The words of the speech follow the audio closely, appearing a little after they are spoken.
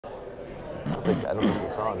I don't think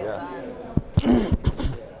it's on. Yeah.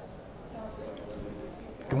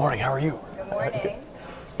 Good morning. How are you? Good morning.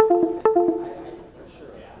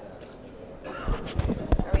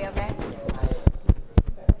 Are we okay?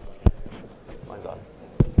 Mine's on.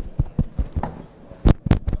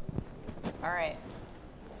 All right.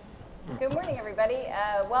 Good morning, everybody.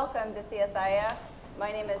 Welcome to CSIS.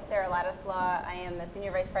 My name is Sarah Ladislaw. I am the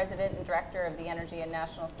Senior Vice President and Director of the Energy and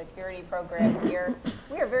National Security Program here.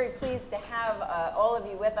 We are very pleased to have all of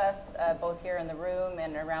you with us, both here in the room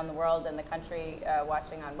and around the world and the country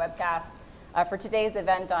watching on webcast, for today's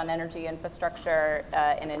event on energy infrastructure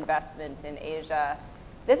and investment in Asia.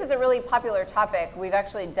 This is a really popular topic. We've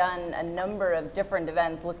actually done a number of different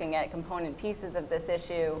events looking at component pieces of this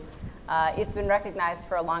issue. It's been recognized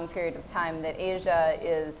for a long period of time that Asia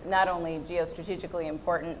is not only geostrategically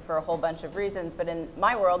important for a whole bunch of reasons, but in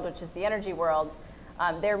my world, which is the energy world,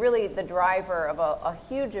 they're really the driver of a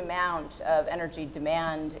huge amount of energy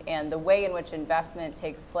demand, and the way in which investment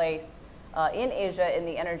takes place in Asia in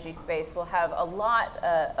the energy space will have a lot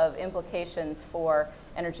of implications for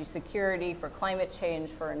energy security, for climate change,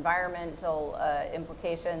 for environmental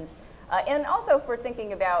implications, and also for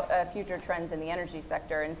thinking about future trends in the energy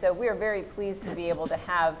sector. And so we are very pleased to be able to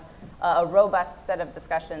have a robust set of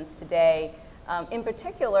discussions today, in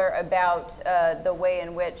particular about the way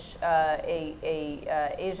in which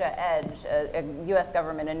Asia Edge, a US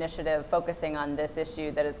government initiative focusing on this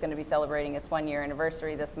issue that is going to be celebrating its one-year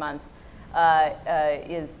anniversary this month,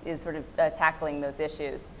 is sort of tackling those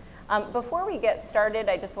issues. Before we get started,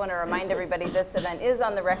 I just want to remind everybody this event is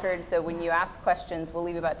on the record, so when you ask questions, we'll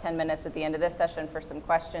leave about 10 minutes at the end of this session for some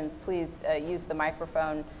questions. Please use the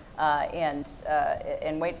microphone and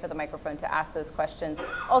wait for the microphone to ask those questions.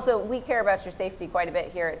 Also, we care about your safety quite a bit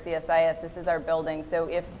here at CSIS. This is our building, so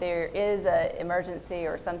if there is an emergency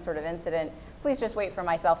or some sort of incident, please just wait for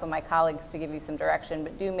myself and my colleagues to give you some direction,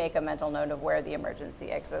 but do make a mental note of where the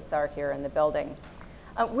emergency exits are here in the building.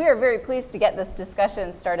 We are very pleased to get this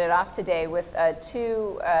discussion started off today with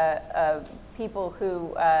two people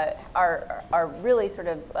who are really sort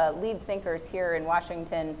of lead thinkers here in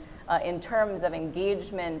Washington in terms of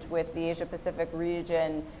engagement with the Asia-Pacific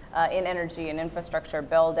region in energy and infrastructure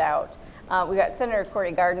build-out. We've got Senator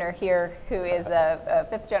Cory Gardner here, who is a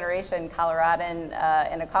fifth-generation Coloradan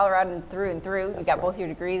and a Coloradan through and through. You got both your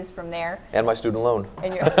degrees from there. And my student loan.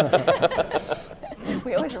 And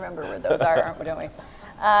we always remember where those are, don't we?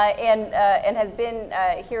 And has been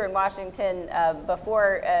here in Washington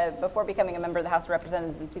before becoming a member of the House of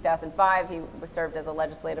Representatives in 2005. He served as a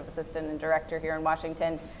legislative assistant and director here in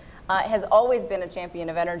Washington. Has always been a champion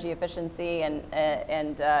of energy efficiency and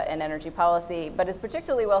energy policy, but is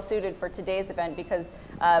particularly well suited for today's event because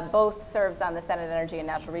both serves on the Senate Energy and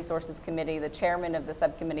Natural Resources Committee, the chairman of the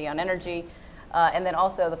Subcommittee on Energy, and then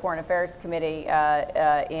also the Foreign Affairs Committee,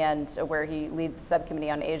 and where he leads the Subcommittee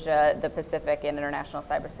on Asia, the Pacific, and International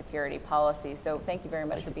Cybersecurity Policy. So thank you very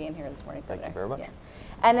much for being here this morning. Thank you very much. Yeah.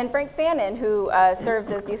 And then Frank Fannin, who serves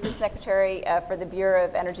as the Assistant Secretary for the Bureau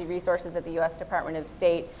of Energy Resources at the U.S. Department of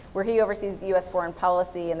State, where he oversees U.S. foreign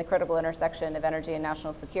policy and the critical intersection of energy and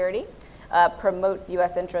national security. Promotes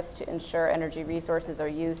U.S. interests to ensure energy resources are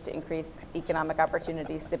used to increase economic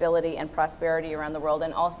opportunity, stability, and prosperity around the world,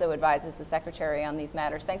 and also advises the Secretary on these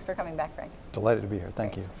matters. Thanks for coming back, Frank. Delighted to be here.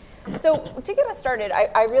 Thank you. So to get us started,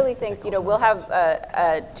 I really think we'll have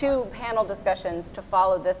two panel discussions to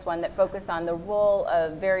follow this one that focus on the role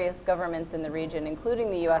of various governments in the region,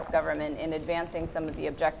 including the U.S. government, in advancing some of the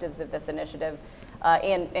objectives of this initiative.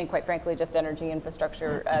 And quite frankly, just energy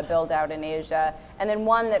infrastructure build out in Asia. And then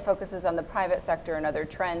one that focuses on the private sector and other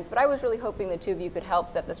trends. But I was really hoping the two of you could help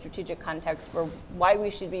set the strategic context for why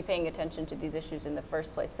we should be paying attention to these issues in the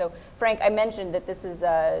first place. So Frank, I mentioned that this is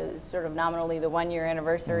sort of nominally the one-year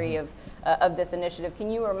anniversary of this initiative.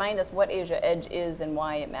 Can you remind us what Asia Edge is and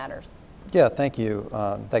why it matters? Yeah, thank you.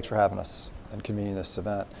 Thanks for having us and convening this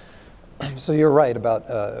event. So you're right about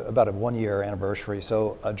a one-year anniversary.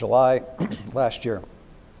 So July last year,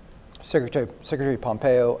 Secretary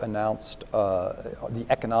Pompeo announced our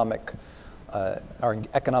economic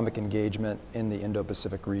engagement in the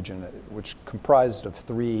Indo-Pacific region, which comprised of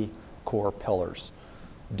three core pillars: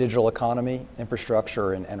 digital economy,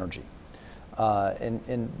 infrastructure, and energy.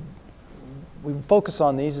 And we focus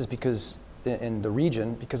on these is because in the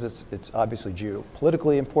region, because it's obviously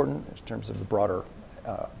geopolitically important in terms of the broader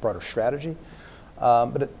strategy,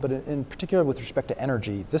 but in particular with respect to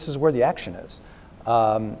energy, this is where the action is.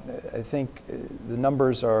 I think the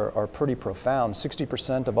numbers are pretty profound.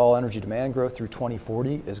 60% of all energy demand growth through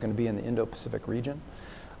 2040 is going to be in the Indo-Pacific region.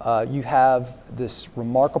 You have this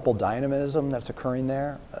remarkable dynamism that's occurring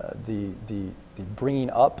there, the bringing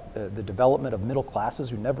up, the development of middle classes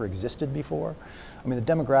who never existed before. I mean,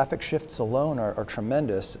 the demographic shifts alone are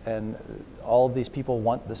tremendous, and all of these people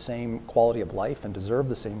want the same quality of life and deserve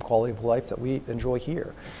the same quality of life that we enjoy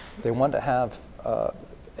here. They want to have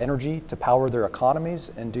energy to power their economies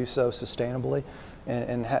and do so sustainably,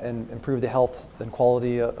 and improve the health and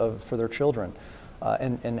quality for their children.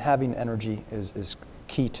 And having energy is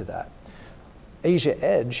key to that. Asia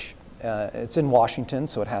Edge, it's in Washington,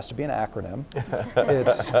 so it has to be an acronym.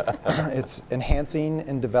 It's enhancing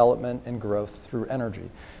and development and growth through energy.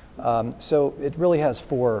 So it really has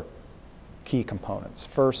 4 key components.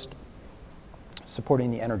 First,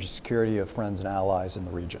 supporting the energy security of friends and allies in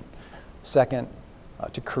the region. Second,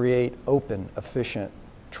 to create open, efficient,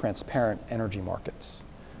 transparent energy markets.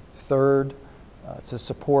 Third, to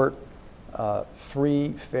support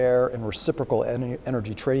free, fair, and reciprocal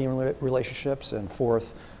energy trading relationships. And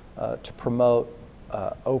fourth, to promote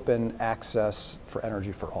open access for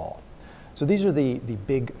energy for all. So these are the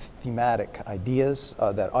big thematic ideas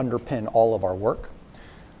that underpin all of our work.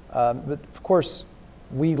 But of course,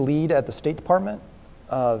 we lead at the State Department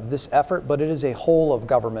this effort, but it is a whole of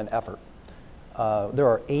government effort. There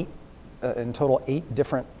are in total 8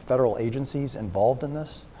 different federal agencies involved in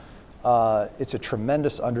this. It's a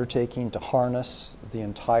tremendous undertaking to harness the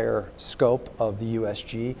entire scope of the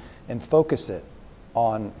USG and focus it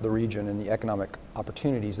on the region and the economic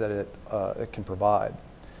opportunities that it can provide.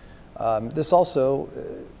 This also,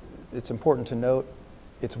 it's important to note,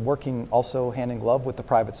 it's working also hand in glove with the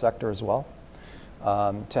private sector as well,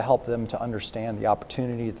 to help them to understand the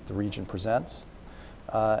opportunity that the region presents,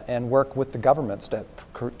 and work with the governments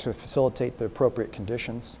to facilitate the appropriate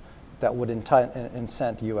conditions that would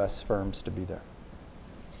incent U.S. firms to be there.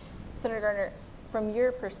 Senator Gardner, from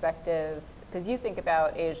your perspective, because you think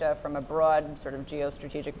about Asia from a broad sort of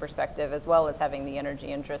geostrategic perspective as well as having the energy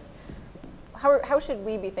interest, how should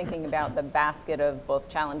we be thinking about the basket of both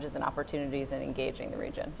challenges and opportunities in engaging the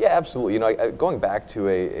region? Yeah, absolutely. You know, going back to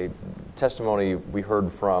a testimony we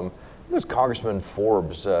heard from, it was Congressman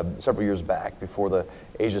Forbes several years back before the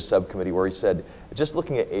Asia subcommittee, where he said, just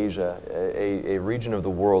looking at Asia, a region of the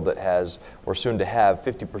world that has, or soon to have,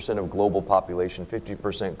 50% of global population,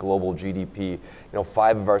 50% global GDP, you know,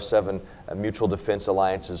 5 of our 7 mutual defense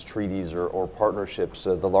alliances, treaties, or partnerships,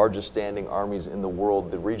 the largest standing armies in the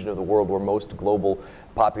world, the region of the world where most global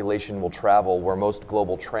population will travel, where most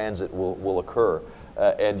global transit will occur.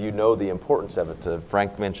 And you know the importance of it.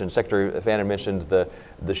 Frank mentioned, Secretary Fannin mentioned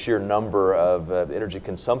the sheer number of energy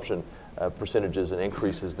consumption percentages and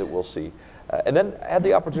increases that we'll see. And then I had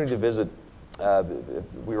the opportunity to visit,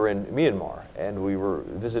 we were in Myanmar, and we were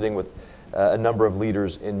visiting with a number of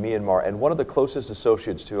leaders in Myanmar. And one of the closest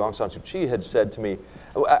associates to Aung San Suu Kyi had said to me,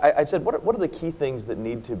 I said, what are the key things that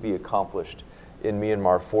need to be accomplished in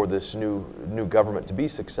Myanmar for this new government to be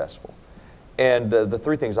successful? And the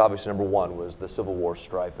 3 things, obviously, number 1 was the civil war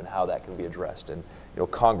strife and how that can be addressed. And you know,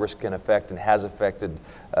 Congress can affect and has affected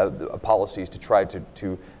policies to try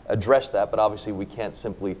to address that. But obviously, we can't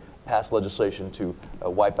simply pass legislation to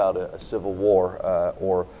wipe out a civil war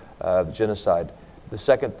or genocide. The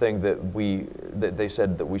second thing that they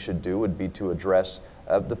said that we should do would be to address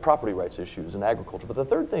the property rights issues in agriculture. But the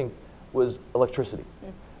third thing was electricity.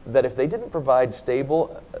 That if they didn't provide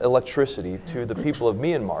stable electricity to the people of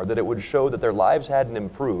Myanmar, that it would show that their lives hadn't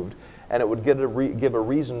improved, and it would give a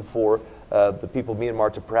reason for the people of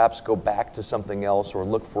Myanmar to perhaps go back to something else or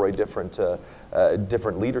look for a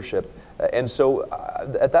different leadership. And so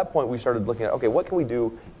at that point we started looking at, okay, what can we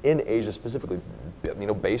do in Asia specifically, you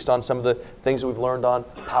know, based on some of the things that we've learned on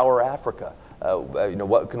Power Africa. You know,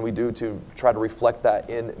 what can we do to try to reflect that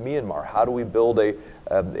in Myanmar? How do we build a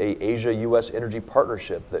Asia-U.S. energy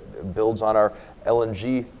partnership that builds on our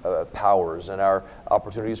LNG powers and our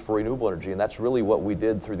opportunities for renewable energy? And that's really what we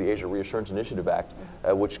did through the Asia Reassurance Initiative Act,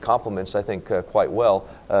 which complements, I think, quite well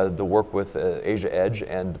the work with Asia Edge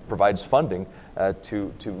and provides funding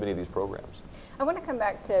to many of these programs. I want to come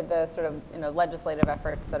back to the sort of legislative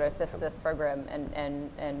efforts that assist this program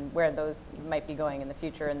and where those might be going in the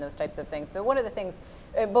future and those types of things. But one of the things,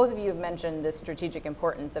 both of you have mentioned the strategic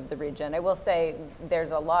importance of the region. I will say there's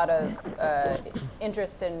a lot of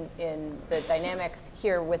interest in the dynamics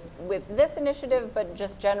here with this initiative, but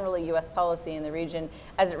just generally U.S. policy in the region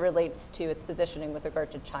as it relates to its positioning with regard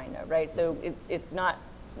to China, right? So it's not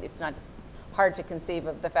hard to conceive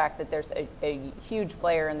of the fact that there's a huge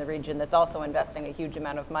player in the region that's also investing a huge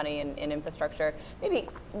amount of money in infrastructure. Maybe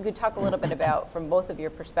you could talk a little bit about, from both of your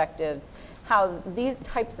perspectives, how these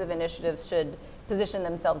types of initiatives should position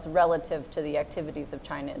themselves relative to the activities of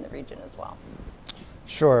China in the region as well.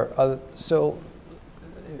 Sure. So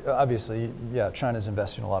obviously, yeah, China's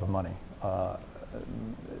investing a lot of money,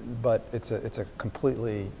 but it's a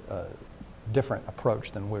completely different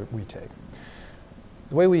approach than we take.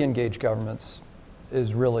 The way we engage governments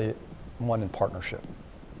is really one in partnership.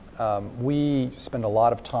 We spend a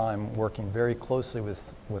lot of time working very closely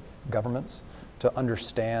with governments to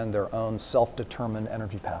understand their own self-determined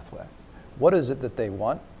energy pathway. What is it that they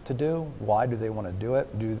want to do? Why do they want to do it?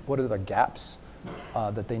 What are the gaps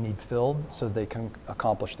that they need filled so they can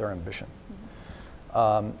accomplish their ambition?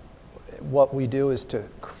 What we do is to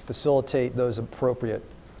facilitate those appropriate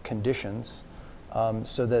conditions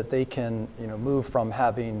so that they can move from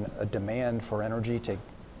having a demand for energy. Take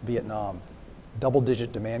Vietnam,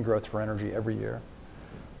 double-digit demand growth for energy every year.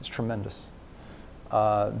 It's tremendous.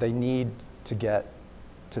 They need to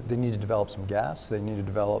develop some gas. They need to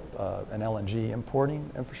develop an LNG importing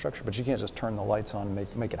infrastructure, but you can't just turn the lights on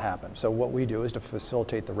and make it happen. So what we do is to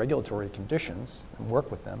facilitate the regulatory conditions and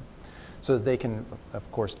work with them so that they can, of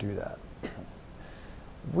course, do that.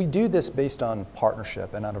 We do this based on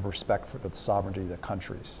partnership and out of respect for the sovereignty of the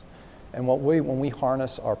countries. And when we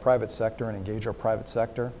harness our private sector and engage our private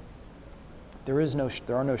sector, there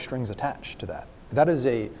are no strings attached to that. That is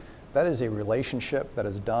a relationship that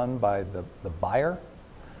is done by the buyer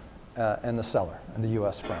and the seller and the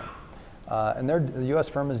U.S. firm. And the U.S.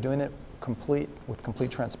 firm is doing it with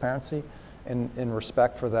complete transparency and in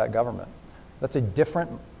respect for that government. That's a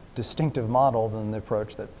different, distinctive model than the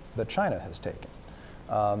approach that China has taken.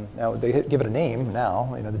 Now they give it a name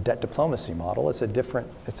now, the debt diplomacy model. It's a different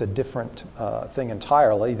thing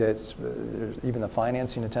entirely. Even the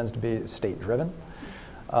financing tends to be state-driven.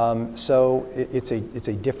 So it's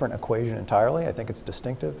a different equation entirely. I think it's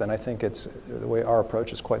distinctive, and I think the way our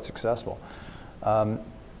approach is quite successful.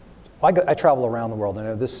 I travel around the world. I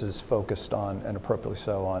know this is focused on, and appropriately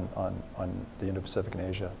so, on the Indo-Pacific and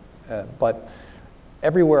Asia. But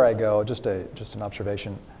everywhere I go, just an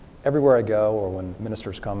observation. Everywhere I go, or when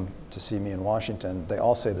ministers come to see me in Washington, they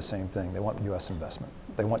all say the same thing. They want U.S. investment.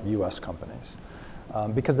 They want U.S. companies.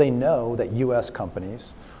 Because they know that U.S.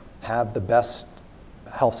 companies have the best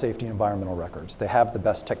health, safety, and environmental records. They have the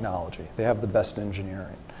best technology. They have the best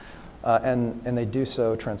engineering. And they do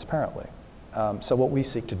so transparently. So what we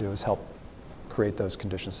seek to do is help create those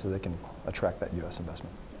conditions so they can attract that U.S.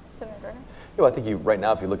 investment. Senator Gardner? I think right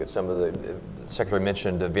now, if you look at some of the Secretary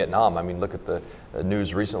mentioned Vietnam. I mean, look at the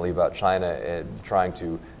news recently about China trying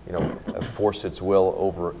to, force its will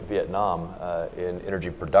over Vietnam in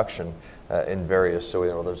energy production in various.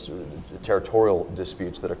 So there's territorial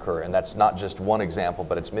disputes that occur, and that's not just one example,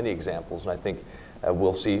 but it's many examples. And I think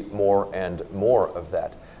we'll see more and more of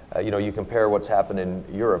that. You compare what's happened in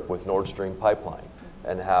Europe with Nord Stream pipeline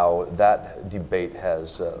and how that debate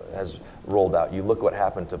has rolled out. You look what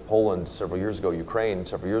happened to Poland several years ago, Ukraine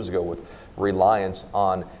several years ago, with reliance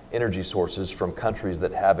on energy sources from countries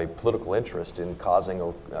that have a political interest in causing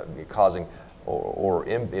or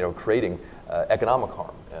creating economic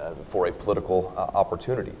harm for a political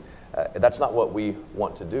opportunity. That's not what we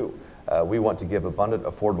want to do. We want to give abundant,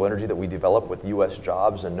 affordable energy that we develop with U.S.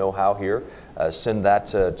 jobs and know-how here, send that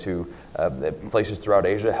to places throughout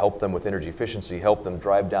Asia, help them with energy efficiency, help them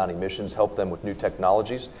drive down emissions, help them with new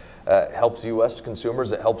technologies, helps U.S.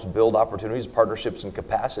 consumers, it helps build opportunities, partnerships, and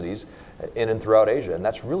capacities in and throughout Asia. And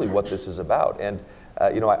that's really what this is about. And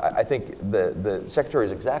I think the Secretary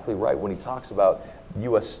is exactly right when he talks about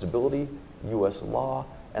U.S. stability, U.S. law,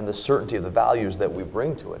 and the certainty of the values that we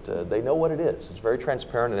bring to it. They know what it is. It's very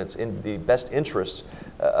transparent, and it's in the best interests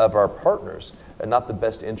of our partners, and not the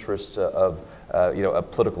best interests of a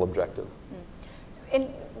political objective.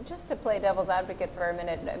 And just to play devil's advocate for a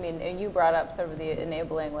minute, I mean, and you brought up sort of the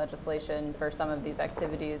enabling legislation for some of these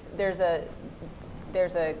activities. There's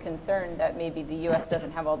a concern that maybe the U.S.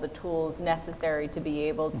 doesn't have all the tools necessary to be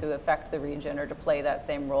able to affect the region or to play that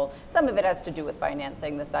same role. Some of it has to do with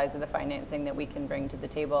financing, the size of the financing that we can bring to the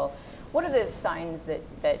table. What are the signs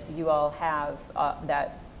that you all have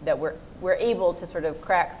that we're able to sort of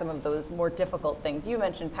crack some of those more difficult things? You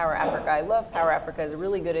mentioned Power Africa. I love Power Africa as a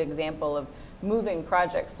really good example of moving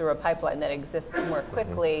projects through a pipeline that exists more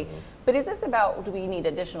quickly. But is this about, do we need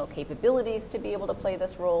additional capabilities to be able to play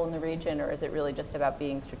this role in the region, or is it really just about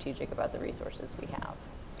being strategic about the resources we have?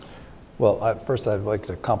 Well, first I'd like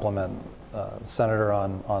to compliment the Senator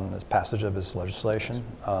on this passage of his legislation.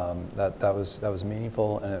 That was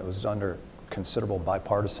meaningful, and it was under considerable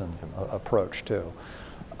bipartisan approach too.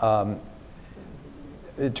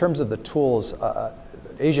 In terms of the tools,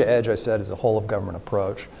 Asia Edge, I said, is a whole of government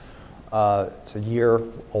approach. It's a year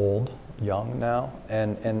old, young now,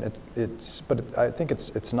 but I think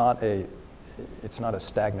it's not a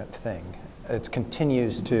stagnant thing. it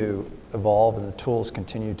continues to evolve, and the tools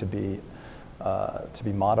continue to be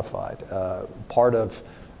modified. Part of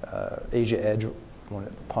Asia Edge,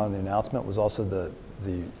 upon the announcement, was also the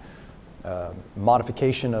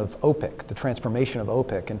modification of OPIC, the transformation of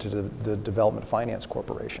OPIC into the Development Finance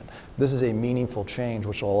Corporation. This is a meaningful change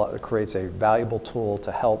which creates a valuable tool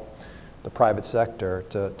to help the private sector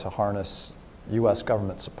to harness U.S.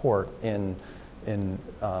 government support in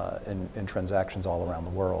transactions all around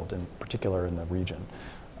the world, in particular in the region.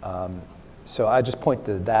 So I just point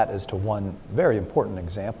to that as to one very important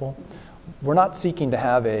example. We're not seeking to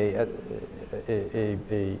have a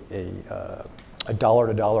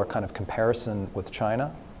dollar-to-dollar kind of comparison with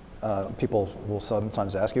China. People will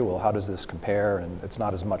sometimes ask you, well, how does this compare? And it's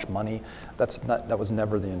not as much money. That was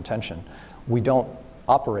never the intention. We don't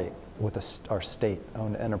operate with our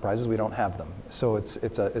state-owned enterprises. We don't have them. So it's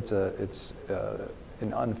an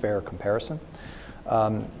unfair comparison.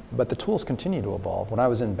 But the tools continue to evolve. When I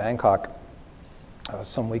was in Bangkok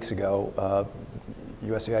some weeks ago,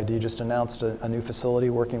 USAID just announced a new facility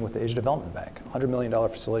working with the Asia Development Bank, $100 million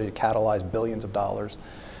facility to catalyze billions of dollars.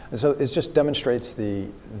 And so it just demonstrates the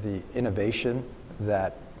innovation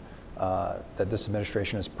that this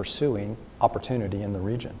administration is pursuing opportunity in the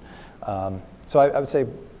region. So I would say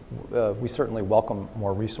we certainly welcome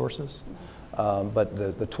more resources,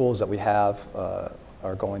 but the tools that we have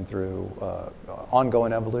are going through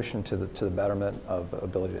ongoing evolution to the betterment of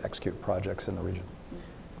ability to execute projects in the region.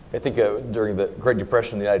 I think during the Great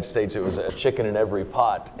Depression in the United States, it was a chicken in every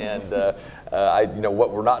pot. And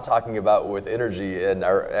what we're not talking about with energy and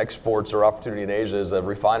our exports or opportunity in Asia is a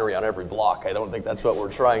refinery on every block. I don't think that's what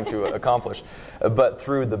we're trying to accomplish. But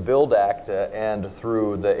through the BUILD Act and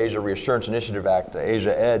through the Asia Reassurance Initiative Act,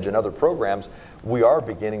 Asia Edge, and other programs, we are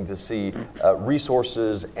beginning to see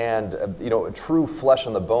resources and true flesh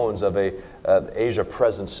on the bones of a Asia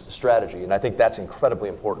presence strategy. And I think that's incredibly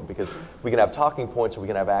important because we can have talking points or we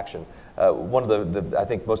can have action. One of the I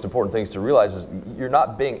think most important things to realize is you're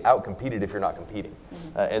not being outcompeted if you're not competing.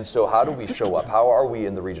 And so how do we show up? How are we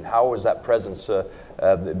in the region? How is that presence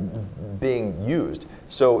being used?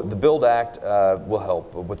 So the BUILD Act will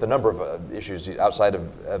help with a number of issues outside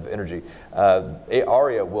of energy.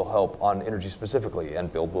 ARIA will help on energy specifically,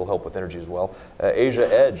 and BUILD will help with energy as well.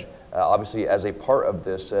 Asia Edge, obviously as a part of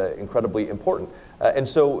this, incredibly important. And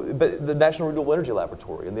so, but the National Renewable Energy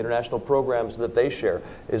Laboratory and the international programs that they share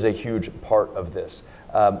is a huge part of this.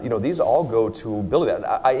 These all go to building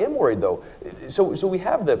that. I am worried though. So we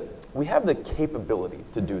have the capability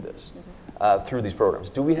to do this through these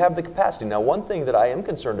programs. Do we have the capacity? Now, one thing that I am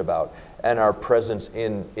concerned about, and our presence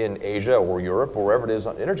in Asia or Europe or wherever it is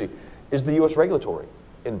on energy, is the U.S. regulatory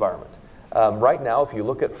environment. Right now, if you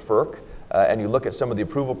look at FERC, and you look at some of the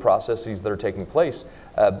approval processes that are taking place,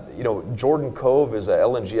 Jordan Cove is a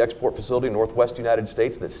LNG export facility in northwest United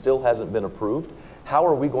States that still hasn't been approved. How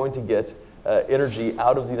are we going to get energy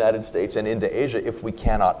out of the United States and into Asia if we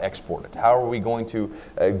cannot export it? How are we going to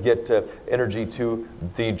get energy to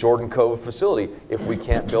the Jordan Cove facility if we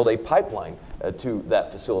can't build a pipeline to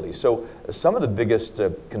that facility? So some of the biggest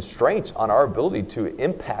constraints on our ability to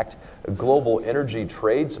impact global energy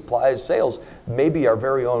trade, supplies, sales may be our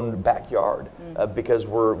very own backyard because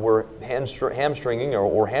we're hamstringing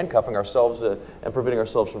or handcuffing ourselves and preventing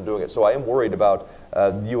ourselves from doing it. So I am worried about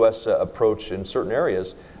the U.S. approach in certain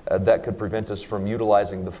areas that could prevent us from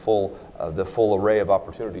utilizing the full array of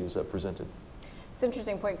opportunities presented. It's an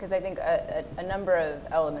interesting point because I think a number of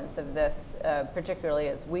elements of this, particularly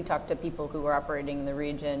as we talk to people who are operating in the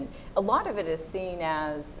region, a lot of it is seen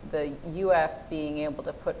as the U.S. being able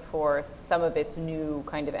to put forth some of its new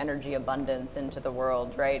kind of energy abundance into the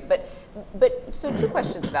world, right? But so two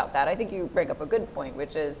questions about that. I think you bring up a good point,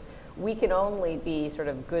 which is we can only be sort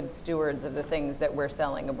of good stewards of the things that we're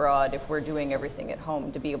selling abroad if we're doing everything at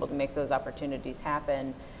home to be able to make those opportunities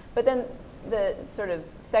happen. But then the sort of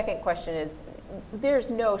second question is, there's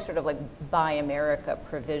no sort of like Buy America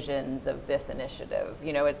provisions of this initiative.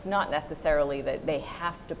 It's not necessarily that they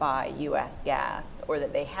have to buy U.S. gas or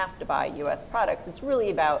that they have to buy U.S. products. It's really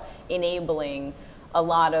about enabling a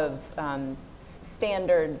lot of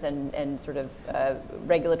standards and sort of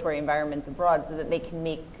regulatory environments abroad so that they can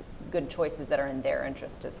make good choices that are in their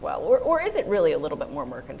interest as well? Or is it really a little bit more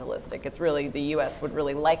mercantilistic? It's really the U.S. would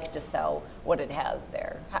really like to sell what it has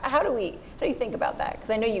there. How do you think about that? Because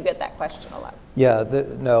I know you get that question a lot. Yeah,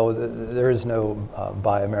 there is no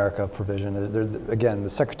Buy America provision. Again, the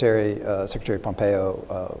Secretary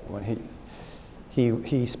Pompeo, when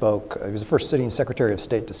he spoke, he was the first sitting Secretary of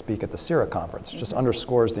State to speak at the CIRA conference. It just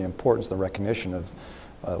underscores the importance, the recognition of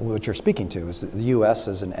what you're speaking to, is that the U.S.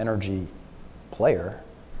 as an energy player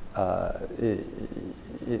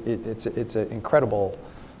it's an incredible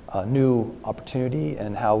new opportunity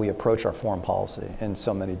in how we approach our foreign policy in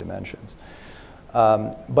so many dimensions.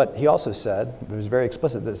 But he also said, it was very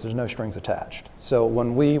explicit, that there's no strings attached. So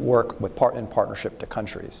when we work in partnership to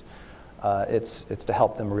countries, it's to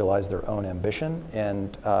help them realize their own ambition.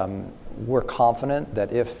 And we're confident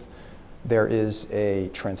that if there is a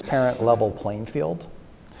transparent, level playing field,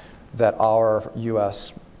 that our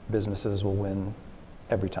U.S. businesses will win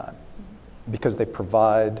every time, because they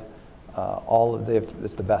provide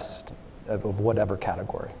it's the best of whatever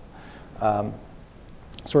category. So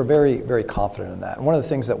we're very, very confident in that. And one of the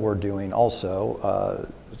things that we're doing also,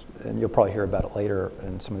 and you'll probably hear about it later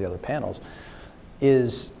in some of the other panels,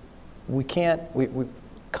 is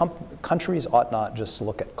countries ought not just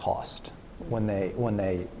look at cost when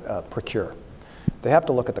they procure. They have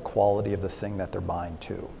to look at the quality of the thing that they're buying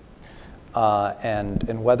too,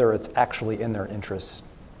 and whether it's actually in their interest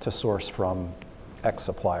to source from X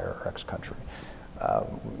supplier or X country.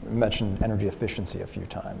 We mentioned energy efficiency a few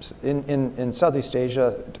times. In Southeast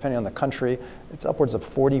Asia, depending on the country, it's upwards of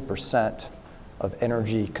 40% of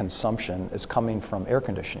energy consumption is coming from air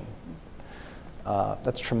conditioning.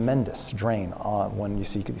 That's tremendous drain on when you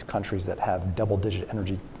see these countries that have double-digit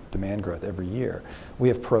energy demand growth every year. We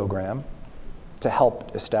have program to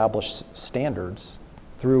help establish standards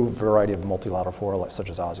through a variety of multilateral fora, such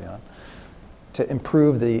as ASEAN, to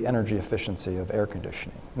improve the energy efficiency of air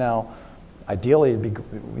conditioning. Now, ideally, it'd be,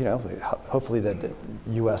 hopefully that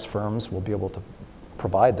U.S. firms will be able to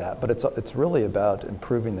provide that, but it's really about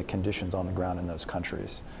improving the conditions on the ground in those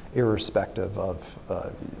countries, irrespective of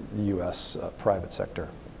the U.S. Private sector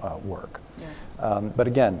work. Yeah. But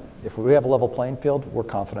again, if we have a level playing field, we're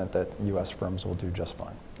confident that U.S. firms will do just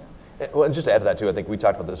fine. Well, and just to add to that too, I think we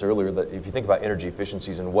talked about this earlier, that if you think about energy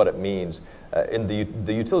efficiencies and what it means, in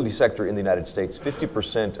the utility sector in the United States,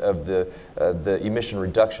 50% of the emission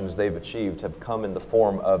reductions they've achieved have come in the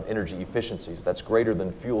form of energy efficiencies. That's greater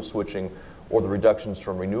than fuel switching or the reductions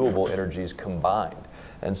from renewable energies combined.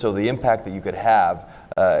 And so the impact that you could have,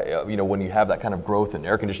 when you have that kind of growth in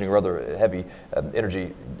air conditioning or other heavy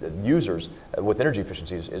energy users with energy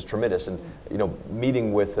efficiencies is tremendous. And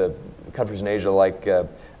meeting with countries in Asia like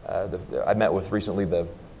I met with recently the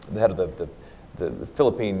head of the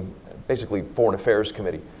Philippine, basically Foreign Affairs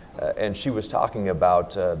Committee, and she was talking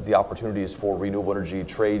about the opportunities for renewable energy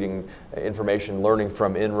trading, information, learning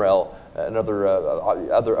from INREL and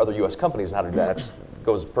other U.S. companies, and how to do that. That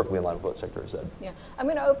goes perfectly in line with what the Secretary said. Yeah, I'm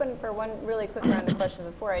going to open for one really quick round of questions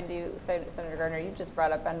before I do. Senator Gardner, you just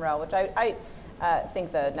brought up NREL, which I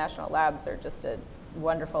think the national labs are just a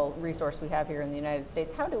wonderful resource we have here in the United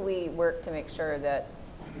States. How do we work to make sure that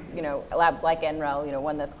labs like NREL,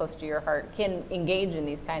 one that's close to your heart, can engage in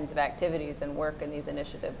these kinds of activities and work in these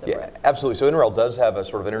initiatives? Yeah, absolutely. So NREL does have a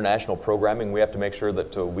sort of international programming. We have to make sure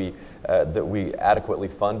that we adequately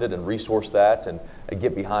fund it and resource that and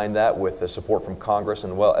get behind that with the support from Congress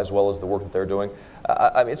and as well as the work that they're doing.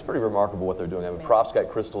 I mean, it's pretty remarkable what they're doing. I mean, perovskite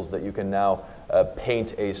crystals that you can now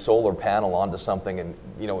paint a solar panel onto something and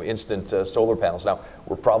instant solar panels. Now,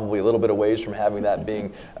 we're probably a little bit a ways from having that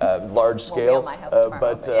being large scale.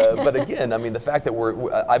 But again, I mean, the fact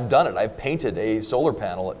that I've done it. I've painted a solar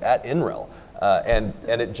panel at NREL. And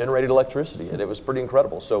it generated electricity, and it was pretty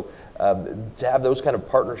incredible. So to have those kind of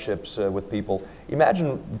partnerships with people,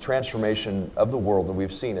 imagine the transformation of the world, and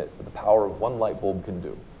we've seen it, the power of one light bulb can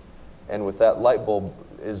do. And with that light bulb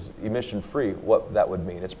is emission-free, what that would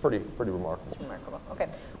mean. It's pretty remarkable. It's remarkable. Okay,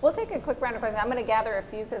 we'll take a quick round of questions. I'm going to gather a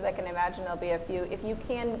few because I can imagine there'll be a few. If you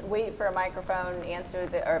can wait for a microphone,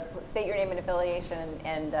 or state your name and affiliation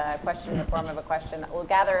and question in the form of a question. We'll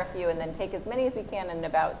gather a few and then take as many as we can in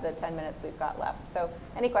about the 10 minutes we've got left. So,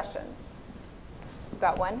 any questions? We've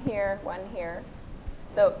got one here, one here.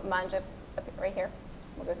 So, Manja, right here.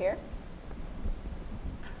 We'll go here.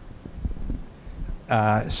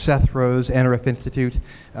 Seth Rose, NRF Institute.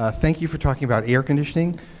 Thank you for talking about air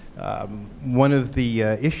conditioning. One of the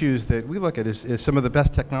issues that we look at is some of the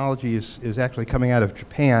best technology is actually coming out of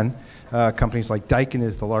Japan. Companies like Daikin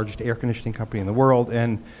is the largest air conditioning company in the world,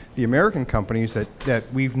 and the American companies that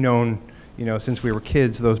we've known since we were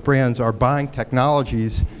kids, those brands are buying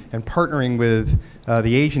technologies and partnering with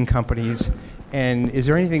the Asian companies. And is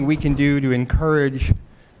there anything we can do to encourage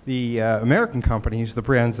the American companies, the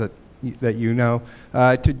brands that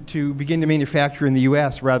to begin to manufacture in the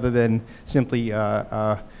U.S. rather than simply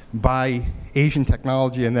buy Asian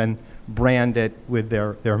technology and then brand it with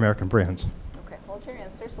their American brands? Okay, hold your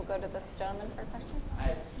answers. We'll go to this gentleman for a question.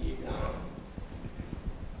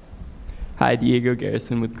 Hi, Diego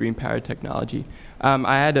Garrison with Green Power Technology.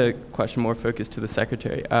 I had a question more focused to the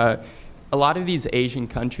Secretary. a lot of these Asian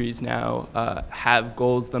countries now have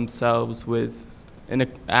goals themselves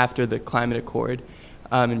after the climate accord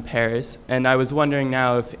in Paris. And I was wondering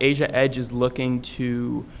now if Asia Edge is looking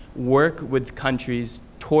to work with countries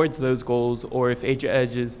towards those goals, or if Asia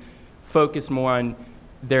Edge is focused more on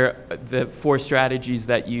the 4 strategies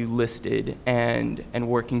that you listed and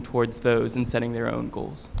working towards those and setting their own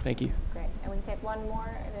goals. Thank you. Great. And we can take one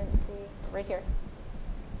more. I didn't see. Right here.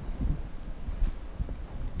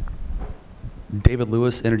 David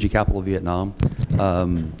Lewis, Energy Capital Vietnam.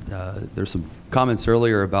 There's some comments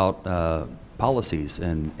earlier about policies,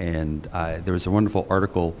 and there was a wonderful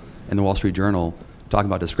article in the Wall Street Journal talking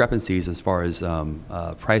about discrepancies as far as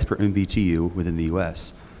price per MBTU within the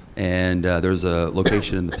U.S. And there's a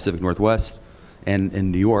location in the Pacific Northwest and in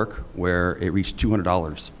New York where it reached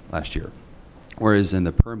 $200 last year, whereas in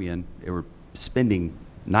the Permian, they were spending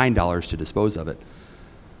 $9 to dispose of it.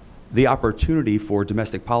 The opportunity for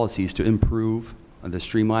domestic policies to improve the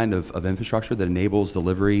streamline of infrastructure that enables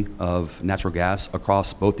delivery of natural gas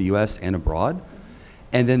across both the U.S. and abroad,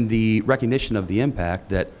 and then the recognition of the impact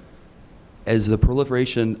that as the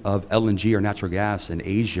proliferation of LNG or natural gas in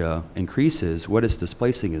Asia increases, what it's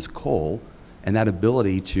displacing is coal, and that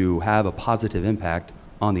ability to have a positive impact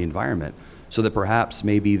on the environment, so that perhaps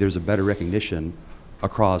maybe there's a better recognition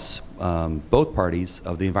across both parties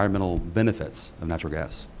of the environmental benefits of natural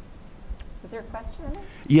gas. Was there a question in there?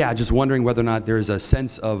 Yeah, just wondering whether or not there's a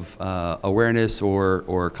sense of awareness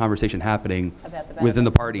or conversation happening within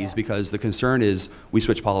the parties, because the concern is we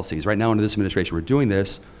switch policies. Right now under this administration we're doing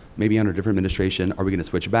this, maybe under a different administration are we going to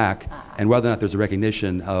switch back, and whether or not there's a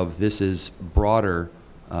recognition of this is broader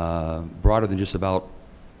than just about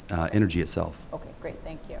energy itself. Okay, great,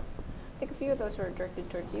 thank you. I think a few of those were directed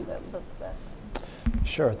towards you, but let's...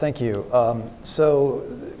 Sure, thank you. So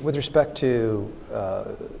with respect to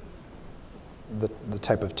the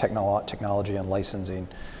type of technology and licensing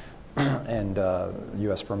and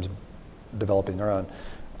U.S. firms developing their own,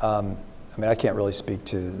 I mean, I can't really speak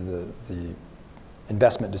to the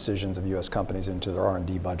investment decisions of U.S. companies into their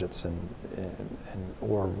R&D budgets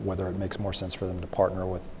or whether it makes more sense for them to partner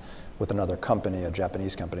with another company, a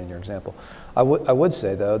Japanese company in your example. I would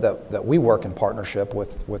say though that we work in partnership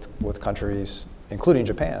with countries, including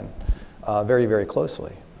Japan, very, very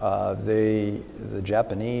closely. The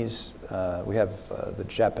Japanese, we have the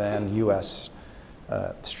Japan-U.S.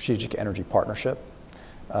 Strategic Energy Partnership,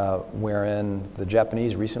 wherein the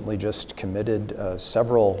Japanese recently just committed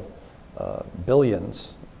several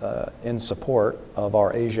billions in support of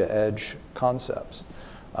our Asia Edge concepts.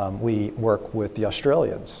 We work with the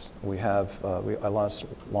Australians. We have, I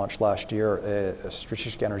launched last year a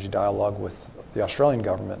strategic energy dialogue with the Australian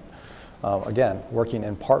government, again, working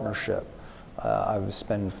in partnership. I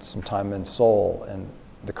spent some time in Seoul, and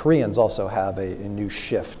the Koreans also have a new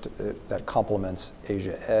shift that complements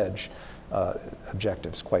Asia Edge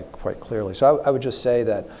objectives quite clearly. So I would just say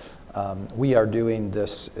that we are doing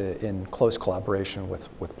this in close collaboration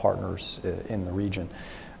with partners in the region.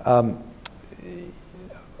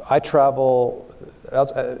 I travel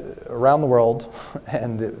around the world,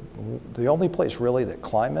 and the only place really that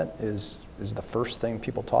climate is the first thing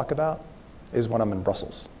people talk about is when I'm in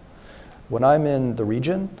Brussels. When I'm in the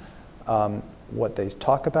region, what they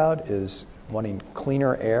talk about is wanting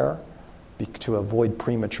cleaner air to avoid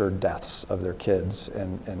premature deaths of their kids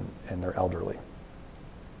and their elderly.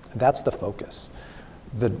 That's the focus.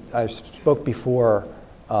 I spoke before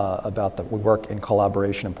about that we work in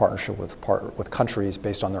collaboration and partnership with countries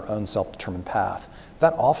based on their own self-determined path.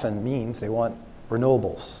 That often means they want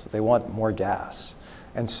renewables, they want more gas.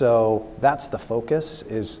 And so that's the focus,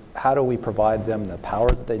 is how do we provide them the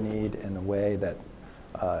power that they need in a way that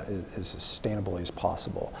is as sustainably as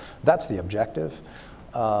possible. That's the objective.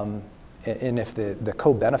 And if the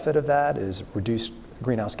co-benefit of that is reduced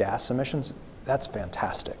greenhouse gas emissions, that's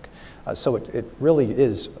fantastic. So it really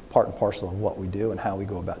is part and parcel of what we do and how we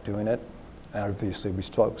go about doing it. And obviously, we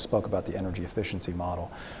spoke about the energy efficiency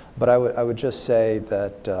model. But I would just say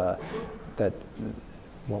that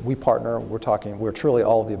when we partner, we're truly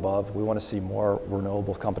all of the above. We want to see more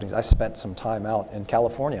renewable companies. I spent some time out in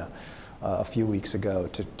California a few weeks ago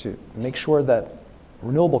to make sure that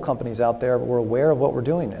renewable companies out there were aware of what we're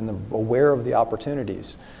doing and aware of the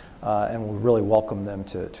opportunities. And we really welcome them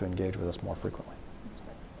to engage with us more frequently.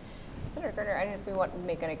 Senator Gardner, I don't know if you want to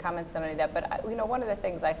make any comments on any of that, but one of the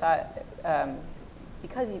things I thought,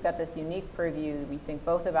 because you've got this unique purview, we think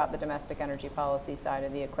both about the domestic energy policy side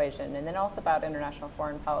of the equation and then also about international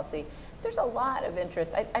foreign policy, there's a lot of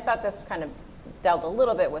interest. I thought this kind of dealt a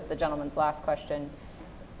little bit with the gentleman's last question.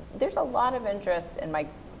 There's a lot of interest, and my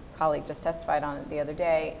colleague just testified on it the other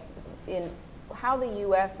day, in how the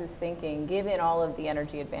U.S. is thinking, given all of the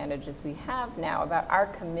energy advantages we have now, about our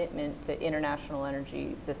commitment to international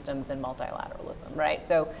energy systems and multilateralism, right?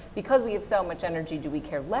 So because we have so much energy, do we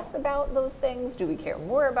care less about those things? Do we care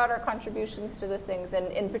more about our contributions to those things?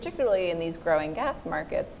 And particularly in these growing gas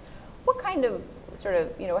markets, what kind of sort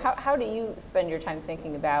of, how do you spend your time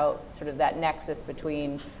thinking about sort of that nexus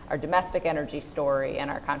between our domestic energy story and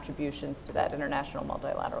our contributions to that international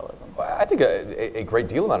multilateralism? Well, I think a great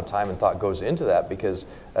deal amount of time and thought goes into that because,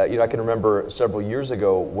 I can remember several years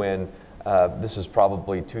ago when this is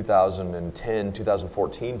probably 2010,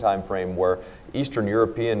 2014 timeframe where Eastern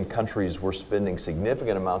European countries were spending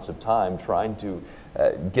significant amounts of time trying to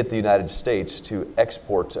get the United States to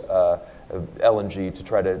export LNG, to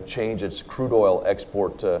try to change its crude oil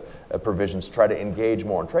export provisions, try to engage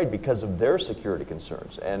more in trade because of their security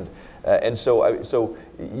concerns. And so as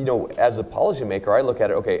a policymaker, I look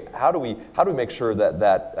at it. Okay, how do we make sure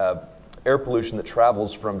that air pollution that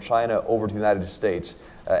travels from China over to the United States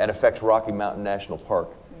and affects Rocky Mountain National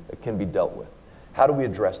Park can be dealt with? How do we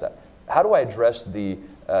address that? How do I address the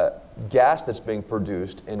gas that's being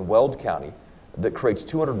produced in Weld County that creates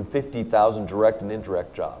 250,000 direct and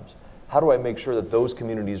indirect jobs? How do I make sure that those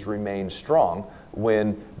communities remain strong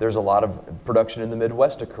when there's a lot of production in the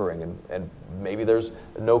Midwest occurring and maybe there's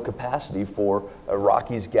no capacity for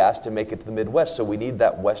Rockies gas to make it to the Midwest, so we need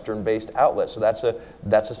that Western-based outlet. So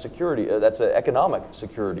that's a security, that's an economic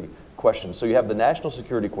security question. So you have the national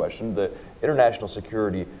security question, the international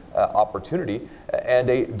security opportunity, and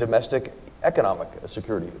a domestic economic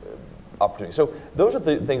security opportunity. So those are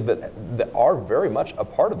the things that are very much a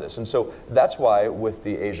part of this. And so that's why with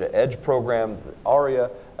the Asia Edge program,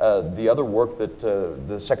 ARIA, the other work that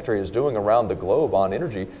the Secretary is doing around the globe on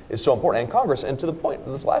energy is so important. And Congress, and to the point,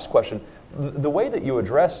 this last question, the way that you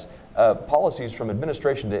address policies from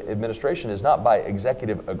administration to administration is not by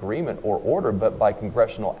executive agreement or order, but by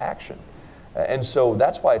congressional action. And so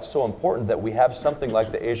that's why it's so important that we have something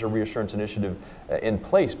like the Asia Reassurance Initiative in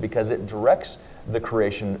place, because it directs the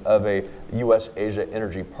creation of a U.S.-Asia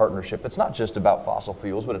energy partnership that's not just about fossil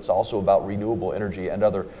fuels, but it's also about renewable energy and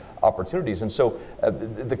other opportunities. And so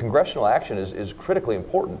the congressional action is critically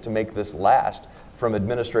important to make this last from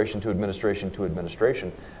administration to administration to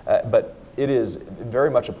administration. But it is very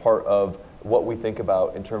much a part of what we think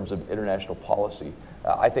about in terms of international policy.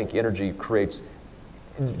 I think energy creates,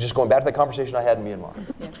 just going back to the conversation I had in Myanmar,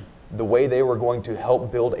 the way they were going to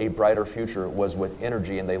help build a brighter future was with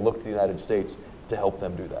energy, and they looked to the United States to help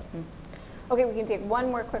them do that. Okay, we can take one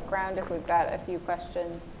more quick round if we've got a few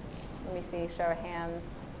questions. Let me see, show of hands.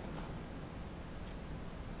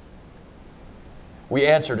 We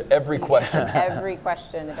answered every question. Every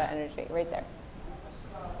question about energy, right there.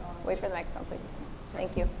 Wait for the microphone, please.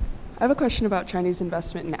 Thank you. I have a question about Chinese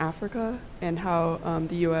investment in Africa and how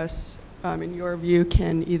the U.S., in your view,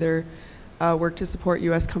 can either work to support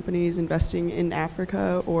U.S. companies investing in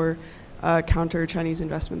Africa or counter Chinese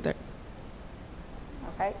investment there.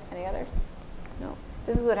 Okay, any others? No.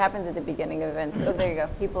 This is what happens at the beginning of events. Oh, there you go.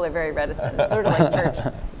 People are very reticent. It's sort of like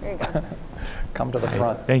church. There you go. Come to the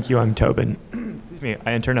front. Thank you, I'm Tobin. Excuse me,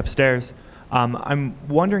 I intern upstairs. I'm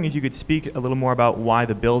wondering if you could speak a little more about why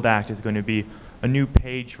the BUILD Act is going to be a new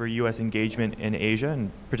page for U.S. engagement in Asia,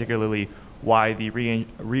 and particularly why the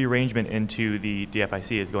rearrangement into the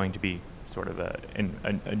DFIC is going to be sort of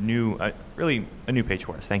really a new page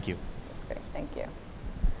for us. Thank you. That's great. Thank you.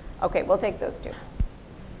 Okay, we'll take those two.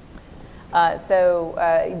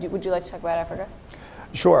 Would you like to talk about Africa?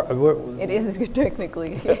 Sure. It is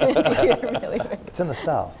technically. It's in the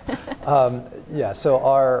South. Yeah,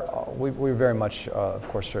 so we very much, of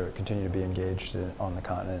course, continue to be engaged on the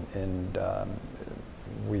continent, and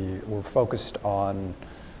we're focused on,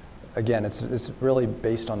 again, it's really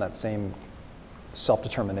based on that same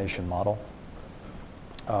self-determination model,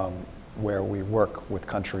 where we work with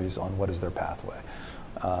countries on what is their pathway,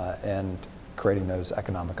 and creating those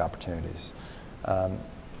economic opportunities.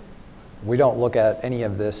 We don't look at any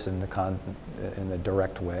of this in the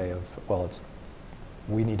direct way of, well,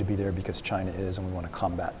 we need to be there because China is, and we want to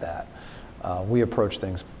combat that. We approach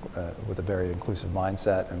things with a very inclusive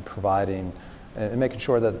mindset and providing and making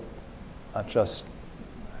sure that not just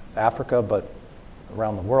Africa, but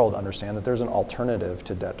around the world understand that there's an alternative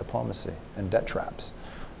to debt diplomacy and debt traps.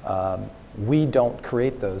 We don't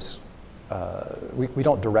create those. We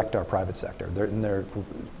don't direct our private sector.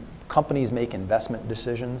 Companies make investment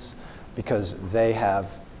decisions because they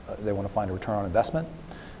want to find a return on investment.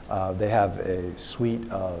 They have a suite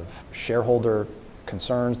of shareholder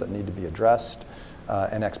concerns that need to be addressed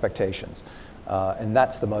and expectations. And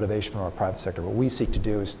that's the motivation from our private sector. What we seek to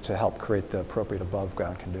do is to help create the appropriate above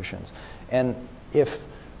ground conditions. And if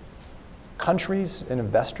countries and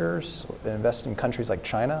investors that invest in countries like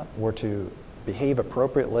China were to behave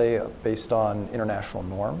appropriately based on international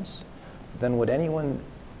norms, then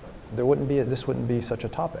this wouldn't be such a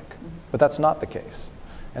topic. But that's not the case.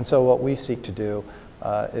 And so what we seek to do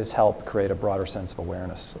is help create a broader sense of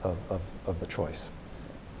awareness of the choice.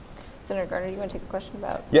 Senator Garner, do you want to take the question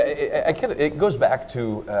about? Yeah, it goes back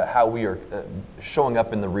to how we are showing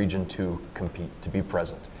up in the region to compete, to be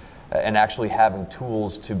present, and actually having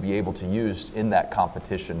tools to be able to use in that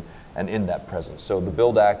competition and in that presence. So the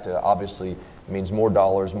BUILD Act obviously means more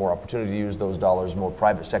dollars, more opportunity to use those dollars, more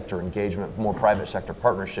private sector engagement, more private sector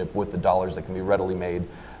partnership with the dollars that can be readily made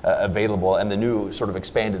available, and the new sort of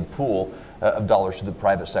expanded pool of dollars to the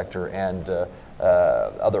private sector and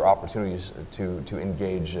other opportunities to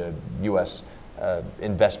engage U.S.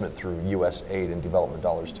 Investment through U.S. aid and development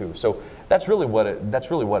dollars too. So that's really what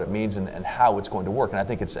it means and how it's going to work. And I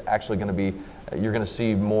think it's actually going to be, you're going to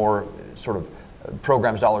see more sort of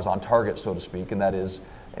programs dollars on target, so to speak, and that is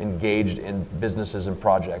engaged in businesses and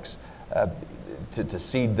projects to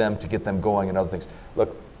seed them, to get them going and other things.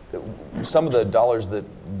 Look, some of the dollars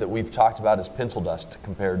that we've talked about is pencil dust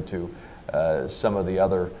compared to some of the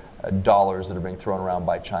other dollars that are being thrown around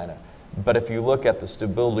by China. But if you look at the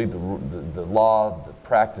stability, the law, the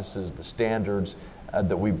practices, the standards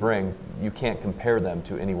that we bring, you can't compare them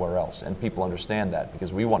to anywhere else. And people understand that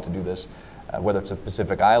because we want to do this, whether it's a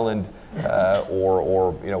Pacific Island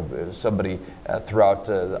or somebody throughout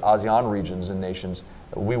the ASEAN regions and nations.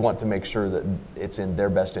 We want to make sure that it's in their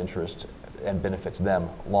best interest and benefits them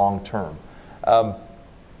long term.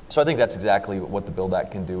 So I think that's exactly what the BUILD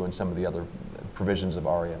Act can do and some of the other provisions of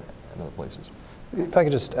ARIA and other places. If I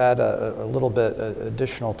could just add a little bit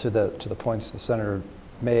additional to the points the Senator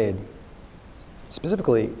made.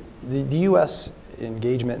 Specifically, the U.S.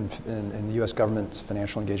 engagement and the U.S. government's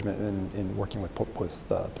financial engagement in working with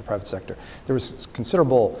the private sector, there was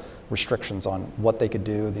considerable restrictions on what they could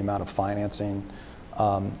do, the amount of financing.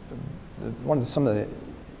 Some of the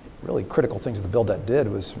really critical things that the BUILD Act did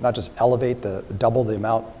was not just double the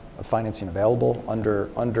amount of financing available under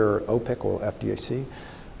OPIC or FDIC,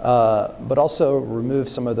 but also remove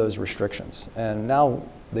some of those restrictions. And now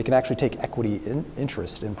they can actually take equity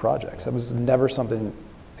interest in projects. That was never something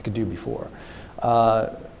they could do before.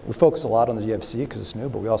 We focus a lot on the DFC because it's new,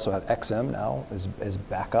 but we also have XM now as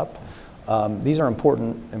backup. These are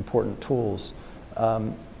important tools.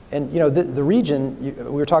 And the region,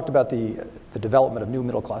 we were talking about the development of new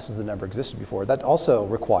middle classes that never existed before. That also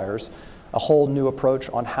requires a whole new approach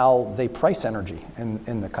on how they price energy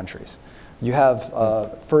in the countries. You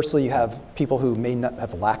have, firstly, you have people who may not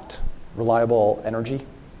have lacked reliable energy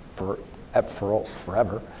for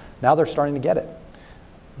forever. Now they're starting to get it.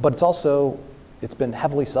 But it's been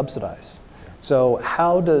heavily subsidized. So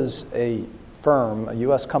how does a firm, a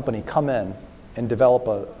US company, come in and develop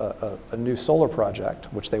a new solar project,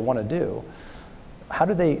 which they want to do? How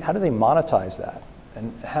do they monetize that?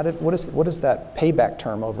 And what is that payback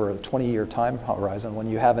term over a 20-year time horizon when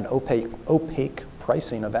you have an opaque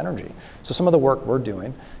pricing of energy? So some of the work we're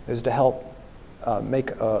doing is to help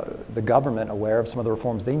make the government aware of some of the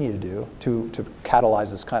reforms they need to do to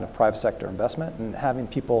catalyze this kind of private sector investment, and having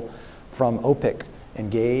people from OPIC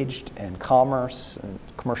engaged in commerce and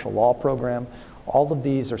commercial law program. All of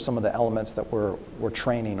these are some of the elements that we're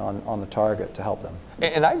training on the target to help them.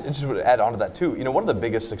 And I just would add on to that too. One of the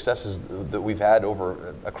biggest successes that we've had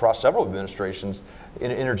across several administrations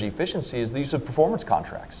in energy efficiency is the use of performance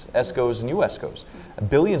contracts, ESCOs and USCOs.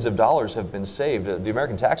 Billions of dollars have been saved. The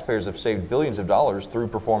American taxpayers have saved billions of dollars through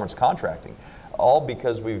performance contracting, all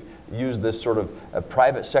because we've used this sort of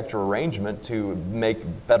private sector arrangement to make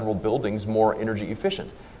federal buildings more energy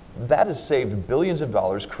efficient. That has saved billions of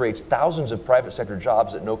dollars, creates thousands of private sector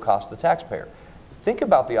jobs at no cost to the taxpayer. Think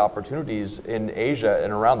about the opportunities in Asia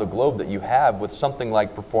and around the globe that you have with something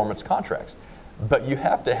like performance contracts. But you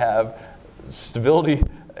have to have stability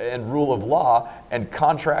and rule of law and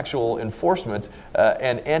contractual enforcement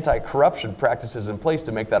and anti-corruption practices in place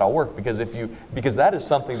to make that all work. Because that is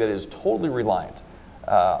something that is totally reliant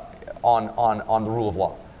on the rule of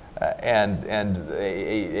law and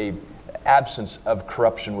a absence of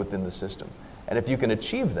corruption within the system. And if you can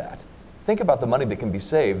achieve that, think about the money that can be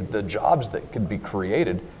saved, the jobs that could be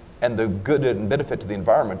created, and the good and benefit to the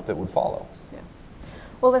environment that would follow. Yeah.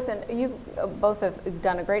 Well, listen, you both have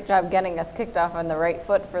done a great job getting us kicked off on the right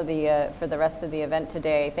foot for the rest of the event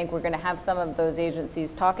today. I think we're going to have some of those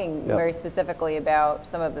agencies talking very specifically about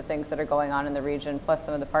some of the things that are going on in the region, plus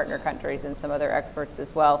some of the partner countries and some other experts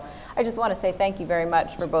as well. I just want to say thank you very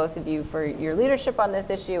much for both of you for your leadership on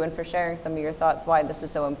this issue and for sharing some of your thoughts why this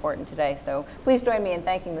is so important today. So please join me in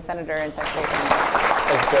thanking the Senator and Secretary.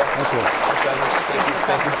 Thank you, Chair. Thank you.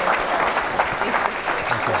 Thank you.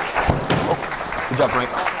 Good job,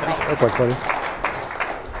 Frank. Likewise, buddy.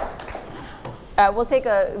 We'll take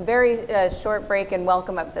a very short break and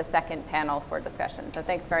welcome up the second panel for discussion. So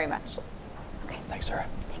thanks very much. Okay. Thanks, Sarah.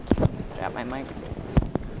 Thank you. Grab my mic.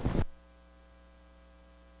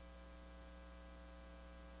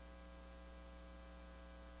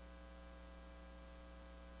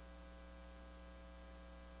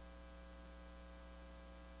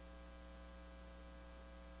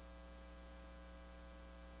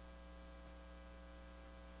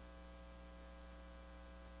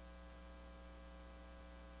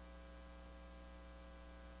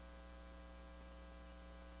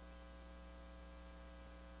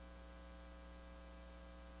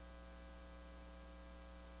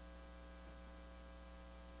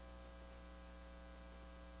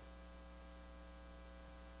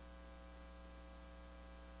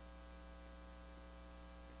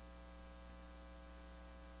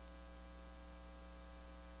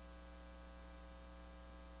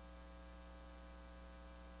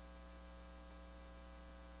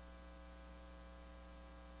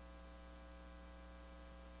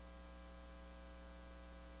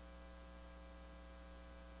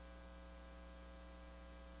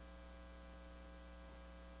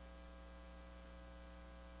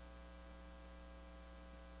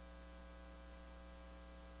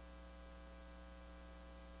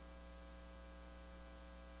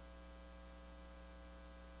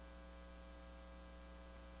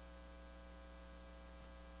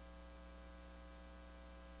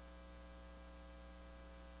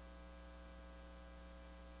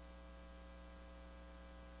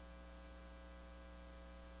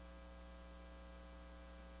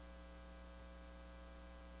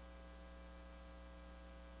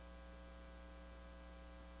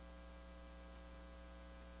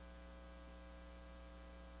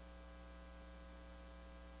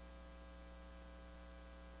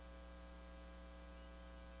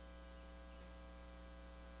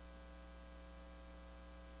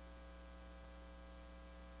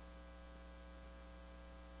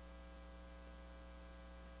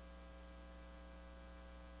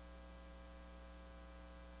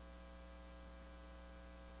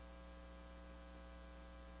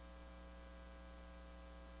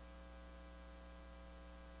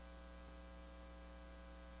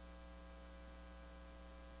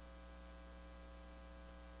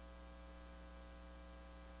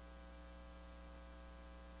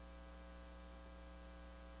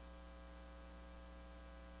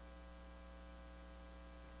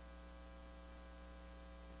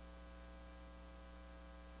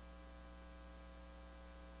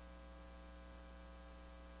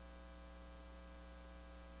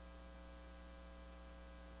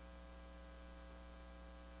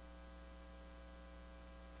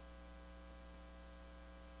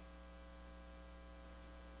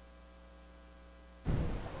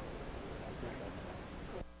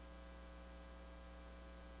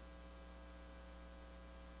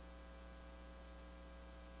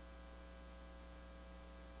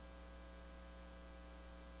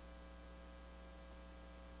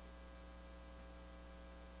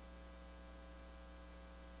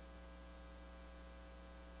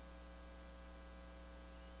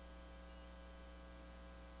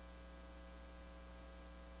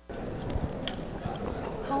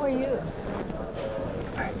 How are you?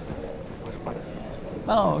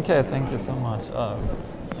 Oh, okay. Thank you so much.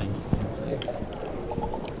 Thank you.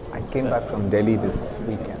 I came back from Delhi this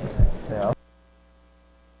weekend. Yeah.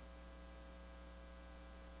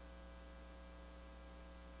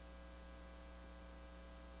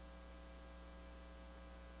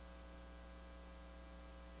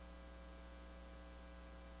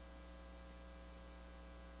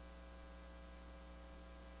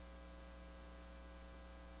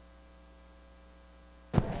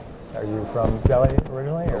 Are you from Delhi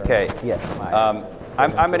originally? Or? Okay. Yes.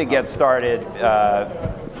 I'm going to get started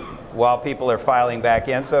while people are filing back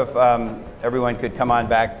in. So if everyone could come on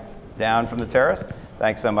back down from the terrace.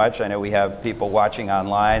 Thanks so much. I know we have people watching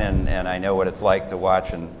online, and I know what it's like to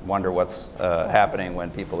watch and wonder what's happening when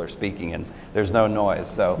people are speaking and there's no noise.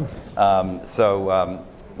 So,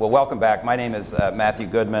 well, welcome back. My name is Matthew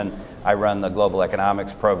Goodman. I run the Global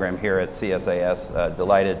Economics program here at CSIS.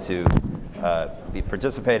 Delighted to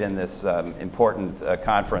participate in this important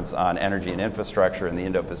conference on energy and infrastructure in the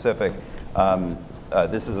Indo-Pacific.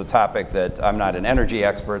 This is a topic that I'm not an energy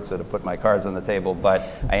expert, so to put my cards on the table, but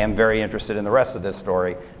I am very interested in the rest of this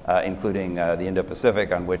story, including the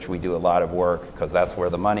Indo-Pacific, on which we do a lot of work, because that's where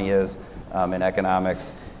the money is in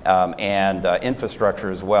economics, and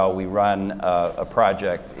infrastructure as well. We run a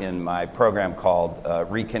project in my program called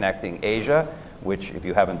Reconnecting Asia, which, if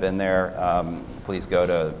you haven't been there, please go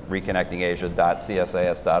to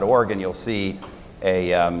reconnectingasia.csis.org, and you'll see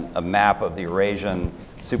a map of the Eurasian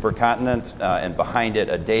supercontinent, and behind it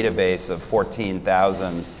a database of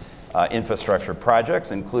 14,000 infrastructure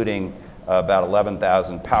projects, including about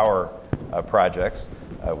 11,000 power projects,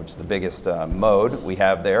 which is the biggest mode we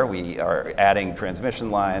have there. We are adding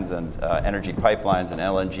transmission lines and energy pipelines and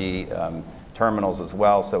LNG terminals as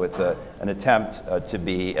well, so it's an attempt to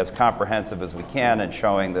be as comprehensive as we can and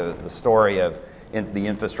showing the story of the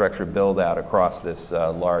infrastructure build out across this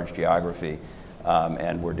large geography.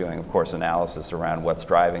 And we're doing, of course, analysis around what's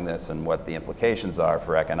driving this and what the implications are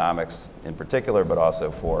for economics in particular, but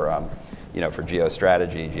also for, for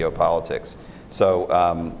geostrategy, geopolitics. So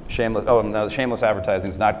the shameless advertising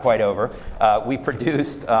is not quite over. We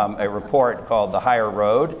produced a report called The Higher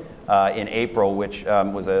Road in April, which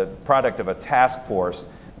was a product of a task force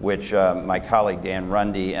which my colleague Dan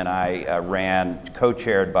Runde and I ran,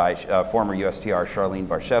 co-chaired by former USTR Charlene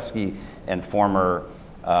Barshevsky and former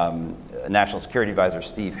National Security Advisor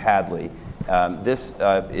Steve Hadley. This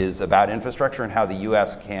is about infrastructure and how the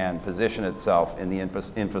U.S. can position itself in the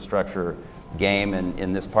infrastructure game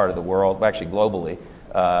in this part of the world, well, actually globally,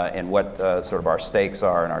 and what sort of our stakes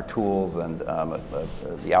are and our tools and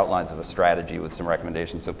the outlines of a strategy with some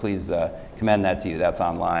recommendations. So please commend that to you. That's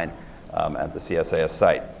online at the CSIS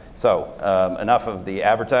site. So enough of the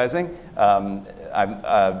advertising.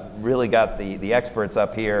 I've really got the experts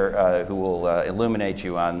up here who will illuminate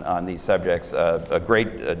you on these subjects. A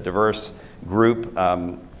great diverse group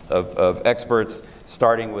of experts,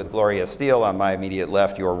 starting with Gloria Steele on my immediate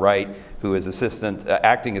left, your right, who is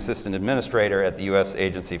acting assistant administrator at the U.S.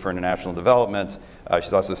 Agency for International Development.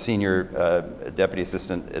 She's also senior deputy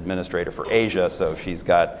assistant administrator for Asia, so she's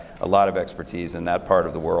got a lot of expertise in that part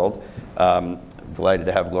of the world. Delighted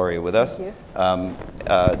to have Gloria with us. Thank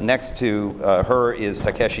you. Next to her is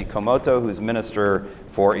Takeshi Komoto, who's Minister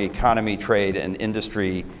for Economy, Trade, and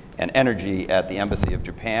Industry and Energy at the Embassy of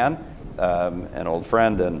Japan, an old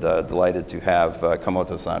friend, and delighted to have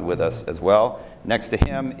Komoto-san with us as well. Next to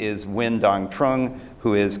him is Nguyen Dong Trung,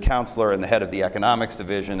 who is counselor and the head of the economics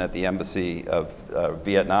division at the Embassy of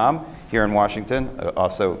Vietnam here in Washington.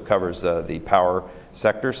 Also covers the power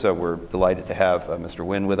sector, so we're delighted to have Mr.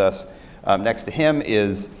 Nguyen with us. Next to him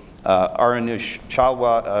is Arunesh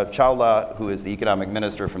Chawla, who is the economic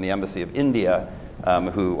minister from the Embassy of India,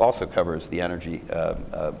 who also covers the energy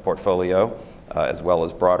portfolio, as well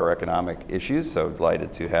as broader economic issues. So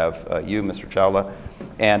delighted to have you, Mr. Chawla.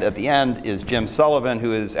 And at the end is Jim Sullivan,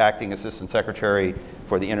 who is acting assistant secretary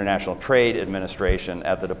for the International Trade Administration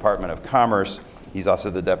at the Department of Commerce. He's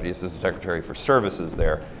also the deputy assistant secretary for services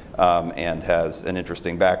there. And has an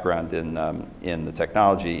interesting background in the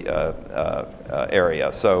technology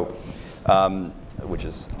area, so which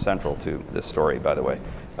is central to this story, by the way.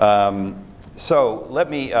 So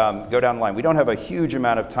let me go down the line. We don't have a huge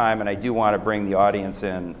amount of time, and I do want to bring the audience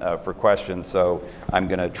in for questions. So I'm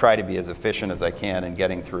going to try to be as efficient as I can in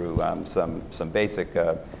getting through some basic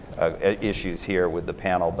issues here with the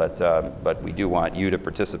panel, but we do want you to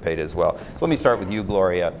participate as well. So let me start with you,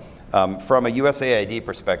 Gloria. From a USAID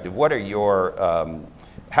perspective, what are your,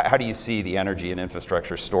 how do you see the energy and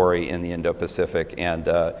infrastructure story in the Indo-Pacific, and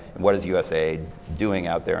what is USAID doing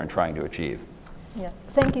out there and trying to achieve? Yes,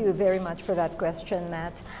 thank you very much for that question,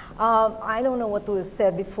 Matt. I don't know what was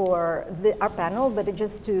said before our panel, but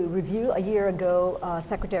just to review, a year ago,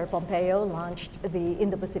 Secretary Pompeo launched the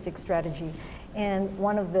Indo-Pacific strategy. And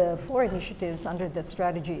one of the 4 initiatives under the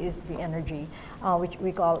strategy is the energy, which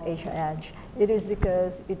we call Asia Edge. It is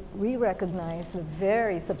because we recognize the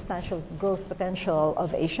very substantial growth potential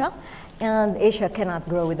of Asia, and Asia cannot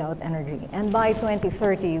grow without energy. And by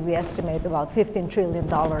 2030, we estimate about $15 trillion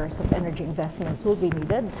of energy investments will be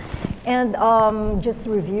needed. And just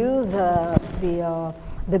to review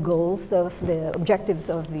the goals of the objectives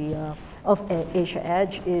of Asia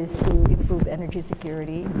Edge is to improve energy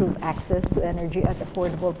security, improve access to energy at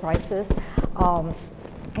affordable prices,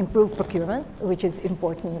 improve procurement, which is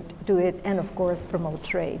important to it, and of course promote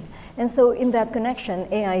trade. And so in that connection,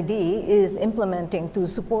 AID is implementing to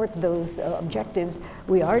support those objectives.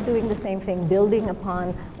 We are doing the same thing, building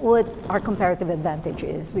upon what our comparative advantage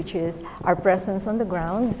is, which is our presence on the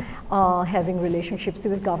ground, having relationships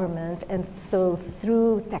with government, and so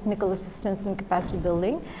through technical assistance and capacity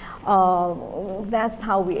building, that's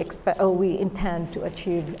how we intend to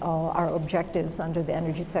achieve our objectives under the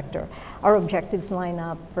energy sector. Our objectives line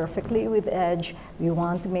up perfectly with EDGE. We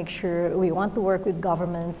want to make sure, we want to work with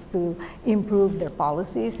governments to improve their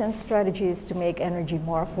policies and strategies to make energy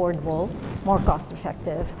more affordable, more cost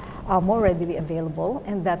effective, more readily available,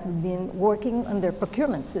 and that would mean working on their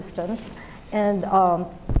procurement systems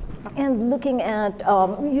and looking at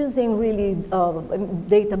using really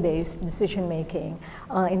data-based decision-making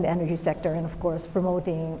in the energy sector, and of course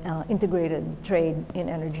promoting integrated trade in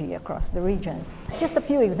energy across the region. Just a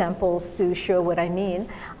few examples to show what I mean.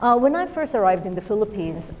 When I first arrived in the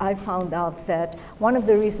Philippines, I found out that one of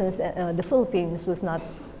the reasons the Philippines was not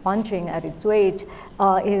punching at its weight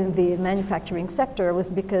in the manufacturing sector was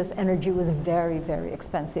because energy was very, very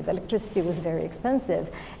expensive. Electricity was very expensive.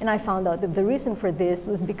 And I found out that the reason for this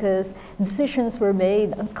was because decisions were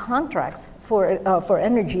made on contracts for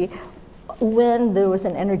energy when there was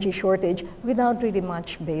an energy shortage without really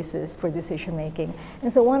much basis for decision making.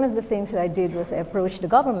 And so one of the things that I did was I approached the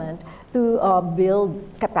government to build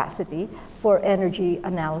capacity for energy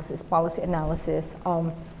analysis, policy analysis.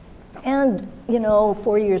 And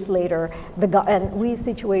 4 years later, and we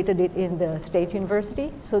situated it in the state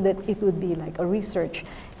university so that it would be like a research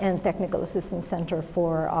and technical assistance center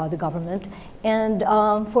for the government. And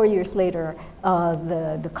 4 years later,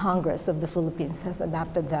 the Congress of the Philippines has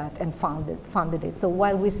adapted that and funded it. So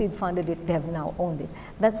while we seed funded it, they have now owned it.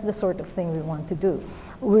 That's the sort of thing we want to do.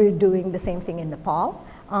 We're doing the same thing in Nepal.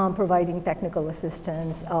 Providing technical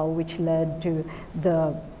assistance, which led to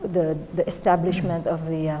the establishment of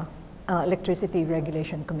the Electricity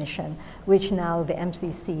Regulation Commission, which now the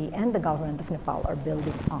MCC and the government of Nepal are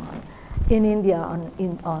building on. In India,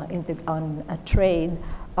 on trade,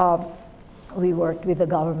 we worked with the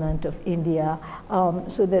government of India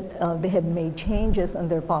so that they have made changes on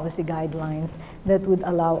their policy guidelines that would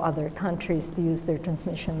allow other countries to use their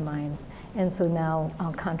transmission lines. And so now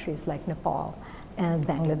countries like Nepal and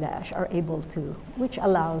Bangladesh are able to, which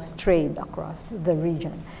allows trade across the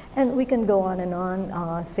region. And we can go on and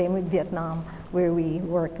on, same with Vietnam, where we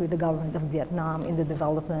worked with the government of Vietnam in the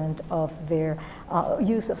development of their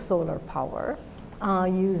use of solar power,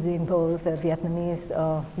 using both a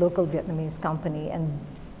local Vietnamese company and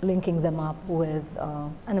linking them up with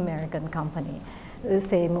an American company. The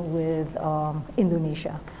same with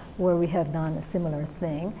Indonesia, where we have done a similar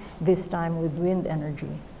thing, this time with wind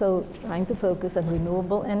energy. So trying to focus on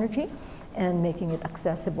renewable energy and making it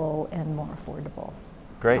accessible and more affordable.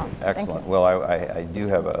 Great, excellent. Well, I do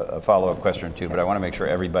have a follow-up question or two, but I want to make sure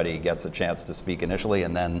everybody gets a chance to speak initially,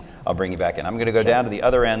 and then I'll bring you back in. I'm going to go down to the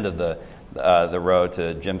other end of the row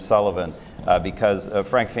to Jim Sullivan, because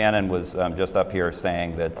Frank Fannin was just up here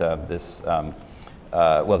saying that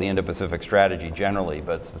well, the Indo-Pacific strategy generally,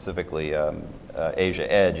 but specifically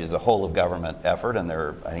Asia EDGE is a whole of government effort, and there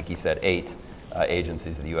are, I think he said, 8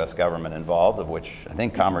 agencies of the US government involved, of which I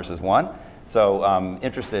think Commerce is one. So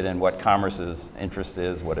interested in what Commerce's interest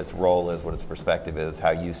is, what its role is, what its perspective is,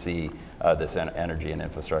 how you see this energy and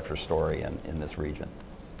infrastructure story in this region.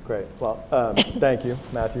 Great. Well, thank you,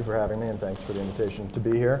 Matthew, for having me, and thanks for the invitation to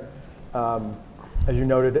be here. As you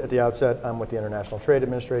noted at the outset, I'm with the International Trade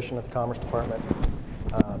Administration at the Commerce Department.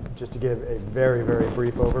 Just to give a very, very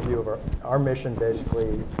brief overview of our mission,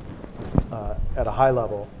 basically, at a high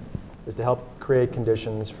level, is to help create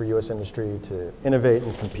conditions for US industry to innovate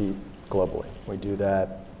and compete globally. We do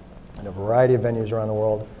that in a variety of venues around the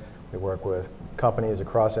world. We work with companies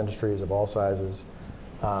across industries of all sizes.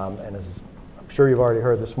 And as I'm sure you've already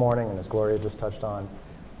heard this morning, and as Gloria just touched on,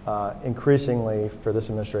 increasingly for this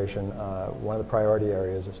administration, one of the priority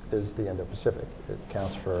areas is the Indo-Pacific. It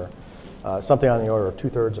accounts for something on the order of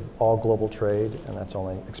 2/3 of all global trade, and that's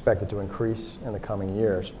only expected to increase in the coming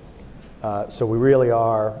years. So we really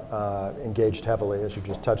are engaged heavily, as you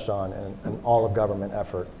just touched on, in an all-of-government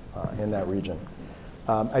effort in that region.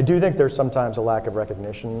 I do think there's sometimes a lack of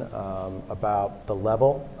recognition about the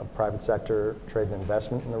level of private sector trade and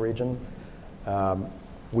investment in the region.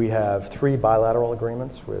 We have 3 bilateral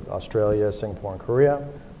agreements with Australia, Singapore, and Korea.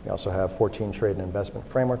 We also have 14 trade and investment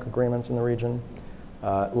framework agreements in the region.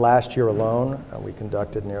 Last year alone, we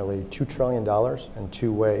conducted nearly $2 trillion in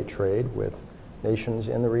two-way trade with nations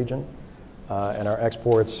in the region. And our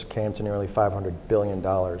exports came to nearly $500 billion,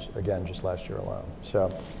 again, just last year alone.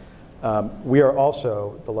 So We are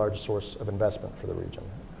also the largest source of investment for the region.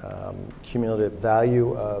 Cumulative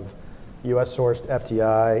value of US-sourced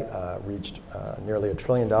FDI reached nearly $1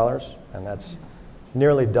 trillion, and that's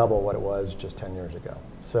nearly double what it was just 10 years ago.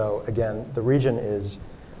 So again, the region is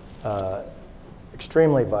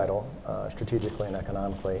extremely vital strategically and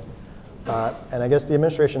economically. And I guess the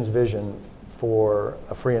administration's vision for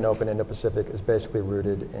a free and open Indo-Pacific is basically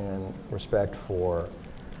rooted in respect for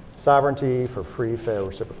sovereignty, for free, fair,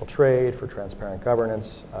 reciprocal trade, for transparent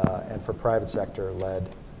governance, and for private sector-led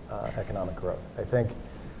economic growth. I think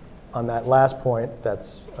on that last point,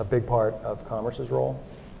 that's a big part of commerce's role.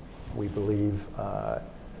 We believe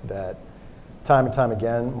that time and time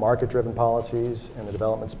again, market-driven policies in the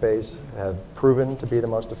development space have proven to be the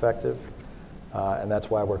most effective. And that's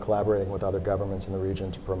why we're collaborating with other governments in the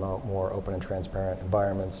region to promote more open and transparent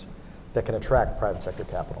environments that can attract private sector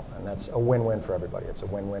capital. And that's a win-win for everybody. It's a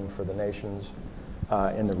win-win for the nations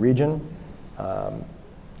in the region.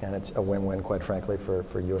 And it's a win-win, quite frankly,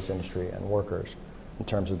 for US industry and workers in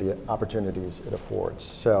terms of the opportunities it affords.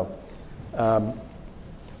 So I'm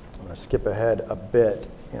going to skip ahead a bit.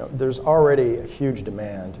 There's already a huge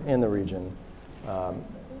demand in the region,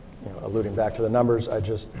 alluding back to the numbers I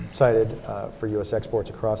just cited for US exports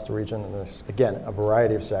across the region. And there's, again, a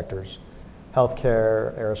variety of sectors: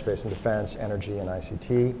 healthcare, aerospace and defense, energy, and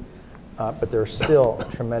ICT. But there are still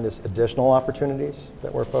tremendous additional opportunities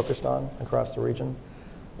that we're focused on across the region.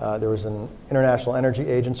 There was an International Energy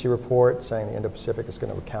Agency report saying the Indo-Pacific is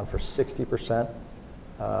going to account for 60%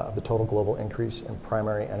 of the total global increase in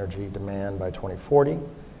primary energy demand by 2040.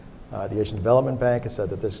 The Asian Development Bank has said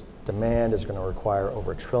that this demand is going to require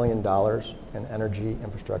over $1 trillion in energy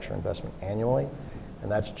infrastructure investment annually,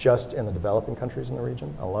 and that's just in the developing countries in the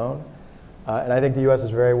region alone. And I think the US is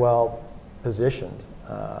very well positioned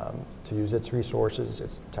to use its resources,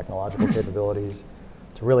 its technological capabilities,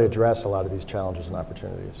 to really address a lot of these challenges and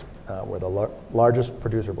opportunities. We're the largest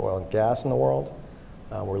producer of oil and gas in the world.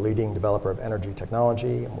 We're a leading developer of energy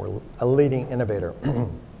technology, and we're a leading innovator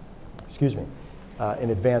excuse me, in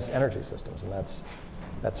advanced energy systems. And that's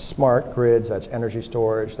smart grids, that's energy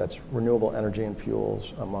storage, that's renewable energy and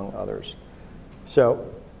fuels, among others.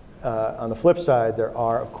 So on the flip side, there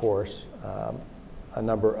are, of course, a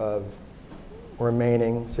number of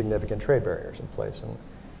remaining significant trade barriers in place. And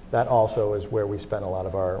that also is where we spend a lot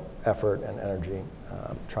of our effort and energy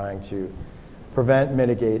trying to prevent,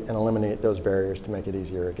 mitigate, and eliminate those barriers to make it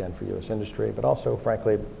easier, again, for US industry, but also,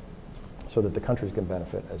 frankly, so that the countries can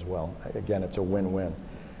benefit as well. Again, it's a win-win.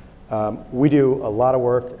 We do a lot of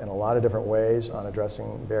work in a lot of different ways on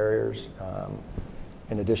addressing barriers.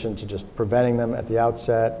 In addition to just preventing them at the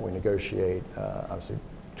outset, we negotiate, obviously,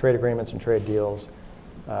 trade agreements and trade deals.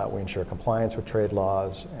 We ensure compliance with trade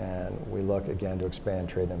laws, and we look, again, to expand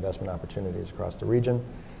trade and investment opportunities across the region.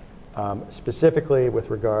 Specifically with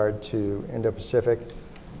regard to Indo-Pacific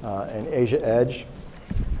and Asia Edge,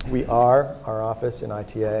 our office in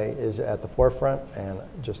ITA is at the forefront, and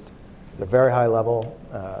just at a very high level,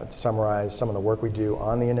 to summarize some of the work we do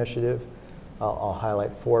on the initiative, I'll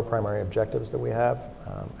highlight 4 primary objectives that we have.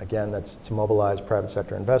 Again, that's to mobilize private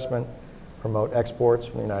sector investment, promote exports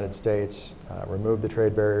from the United States, remove the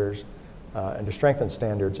trade barriers, and to strengthen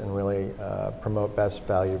standards and really promote best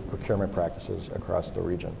value procurement practices across the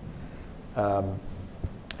region.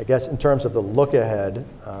 I guess in terms of the look ahead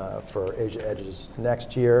for Asia Edge's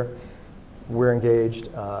next year, we're engaged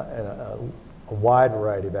in a wide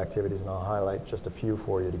variety of activities, and I'll highlight just a few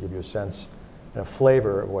for you to give you a sense and a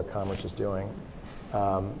flavor of what Commerce is doing.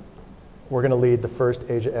 We're going to lead the first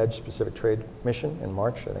Asia Edge specific trade mission in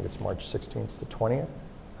March. I think it's March 16th to 20th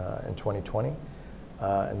in 2020.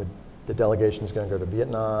 And the delegation is going to go to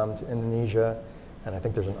Vietnam, to Indonesia, and I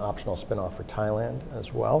think there's an optional spinoff for Thailand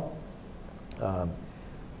as well.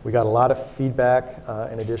 We got a lot of feedback,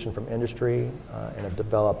 in addition, from industry, and have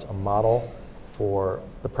developed a model for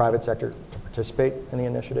the private sector to participate in the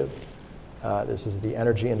initiative. This is the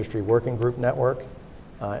Energy Industry Working Group Network,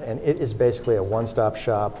 and it is basically a one-stop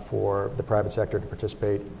shop for the private sector to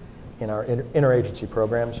participate in our interagency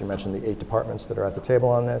programs. You mentioned the 8 departments that are at the table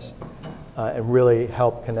on this, and really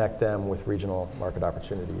help connect them with regional market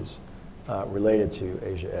opportunities related to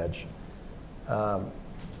Asia Edge.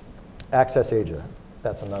 Access Asia,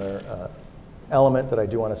 that's another element that I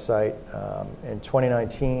do want to cite. In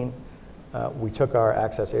 2019, we took our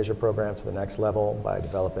Access Asia program to the next level by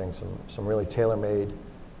developing some really tailor-made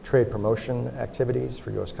trade promotion activities for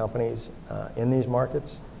US companies in these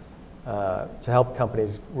markets to help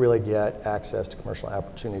companies really get access to commercial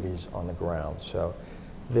opportunities on the ground. So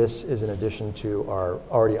this is in addition to our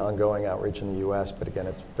already ongoing outreach in the US, but again,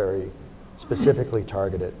 it's very specifically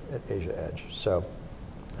targeted at Asia Edge. So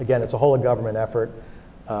Again, it's a whole of government effort,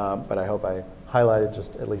 but I hope I highlighted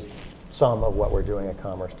just at least some of what we're doing at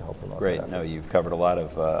Commerce to help promote that Great. effort. No, you've covered a lot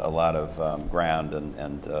of ground,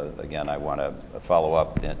 and again, I want to follow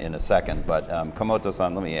up in a second. But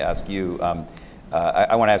Komoto-san, let me ask you.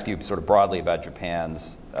 I want to ask you sort of broadly about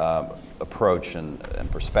Japan's approach and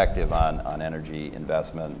perspective on energy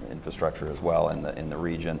investment, infrastructure as well in the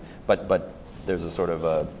region. But there's a sort of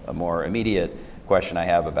a more immediate question I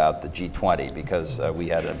have about the G20, because we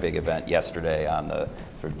had a big event yesterday on the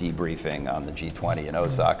sort of debriefing on the G20 in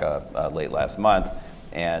Osaka late last month,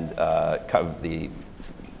 and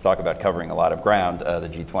talk about covering a lot of ground. The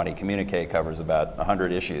G20 communique covers about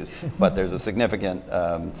 100 issues, but there's a significant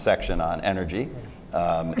section on energy.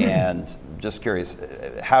 And just curious,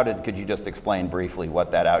 could you just explain briefly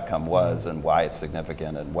what that outcome was and why it's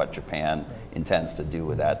significant and what Japan intends to do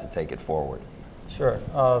with that to take it forward? Sure.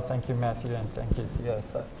 Thank you, Matthew, and thank you,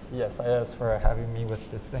 CSIS, for having me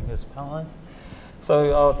with distinguished panelists.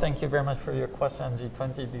 So thank you very much for your question on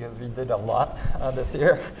G20, because we did a lot this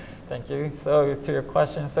year. Thank you. So to your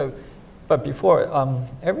question, but before,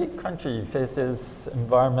 every country faces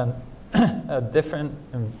a different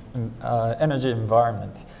energy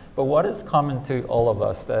environment. But what is common to all of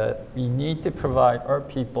us, that we need to provide our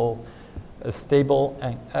people a stable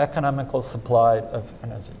and economical supply of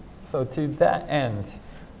energy. So to that end,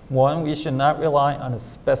 one, we should not rely on a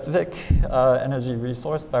specific energy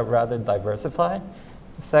resource, but rather diversify.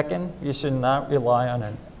 Second, we should not rely on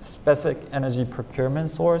a specific energy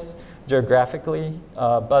procurement source geographically,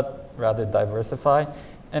 but rather diversify.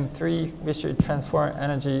 And three, we should transform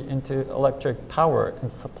energy into electric power and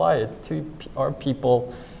supply it to our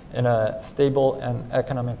people in a stable and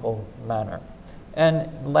economical manner. And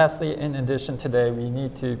lastly, in addition, today we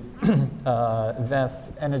need to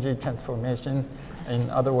advance energy transformation, in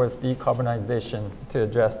other words, decarbonization, to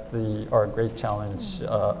address our great challenge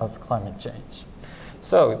of climate change.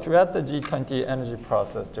 So throughout the G20 energy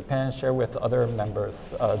process, Japan shared with other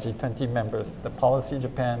members, G20 members, the policy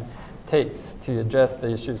Japan takes to address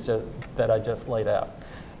the issues that I just laid out,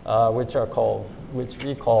 which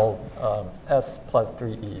we call S plus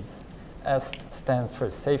 3 E's. S stands for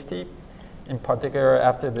safety. In particular,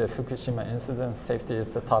 after the Fukushima incident, safety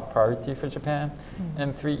is the top priority for Japan.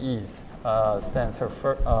 And 3 E's stand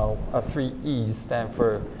for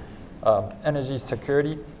energy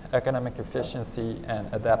security, economic efficiency, and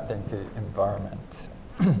adapting to environment.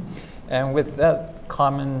 And with that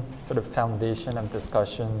common sort of foundation of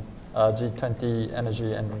discussion, G20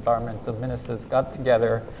 energy and environmental ministers got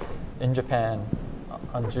together in Japan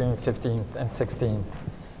on June 15th and 16th.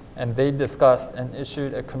 And they discussed and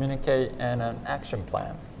issued a communique and an action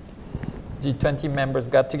plan. G20 members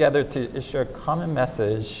got together to issue a common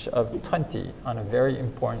message of 20 on a very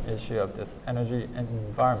important issue of this energy and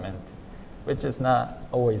environment, which is not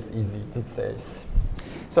always easy these days.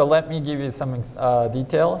 So let me give you some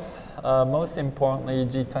details. Most importantly,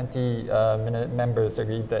 G20 members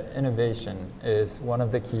agreed that innovation is one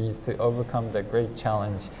of the keys to overcome the great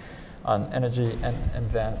challenge on energy and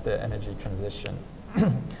advance the energy transition.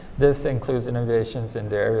 This includes innovations in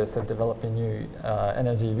the areas of developing new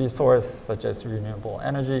energy resources, such as renewable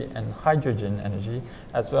energy and hydrogen energy,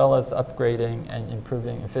 as well as upgrading and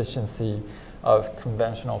improving efficiency of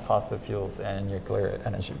conventional fossil fuels and nuclear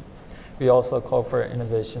energy. We also call for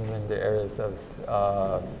innovation in the areas of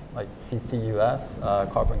like CCUS,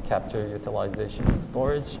 carbon capture, utilization, and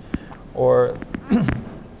storage, or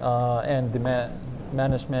and demand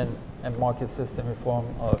management and market system reform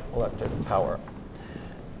of electric power.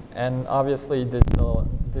 And obviously,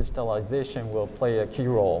 digitalization will play a key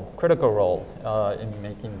role, critical role in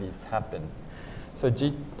making these happen. So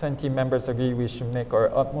G20 members agree we should make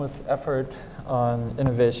our utmost effort on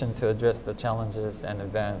innovation to address the challenges and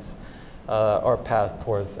advance our path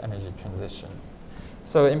towards energy transition.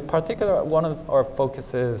 So in particular, one of our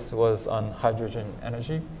focuses was on hydrogen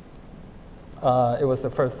energy. It was the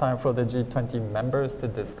first time for the G20 members to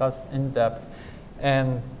discuss in depth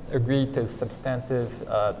and agree to substantive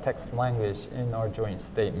text language in our joint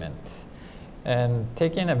statement. And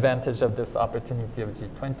taking advantage of this opportunity of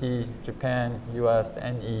G20, Japan, US,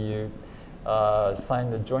 and EU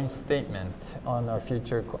signed a joint statement on our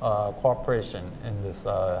future cooperation in this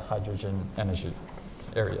hydrogen energy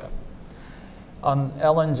area. On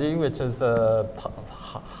LNG, which is a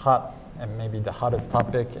hot and maybe the hottest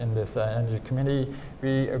topic in this energy committee,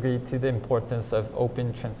 we agreed to the importance of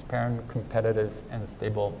open, transparent, competitive, and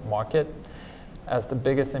stable market. As the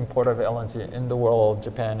biggest importer of LNG in the world,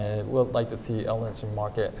 Japan would like to see LNG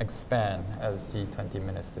market expand, as G20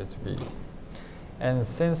 ministers agree. And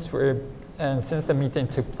since we're And since the meeting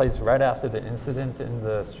took place right after the incident in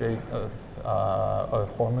the Strait of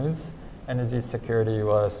Hormuz, energy security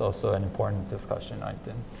was also an important discussion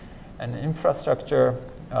item. And infrastructure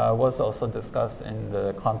was also discussed in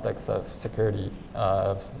the context of security,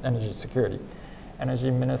 of energy security. Energy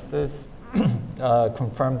ministers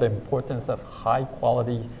confirmed the importance of high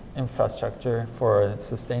quality infrastructure for a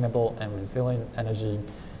sustainable and resilient energy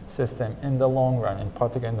system in the long run, in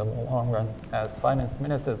particular in the long run, as finance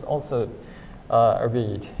ministers also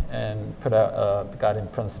agreed and put out guiding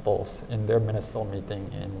principles in their ministerial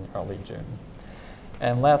meeting in early June.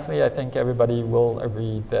 And lastly, I think everybody will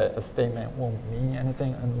agree that a statement won't mean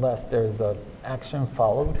anything unless there's an action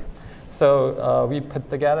followed. So we put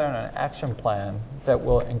together an action plan that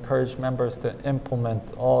will encourage members to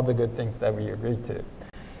implement all the good things that we agreed to.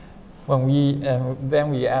 Then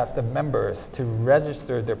we asked the members to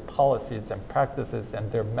register their policies and practices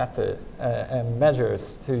and their method and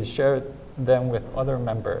measures to share them with other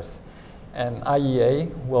members. And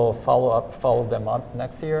IEA will follow them up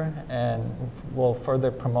next year, and will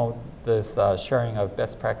further promote this sharing of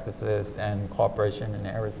best practices and cooperation in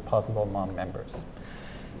areas possible among members.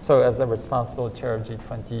 So as a responsible chair of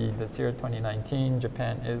G20 this year, 2019,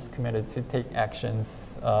 Japan is committed to take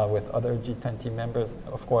actions with other G20 members,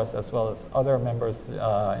 of course, as well as other members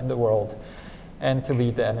in the world, and to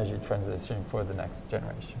lead the energy transition for the next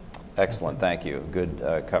generation. Excellent, thank you. Good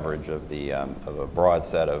coverage of of a broad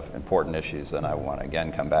set of important issues, and I want to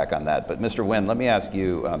again come back on that. But Mr. Wynn, let me ask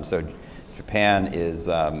you. So Japan is,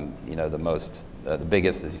 the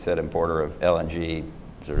biggest, as you said, importer of LNG,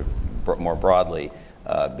 sort of more broadly,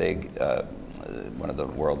 one of the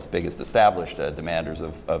world's biggest established demanders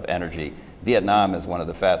of energy. Vietnam is one of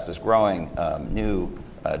the fastest growing new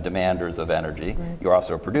demanders of energy. Right. You're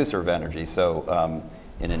also a producer of energy, so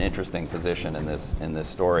in an interesting position in this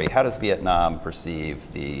story. How does Vietnam perceive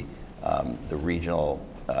the regional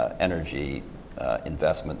energy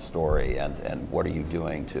investment story, and what are you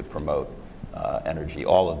doing to promote energy,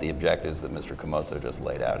 all of the objectives that Mr. Komoto just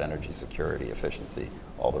laid out, energy security, efficiency,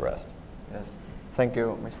 all the rest? Yes. Thank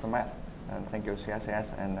you, Mr. Matt, and thank you,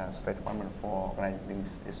 CSIS and State Department for organizing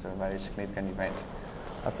this. It's a very significant event.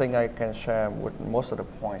 I think I can share with most of the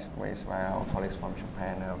points raised by our colleagues from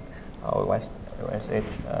Japan, our USA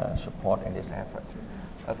support in this effort.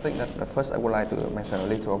 I think that first I would like to mention a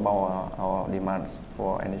little about our demands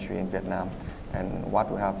for energy in Vietnam and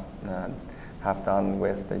what we have done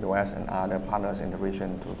with the US and other partners in the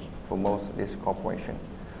region to promote this cooperation.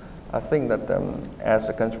 I think that as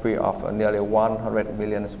a country of nearly 100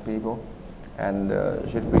 million people, and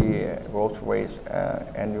GDP growth rate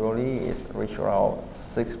annually is reach around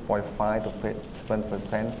 6.5 to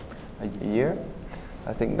 7% a year.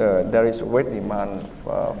 I think there is great demand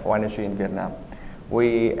for energy in Vietnam.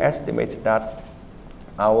 We estimate that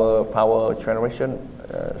our power generation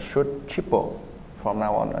should triple from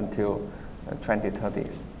now on until 2030.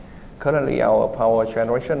 Currently, our power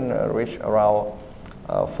generation reach around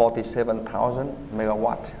 47,000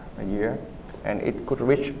 megawatt a year, and it could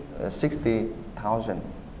reach 60,000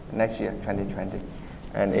 next year, 2020,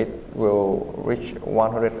 and it will reach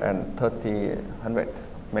 130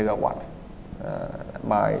 megawatt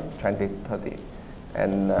by 2030.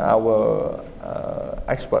 And our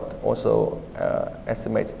expert also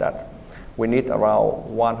estimates that we need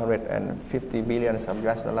around 150 billion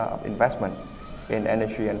US dollar of investment in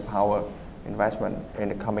energy and power investment in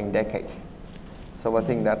the coming decade. So I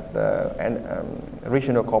think that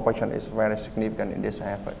regional cooperation is very significant in this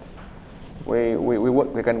effort. We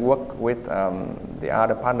can work with the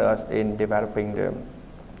other partners in developing the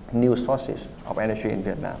new sources of energy in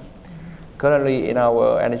Vietnam. Currently, in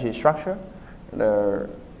our energy structure, the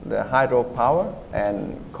hydropower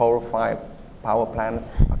and coal-fired power plants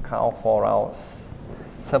account for around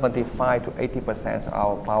 75 to 80% of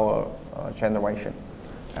our power generation,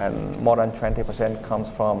 and more than 20% comes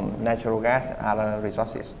from natural gas and other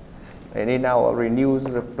resources. And in our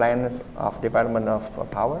renewed plan of development of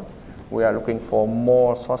power, we are looking for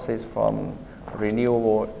more sources from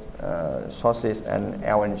renewable sources and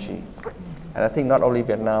LNG. And I think not only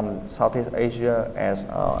Vietnam, Southeast Asia, as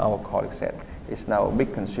our colleague said, is now a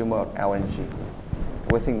big consumer of LNG.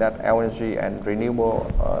 We think that LNG and renewable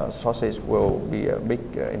sources will be a big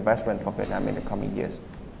investment for Vietnam in the coming years.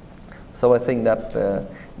 So I think that the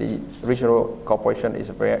regional cooperation is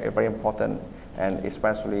very important, and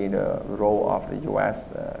especially the role of the U.S.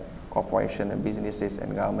 corporation and businesses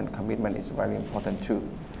and government commitment is very important too.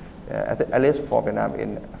 At least for Vietnam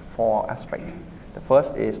in 4 aspects. The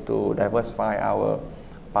first is to diversify our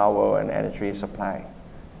power and energy supply,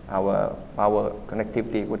 our power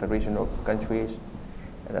connectivity with the regional countries,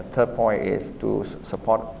 And the third point is to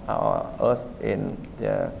support us in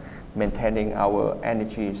maintaining our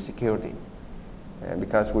energy security.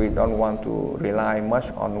 Because we don't want to rely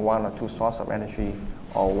much on one or two sources of energy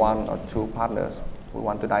or one or two partners. We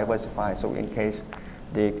want to diversify, so in case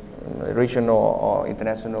the regional or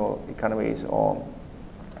international economies or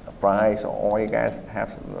price or oil gas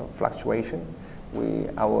have fluctuation,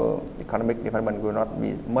 our economic development will not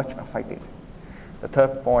be much affected. The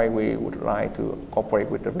third point, we would like to cooperate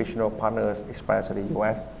with the regional partners, especially the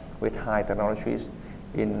US, with high technologies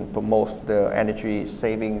in promote the energy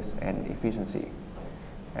savings and efficiency.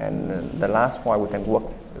 And the last point we can work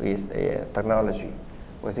is technology.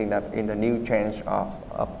 We think that in the new change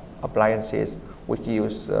of appliances which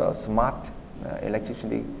use smart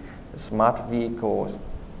electricity, smart vehicles,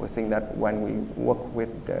 we think that when we work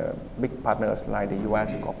with the big partners like the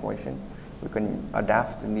US corporation, we can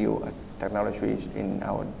adapt the new technologies in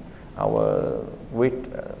our grid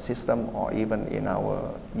system or even in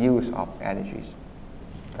our use of energies.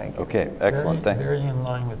 Thank you. Okay, excellent. Very in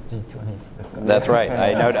line with G20's discussion. That's right.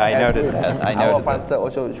 I noted that. Our partner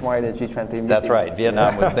also joined the G20 meeting. That's right.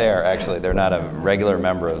 Vietnam was there, actually. They're not a regular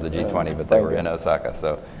member of the G20, but they were in Osaka,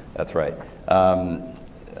 so that's right.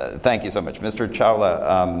 Thank you so much. Mr.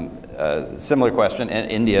 Chawla, similar question.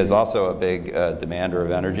 India is also a big demander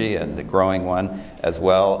of energy and a growing one as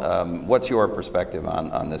well. What's your perspective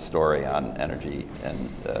on this story on energy and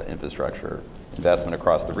infrastructure investment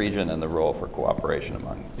across the region and the role for cooperation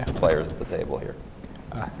among the players at the table here?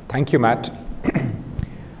 Thank you, Matt.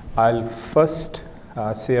 I'll first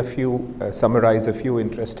say summarize a few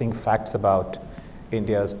interesting facts about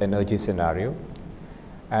India's energy scenario,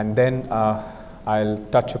 and then I'll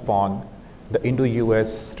touch upon the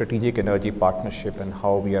Indo-US Strategic Energy Partnership and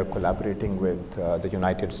how we are collaborating with the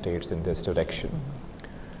United States in this direction.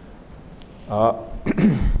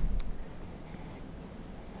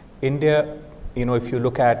 India, if you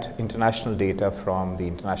look at international data from the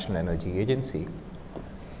International Energy Agency,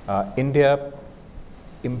 India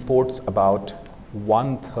imports about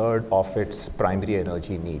 1/3 of its primary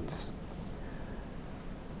energy needs,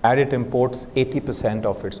 and it imports 80%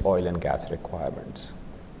 of its oil and gas requirements,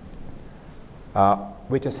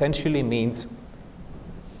 which essentially means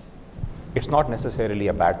it's not necessarily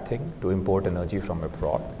a bad thing to import energy from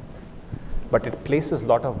abroad, but it places a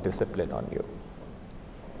lot of discipline on you.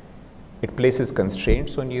 It places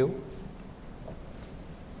constraints on you,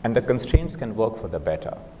 and the constraints can work for the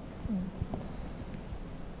better.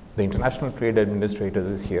 The International Trade Administrator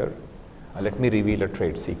is here. Let me reveal a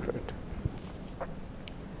trade secret.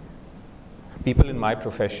 People in my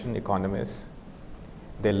profession, economists,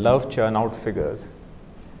 they love churn out figures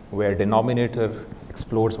where denominator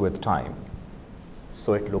explodes with time,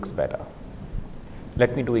 so it looks better.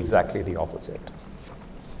 Let me do exactly the opposite.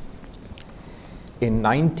 In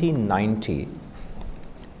 1990,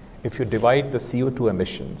 if you divide the CO2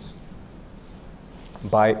 emissions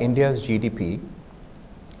by India's GDP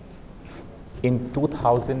in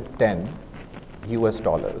 2010 US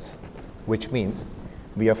dollars, which means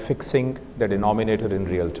we are fixing the denominator in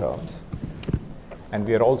real terms, and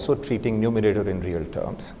we are also treating numerator in real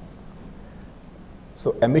terms.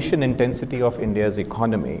 So emission intensity of India's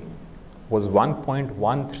economy was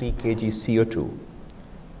 1.13 kg CO2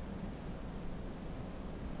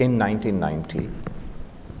 in 1990,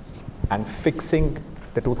 and fixing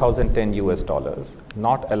the 2010 US dollars,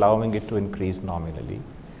 not allowing it to increase nominally,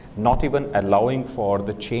 not even allowing for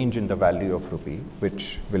the change in the value of rupee,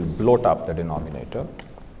 which will bloat up the denominator.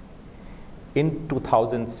 In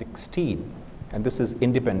 2016, and this is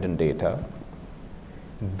independent data,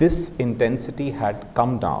 this intensity had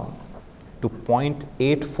come down to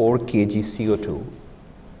 0.84 kg CO2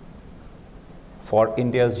 for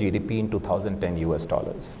India's GDP in 2010 US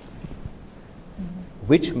dollars,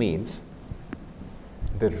 which means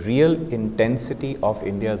the real intensity of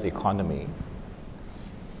India's economy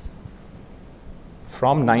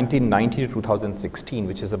from 1990 to 2016,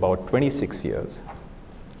 which is about 26 years,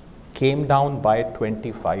 came down by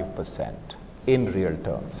 25% in real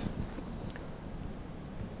terms.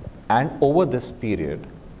 And over this period,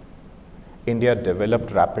 India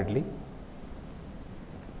developed rapidly.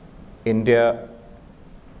 India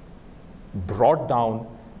brought down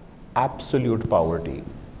absolute poverty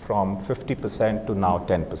from 50% to now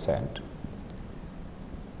 10%.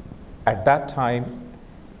 At that time,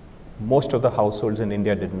 most of the households in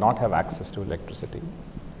India did not have access to electricity.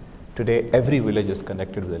 Today, every village is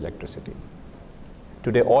connected with electricity.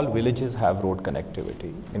 Today, all villages have road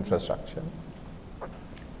connectivity, infrastructure.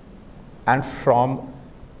 And from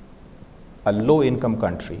a low-income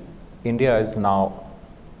country, India is now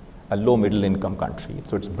a low-middle income country,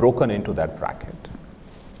 so it's broken into that bracket.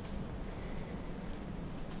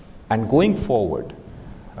 And going forward,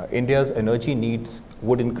 India's energy needs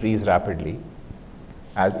would increase rapidly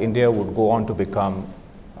as India would go on to become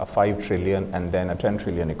a 5 trillion and then a 10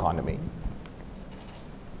 trillion economy.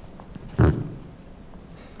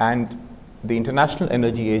 And the International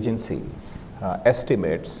Energy Agency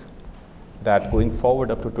estimates that going forward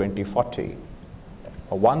up to 2040,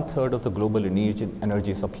 1/3 of the global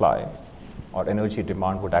energy supply or energy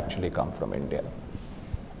demand would actually come from India.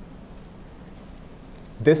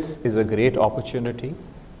 This is a great opportunity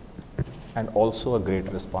and also a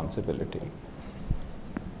great responsibility.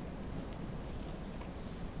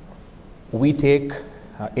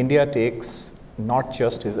 India takes not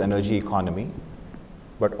just its energy economy,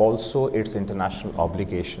 but also its international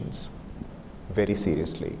obligations very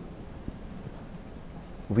seriously.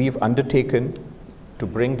 We've undertaken to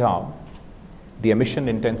bring down the emission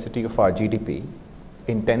intensity of our GDP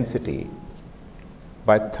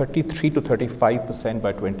by 33 to 35%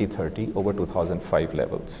 by 2030 over 2005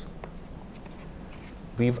 levels.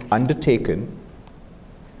 We've undertaken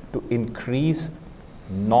to increase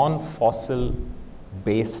non-fossil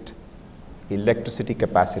based electricity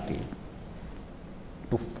capacity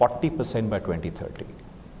to 40% by 2030.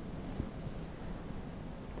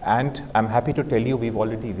 And I'm happy to tell you we've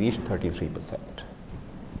already reached 33%.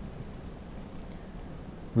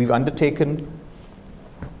 We've undertaken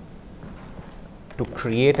to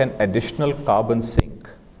create an additional carbon sink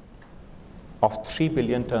of 3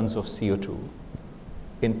 billion tons of CO2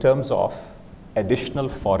 in terms of additional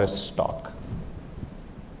forest stock.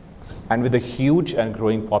 And with a huge and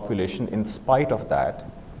growing population, in spite of that,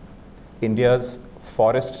 India's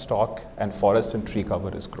forest stock and forest and tree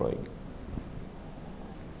cover is growing.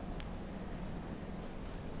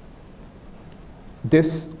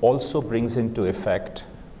 This also brings into effect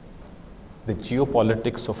the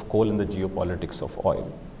geopolitics of coal and the geopolitics of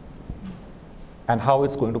oil and how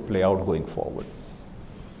it's going to play out going forward.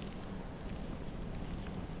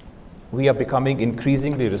 We are becoming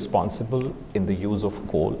increasingly responsible in the use of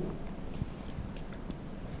coal.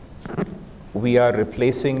 We are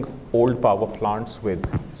replacing old power plants with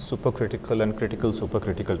supercritical and critical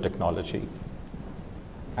supercritical technology.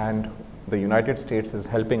 And the United States is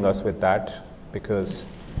helping us with that because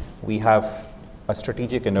we have a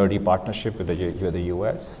strategic energy partnership with the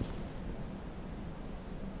US.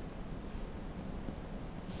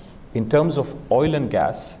 In terms of oil and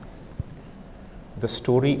gas, the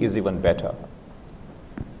story is even better.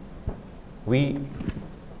 We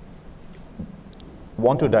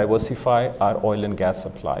want to diversify our oil and gas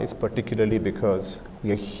supplies, particularly because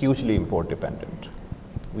we are hugely import dependent.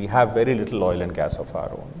 We have very little oil and gas of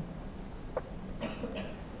our own.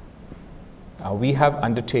 We have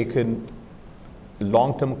undertaken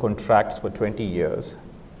long-term contracts for 20 years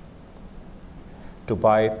to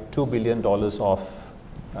buy $2 billion of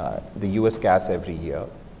the US gas every year.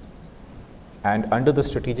 And under the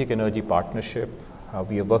Strategic Energy Partnership,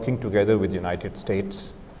 we are working together with the United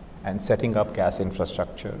States and setting up gas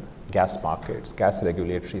infrastructure, gas markets, gas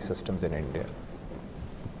regulatory systems in India.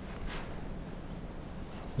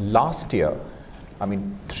 Last year, I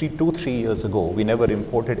mean, 3 years ago, we never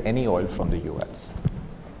imported any oil from the US.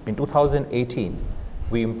 In 2018,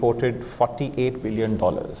 we imported $48 billion,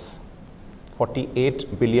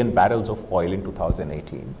 48 billion barrels of oil in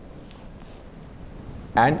 2018.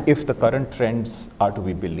 And if the current trends are to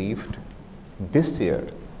be believed, this year,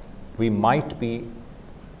 we might be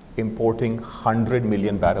importing 100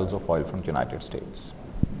 million barrels of oil from the United States.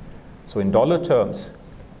 So in dollar terms,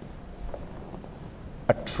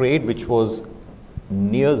 a trade which was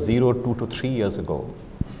near zero 2 to 3 years ago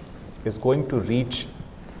is going to reach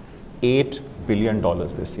 $8 billion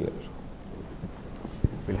this year.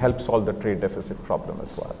 Will help solve the trade deficit problem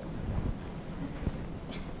as well.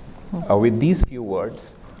 With these few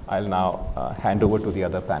words, I'll now hand over to the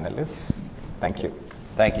other panelists. Thank you.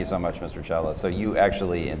 Thank you so much, Mr. Chella. So you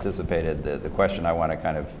actually anticipated the question I want to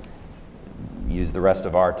kind of use the rest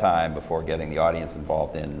of our time before getting the audience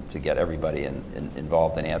involved in to get everybody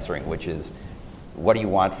involved in answering, which is, what do you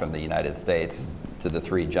want from the United States, to the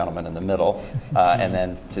three gentlemen in the middle, and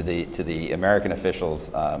then to the American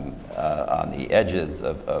officials on the edges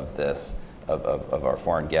of our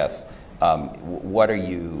foreign guests. What are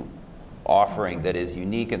you offering that is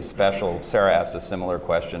unique and special? Sarah asked a similar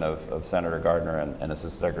question of Senator Gardner and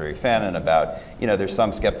Assistant Secretary Fannin about, there's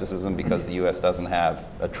some skepticism because the US doesn't have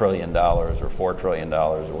 $1 trillion or $4 trillion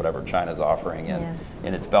or whatever China's offering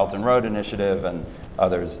in its Belt and Road Initiative and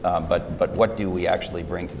others, but what do we actually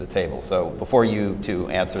bring to the table? So before you two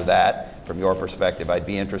answer that, from your perspective, I'd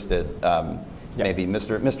be interested, maybe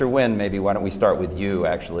Mr. Nguyen, maybe why don't we start with you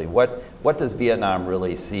actually. What does Vietnam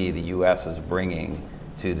really see the US as bringing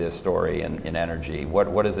to this story in energy?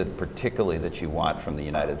 What is it particularly that you want from the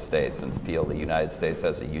United States and feel the United States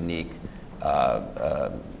has a unique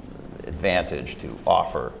advantage to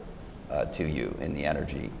offer to you in the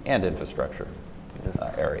energy and infrastructure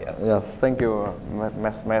area? Yes, thank you,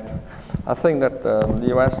 Matt. I think that the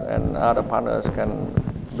U.S. and other partners can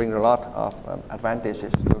bring a lot of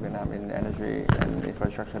advantages to Vietnam in energy and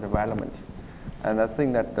infrastructure development. And I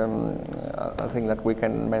think that we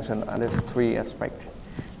can mention at least three aspects.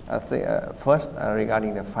 I think first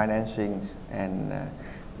regarding the financing and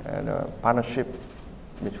the partnership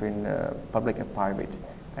between public and private,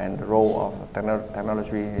 and the role of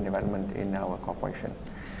technology development in our cooperation.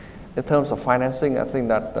 In terms of financing, I think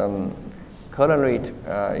that currently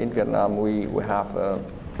in Vietnam we have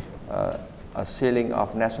a ceiling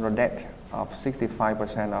of national debt of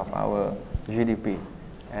 65% of our GDP,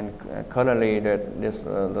 and currently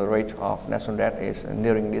the rate of national debt is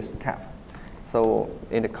nearing this cap. So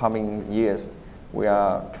in the coming years, we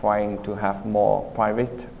are trying to have more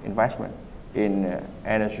private investment in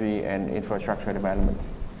energy and infrastructure development.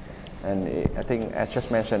 And I think, as just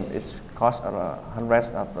mentioned, it's cost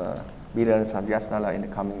hundreds of billions of US dollars in the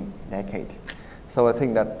coming decade. So I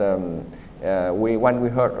think that when we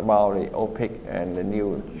heard about the OPEC and the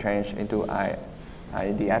new change into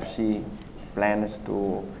IDFC plans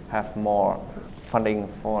to have more funding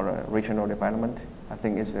for regional development, I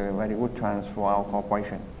think it's a very good chance for our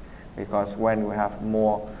cooperation, because when we have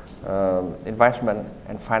more investment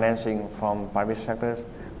and financing from private sectors,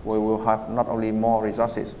 we will have not only more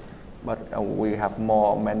resources, but we have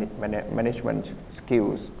more management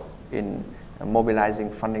skills in mobilizing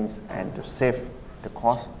fundings and to save the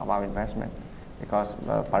cost of our investment, because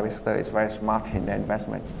the private sector is very smart in their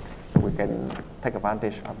investment. We can take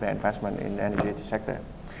advantage of their investment in the energy sector.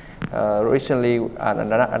 Recently,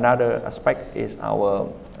 another aspect is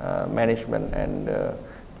our management and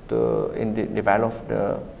to develop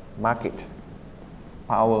the market,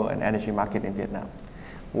 power and energy market in Vietnam.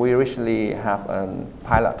 We recently have a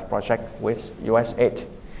pilot project with US aid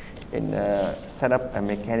in set up a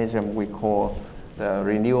mechanism we call the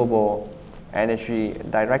Renewable Energy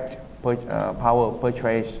Direct Power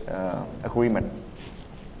Purchase Agreement,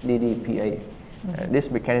 DDPA.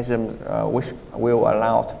 This mechanism which will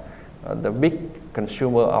allow the big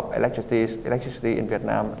consumer of electricity in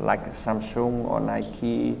Vietnam, like Samsung or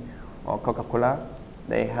Nike or Coca-Cola,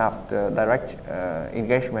 they have the direct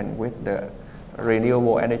engagement with the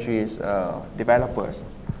renewable energies developers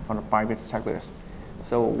from the private sectors.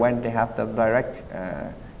 So when they have the direct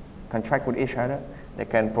contract with each other, they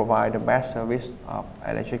can provide the best service of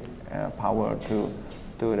electric power to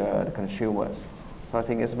the consumers. So I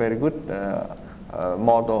think it's a very good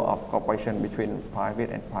model of cooperation between private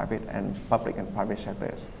and public and private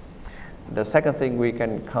sectors. The second thing we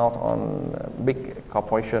can count on big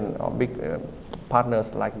corporation or big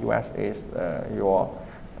partners like US is your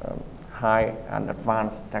high and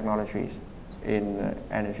advanced technologies in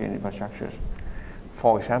energy and infrastructures.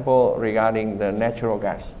 For example, regarding the natural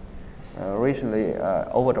gas. Recently,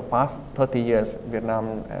 over the past 30 years,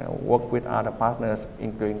 Vietnam worked with other partners,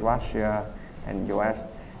 including Russia and US,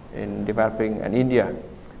 in developing, and India,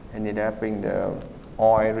 in developing the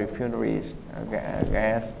oil refineries,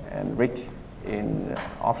 gas and rig in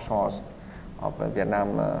offshores of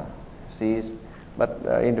Vietnam seas. But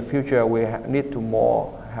in the future, we need to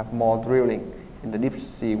have more drilling in the deep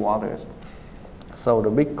sea waters. So the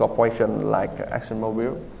big corporation like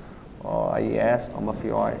ExxonMobil or IES or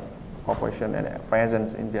Murphy Oil Corporation and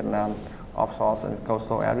presence in Vietnam offshore and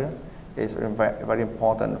coastal area is very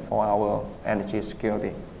important for our energy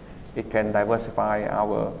security. It can diversify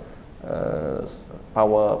our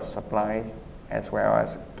power supplies, as well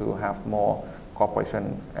as to have more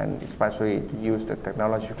cooperation, and especially to use the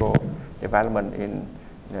technological development in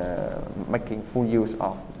making full use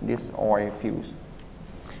of these oil fuels.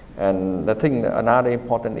 And the thing, another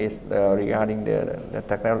important is regarding the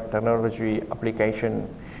technology application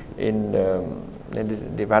in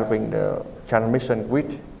developing the transmission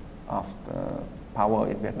grid of power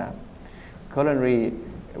in Vietnam. Currently,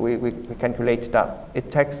 we calculate that it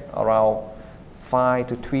takes around 5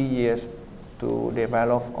 to 3 years to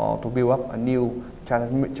develop or to build up a new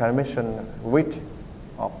transmission grid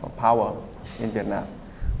of power in Vietnam.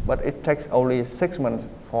 But it takes only 6 months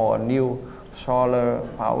for a new solar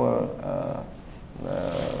power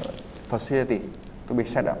facility to be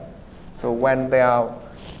set up. So when they are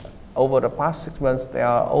over the past 6 months, there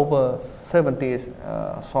are over 70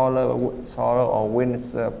 solar or wind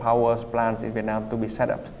power plants in Vietnam to be set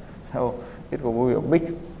up. So it will be a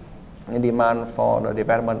big demand for the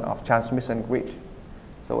development of transmission grid.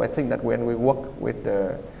 So I think that when we work with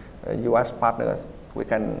the US partners, we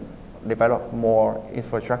can develop more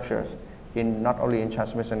infrastructures in not only in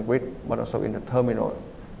transmission grid, but also in the terminal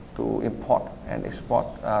to import and export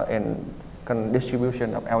and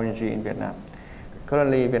distribution of LNG in Vietnam.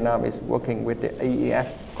 Currently, Vietnam is working with the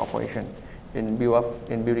AES Corporation in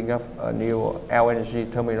building up a new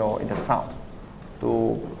LNG terminal in the south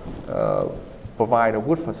to provide a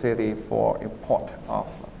good facility for import of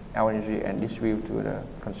LNG and distribute to the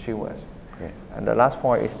consumers. Okay. And the last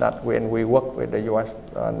point is that when we work with the US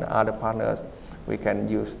and other partners, we can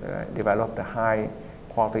develop the high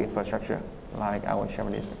quality infrastructure like our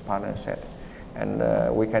Japanese partner said. And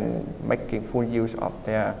we can make full use of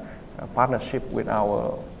their partnership with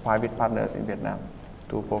our private partners in Vietnam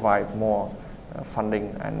to provide more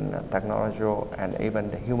funding and technological and even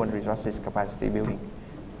the human resources capacity building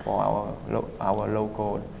for our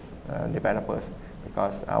local developers,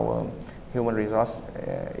 because our human resource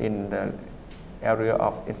in the area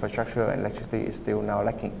of infrastructure and electricity is still now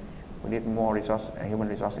lacking. We need more resource and human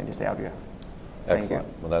resource in this area. Excellent.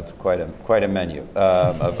 Well, that's quite a menu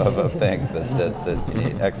of things that you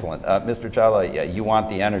need. Excellent. Mr. Chawla, yeah, you want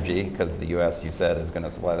the energy because the U.S., you said, is going to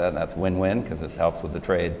supply that, and that's win-win because it helps with the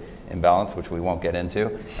trade imbalance, which we won't get into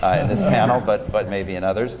in this panel, but maybe in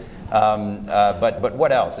others. But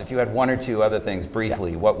what else? If you had one or two other things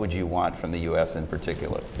briefly, what would you want from the U.S. in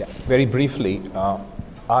particular? Yeah, very briefly,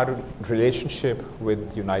 our relationship with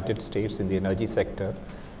the United States in the energy sector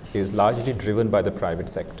is largely driven by the private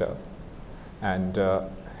sector. And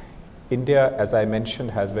India, as I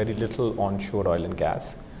mentioned, has very little onshore oil and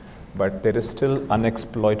gas, but there is still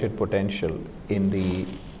unexploited potential in the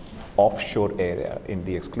offshore area, in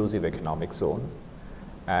the exclusive economic zone.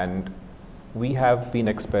 And we have been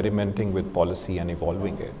experimenting with policy and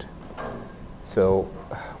evolving it. So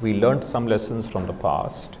we learned some lessons from the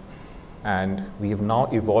past, and we have now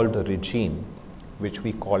evolved a regime which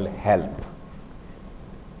we call HELP.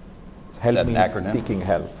 HELP means seeking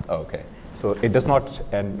help. Oh, okay. So it does not,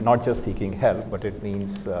 and not just seeking help, but it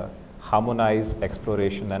means harmonized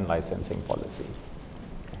exploration and licensing policy.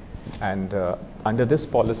 And under this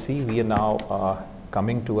policy, we are now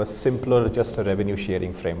coming to a simpler, just a revenue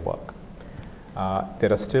sharing framework.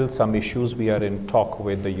 There are still some issues. We are in talk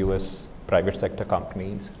with the US private sector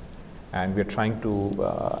companies, and we're trying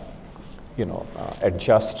to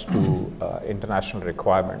adjust to international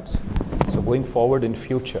requirements. So going forward in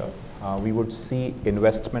future, we would see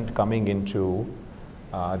investment coming into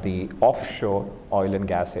the offshore oil and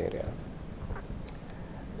gas area.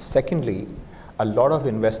 Secondly, a lot of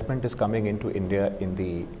investment is coming into India in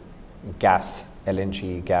the gas,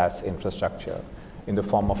 LNG, gas infrastructure, in the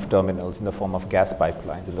form of terminals, in the form of gas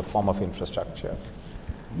pipelines, in the form of infrastructure.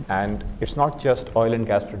 And it's not just oil and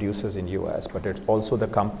gas producers in US, but it's also the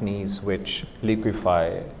companies which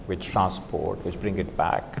liquefy, which transport, which bring it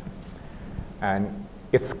back. And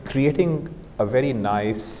it's creating a very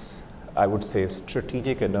nice, I would say,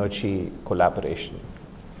 strategic energy collaboration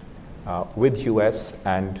with US,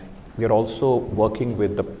 and we're also working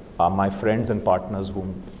with my friends and partners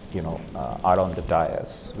whom are on the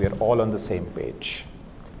dais. We are all on the same page.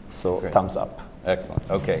 So great. Thumbs up. Excellent.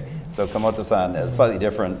 Okay. So Komoto-san, a slightly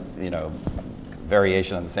different,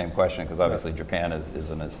 variation on the same question, because obviously Japan is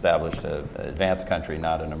an established, advanced country,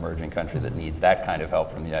 not an emerging country that needs that kind of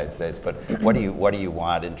help from the United States. But what do you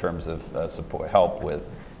want in terms of support, help with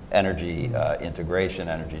energy integration,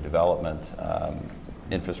 energy development,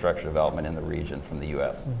 infrastructure development in the region from the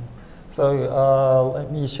U.S.? So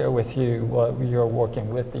let me share with you what we are working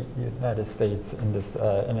with the United States in this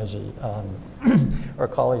energy. Our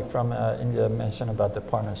colleague from India mentioned about the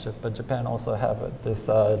partnership, but Japan also have this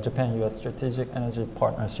Japan-U.S. Strategic Energy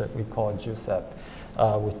Partnership we call JUSEP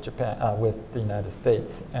with the United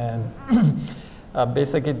States. And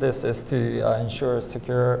basically this is to ensure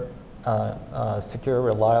secure,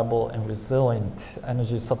 reliable, and resilient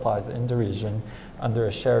energy supplies in the region under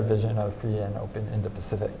a shared vision of free and open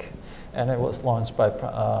Indo-Pacific. And it was launched by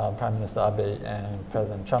Prime Minister Abe and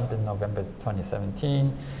President Trump in November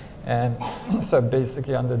 2017. And so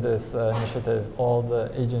basically under this initiative, all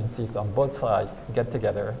the agencies on both sides get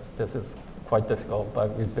together. This is quite difficult,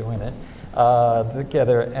 but we're doing it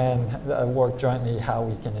together and work jointly how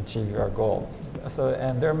we can achieve our goal. So,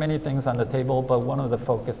 and there are many things on the table, but one of the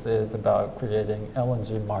focus is about creating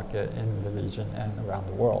LNG market in the region and around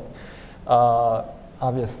the world.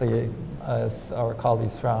 Obviously, as our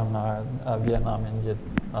colleagues from Vietnam and India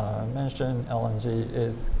mentioned, LNG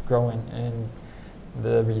is growing in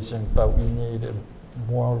the region, but we need a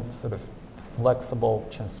more sort of flexible,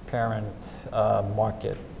 transparent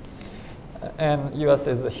market. And U.S.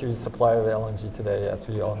 is a huge supplier of LNG today, as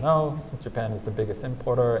we all know. Japan is the biggest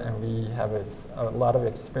importer, and we have a lot of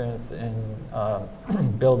experience in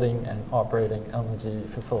building and operating LNG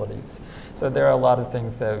facilities. So there are a lot of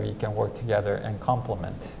things that we can work together and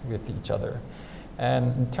complement with each other.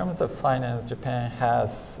 And in terms of finance, Japan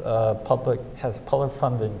has public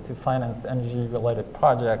funding to finance energy-related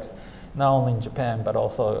projects, not only in Japan, but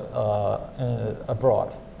also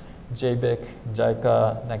abroad. JBIC,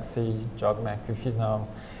 JICA, NEXI, JOGMEC, if you know,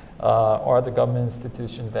 are the government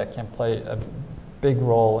institutions that can play a big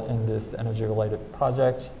role in this energy-related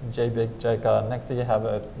project. JBIC, JICA, NEXI have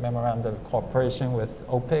a memorandum of cooperation with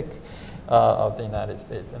OPIC of the United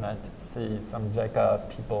States, and I see some JICA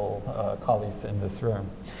people, colleagues in this room.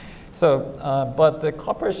 So, but the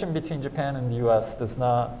cooperation between Japan and the US does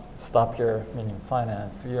not stop here, meaning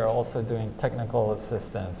finance. We are also doing technical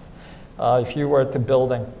assistance. If you were to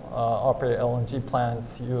build and operate LNG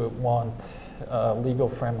plants, you want a legal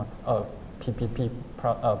framework of PPP,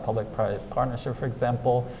 public-private partnership, for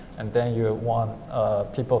example, and then you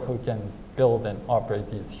want people who can build and operate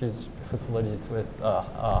these huge facilities with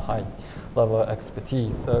high level of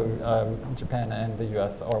expertise. So Japan and the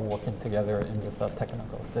US are working together in this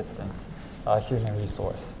technical assistance, human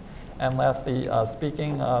resource. And lastly,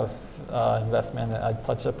 speaking of investment, I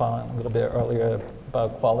touched upon a little bit earlier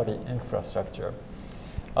about quality infrastructure.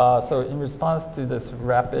 So in response to this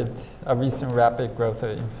recent rapid growth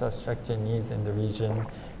of infrastructure needs in the region,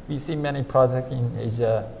 we see many projects in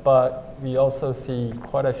Asia, but we also see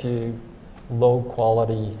quite a few low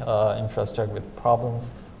quality infrastructure with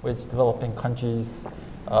problems which developing countries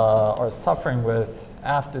are suffering with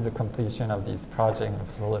after the completion of these project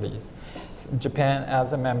facilities. So Japan,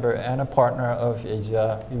 as a member and a partner of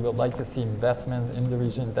Asia, we would like to see investments in the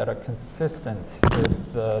region that are consistent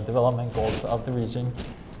with the development goals of the region,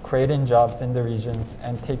 creating jobs in the regions,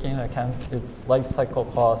 and taking into account its life cycle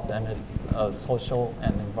costs and its social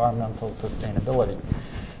and environmental sustainability.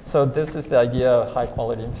 So this is the idea of high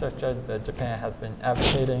quality infrastructure that Japan has been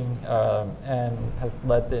advocating and has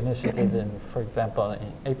led the initiative in, for example,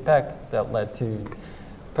 in APEC that led to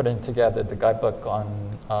putting together the guidebook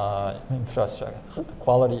on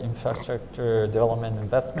quality infrastructure development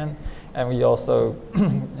investment. And we also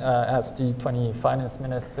asked G20 finance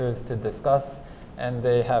ministers to discuss, and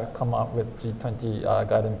they have come up with G20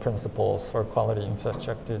 guiding principles for quality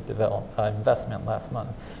infrastructure investment last month.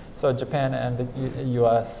 So Japan and the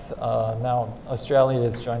US, now Australia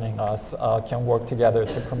is joining us, can work together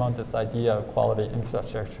to promote this idea of quality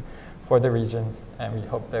infrastructure for the region, and we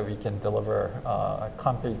hope that we can deliver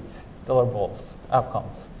concrete deliverables,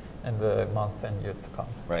 outcomes in the months and years to come.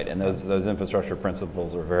 Right, and those infrastructure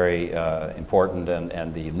principles are very important,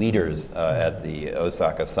 and the leaders at the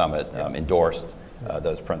Osaka summit endorsed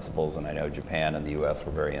those principles, and I know Japan and the US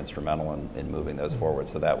were very instrumental in moving those forward,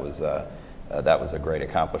 so that was a great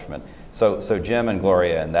accomplishment. So Jim and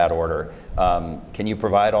Gloria, in that order, can you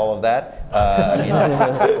provide all of that?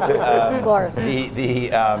 Of course.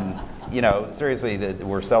 You know, seriously,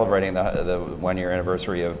 we're celebrating the one-year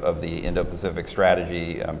anniversary of the Indo-Pacific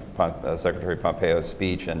strategy, Secretary Pompeo's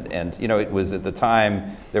speech, and you know, it was at the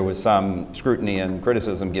time there was some scrutiny and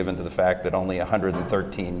criticism given to the fact that only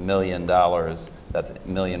 $113 million, that's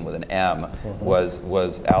million with an M,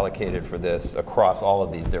 was allocated for this across all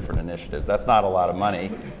of these different initiatives. That's not a lot of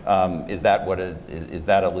money. Is that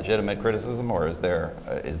a legitimate criticism, or is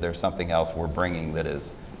there something else we're bringing that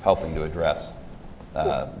is helping to address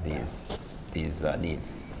these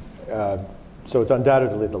needs? So it's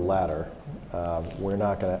undoubtedly the latter. We're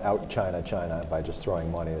not going to out-China China by just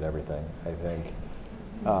throwing money at everything. I think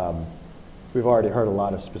we've already heard a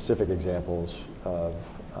lot of specific examples of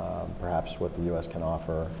perhaps what the U.S. can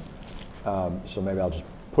offer. So maybe I'll just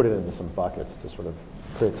put it into some buckets to sort of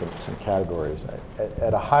create some categories.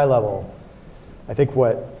 At a high level, I think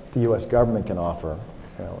what the U.S. government can offer,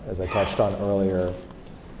 you know, as I touched on earlier,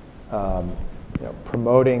 you know,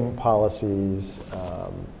 promoting policies,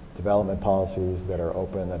 development policies that are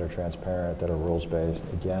open, that are transparent, that are rules-based.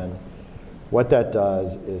 Again, what that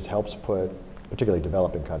does is helps put, particularly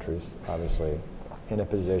developing countries, obviously, in a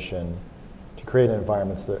position to create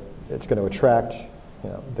environments that it's going to attract, you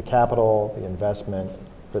know, the capital, the investment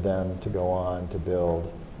for them to go on to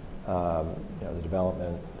build, you know, the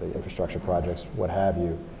development, the infrastructure projects, what have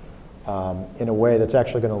you, in a way that's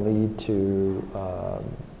actually going to lead to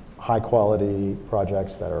high quality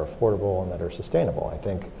projects that are affordable and that are sustainable. I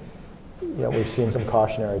think, you know, we've seen some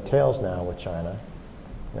cautionary tales now with China,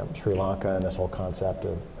 you know, Sri Lanka and this whole concept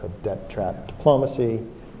of debt trap diplomacy,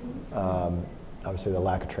 obviously the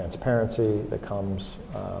lack of transparency that comes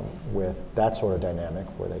with that sort of dynamic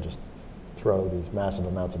where they just throw these massive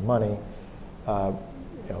amounts of money You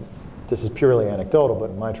know, this is purely anecdotal, but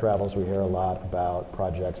in my travels we hear a lot about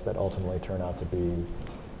projects that ultimately turn out to be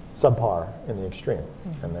subpar in the extreme,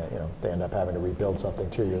 and that, you know, they end up having to rebuild something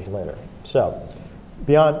 2 years later. So,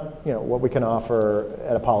 beyond, you know, what we can offer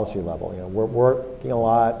at a policy level, you know, we're working a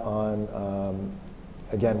lot on,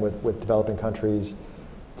 again, with developing countries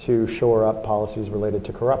to shore up policies related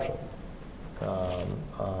to corruption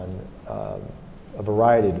on a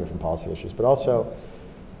variety of different policy issues, but also,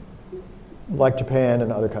 like Japan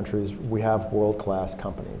and other countries, we have world-class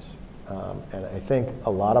companies. And I think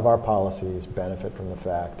a lot of our policies benefit from the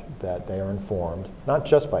fact that they are informed, not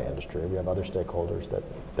just by industry. We have other stakeholders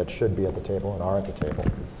that should be at the table and are at the table.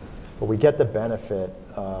 But we get the benefit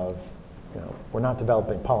of, you know, we're not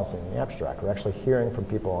developing policy in the abstract. We're actually hearing from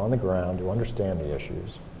people on the ground who understand the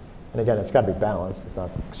issues. And again, it's got to be balanced. It's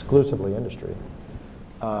not exclusively industry.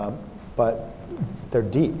 But they're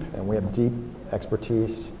deep, and we have deep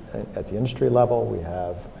expertise at the industry level. We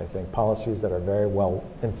have, I think, policies that are very well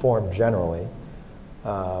informed generally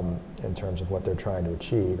in terms of what they're trying to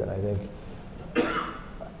achieve. And I think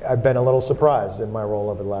I've been a little surprised in my role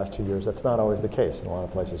over the last 2 years. That's not always the case in a lot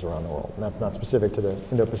of places around the world. And that's not specific to the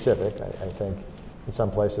Indo-Pacific. I think in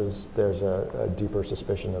some places there's a deeper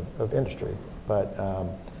suspicion of industry. But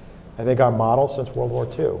I think our model since World War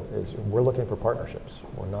II is we're looking for partnerships.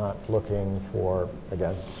 We're not looking for,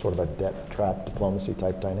 again, sort of a debt trap diplomacy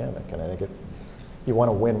type dynamic. And I think you want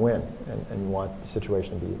a win-win, and you want the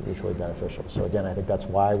situation to be mutually beneficial. So again, I think that's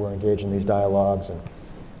why we're engaged in these dialogues,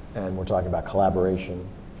 and we're talking about collaboration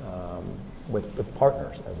with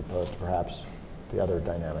partners as opposed to perhaps the other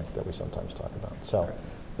dynamic that we sometimes talk about. So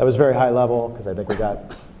that was very high level because I think we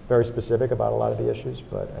got very specific about a lot of the issues,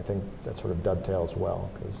 but I think that sort of dovetails well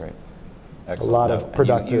because a lot of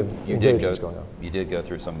productive engagements going on. You did go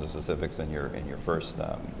through some of the specifics in your first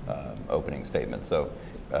opening statement, so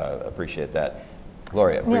appreciate that.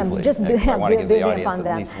 Gloria, briefly, yeah, just I want to give the audience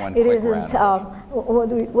at least one quick round.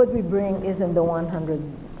 What we bring isn't the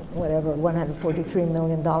 $143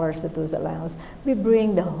 million that was allows. We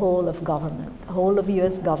bring the whole of government, the whole of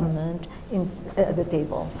U.S. government at the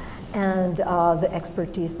table, and the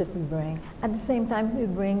expertise that we bring. At the same time, we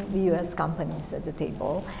bring the U.S. companies at the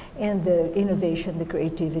table, and the innovation, the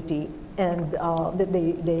creativity, and that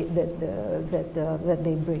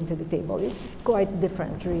they bring to the table. It's quite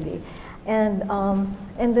different, really. And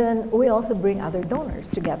then we also bring other donors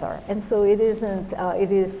together. And so it isn't,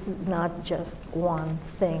 it is not just one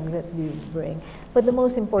thing that we bring. But the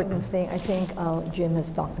most important thing, I think Jim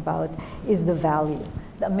has talked about, is the value,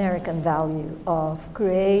 the American value of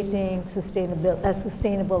creating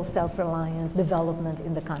sustainable, self-reliant development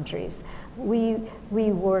in the countries. We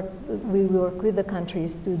work with the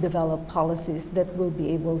countries to develop policies that will be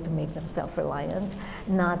able to make them self-reliant,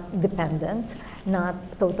 not dependent, not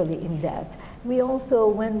totally in debt. We also,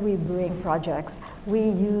 when we bring projects,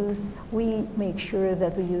 we make sure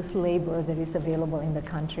that we use labor that is available in the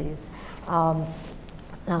countries.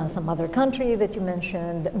 Some other country that you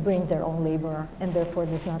mentioned bring their own labor and therefore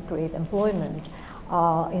does not create employment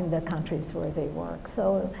in the countries where they work.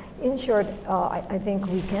 So in short, I think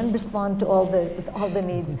we can respond to all the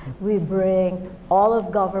needs. We bring all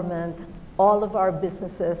of government, all of our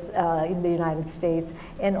businesses in the United States,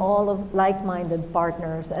 and all of like-minded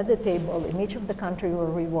partners at the table in each of the country where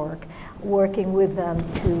we work, working with them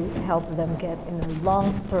to help them get in a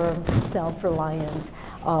long-term, self-reliant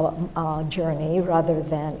journey rather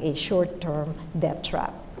than a short-term debt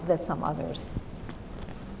trap that some others.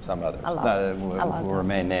 Some others will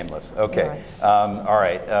remain nameless. Okay. Right. All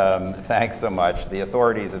right. Thanks so much. The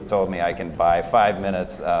authorities have told me I can buy 5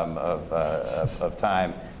 minutes of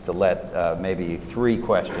time to let maybe 3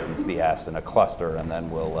 questions be asked in a cluster, and then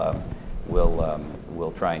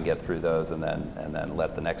we'll try and get through those, and then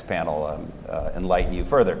let the next panel enlighten you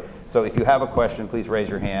further. So if you have a question, please raise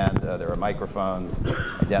your hand. There are microphones.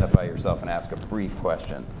 Identify yourself and ask a brief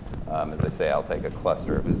question. As I say, I'll take a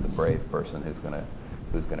cluster of who's the brave person who's going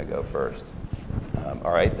to go first.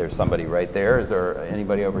 All right, there's somebody right there. Is there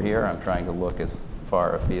anybody over here? I'm trying to look as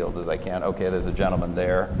far afield as I can. Okay, there's a gentleman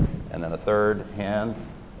there, and then a third hand,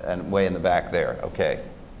 and way in the back there. Okay.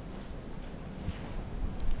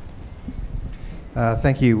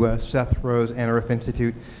 Thank you, Seth Rose, Anna Ruff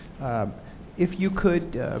Institute. If you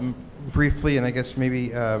could briefly, and I guess maybe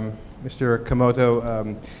Mr.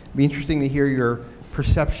 Komoto, be interesting to hear your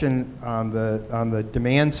perception on the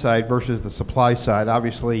demand side versus the supply side.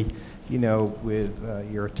 Obviously, you know, with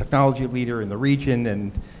you're a technology leader in the region,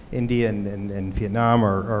 and India and Vietnam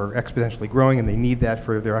are exponentially growing, and they need that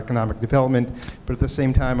for their economic development. But at the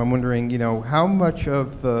same time, I'm wondering, you know, how much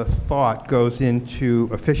of the thought goes into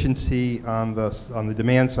efficiency on the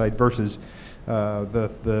demand side versus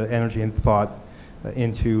the energy and thought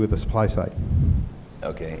into the supply side.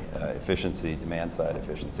 Okay, efficiency, demand side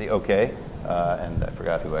efficiency. Okay, and I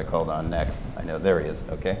forgot who I called on next. I know, there he is.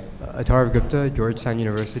 Okay. Atarav Gupta, Georgetown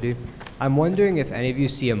University. I'm wondering if any of you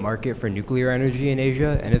see a market for nuclear energy in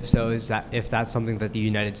Asia, and if so, if that's something that the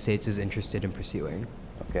United States is interested in pursuing.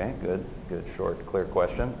 Okay, good, short, clear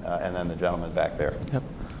question. And then the gentleman back there. Yep.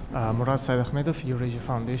 Murad Said Ahmedov, Eurasia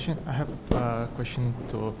Foundation. I have a question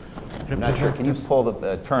to I'm not sure. Can you pull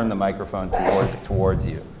turn the microphone towards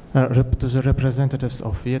you? To the representatives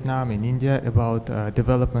of Vietnam and India about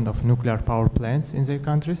development of nuclear power plants in their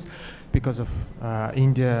countries, because of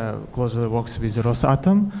India closely works with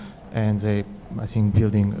Rosatom, and they, I think,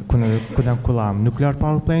 building Kudam Kulam nuclear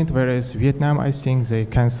power plant, whereas Vietnam, I think, they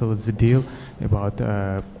canceled the deal about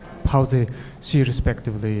how they see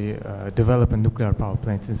respectively develop a nuclear power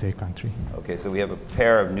plant in their country. Okay, so we have a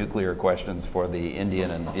pair of nuclear questions for the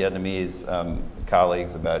Indian and Vietnamese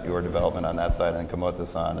colleagues about your development on that side, and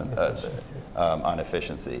Komoto-san on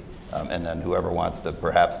efficiency. And then whoever wants to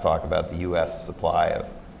perhaps talk about the U.S. supply of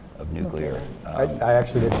nuclear. I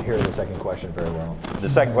actually didn't hear the second question very well. The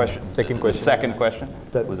second question. The second question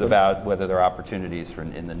was about whether there are opportunities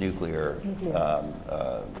in the nuclear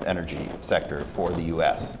energy sector for the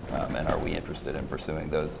U.S. And are we interested in pursuing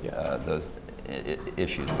those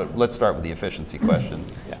issues? But let's start with the efficiency question.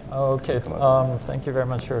 Yeah. Okay. Thank you very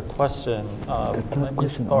much for your question. Let me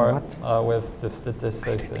start with the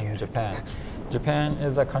statistics in Japan. Japan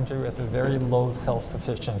is a country with a very low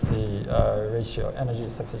self-sufficiency ratio, energy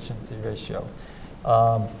sufficiency ratio.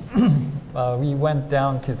 We went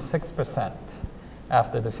down to 6%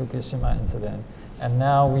 after the Fukushima incident, and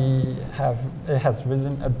now it has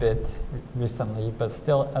risen a bit recently, but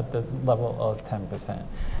still at the level of 10%.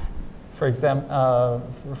 For example,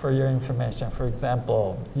 for your information, for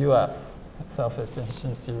example, U.S.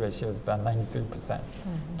 self-sufficiency ratio is about 93%.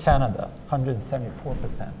 Canada,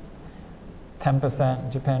 174%.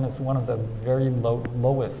 10%. Japan is one of the very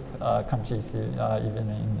lowest countries, even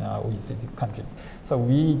in OECD countries. So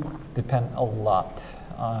we depend a lot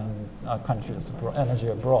on countries, energy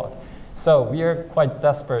abroad. So we are quite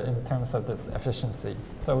desperate in terms of this efficiency.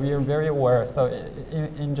 So we are very aware. So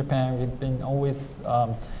in Japan, we've been always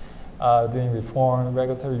doing reform,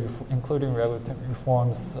 including regulatory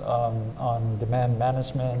reforms on demand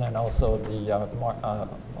management, and also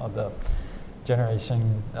the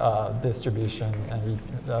generation, distribution, and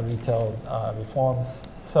retail reforms.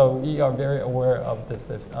 So we are very aware of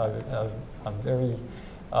this a very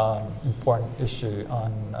important issue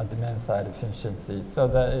on demand side efficiency. So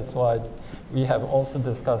that is why we have also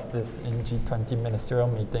discussed this in G20 ministerial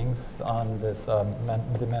meetings on this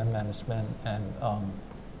demand management and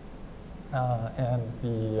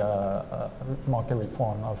the market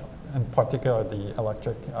reform of, in particular, the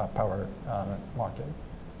electric power market.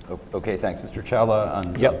 Okay, thanks. Mr.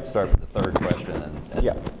 Chawla, start with the third question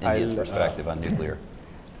and India's perspective on nuclear.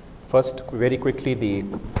 First, very quickly, the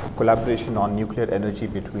collaboration on nuclear energy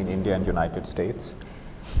between India and United States.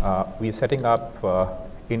 We are setting up,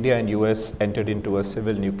 India and US entered into a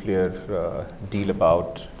civil nuclear deal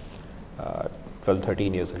about 12,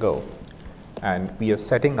 13 years ago. And we are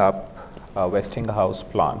setting up a Westinghouse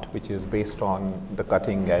plant, which is based on the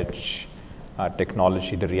cutting edge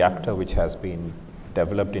technology, the reactor which has been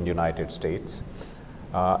developed in the United States.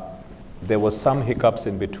 There was some hiccups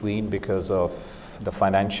in between because of the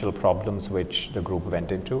financial problems which the group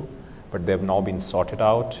went into, but they've now been sorted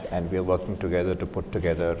out, and we are working together to put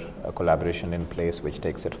together a collaboration in place which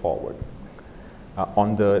takes it forward.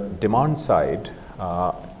 On the demand side,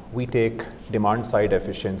 we take demand side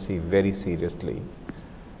efficiency very seriously,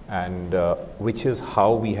 and which is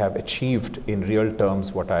how we have achieved in real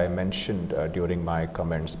terms what I mentioned during my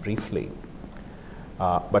comments briefly.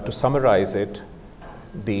 But to summarize it,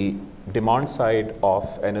 the demand side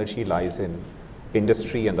of energy lies in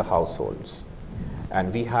industry and the households.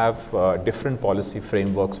 And we have different policy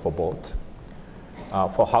frameworks for both.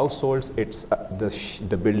 For households, it's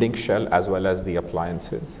the building shell as well as the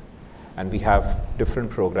appliances. And we have different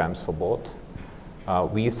programs for both.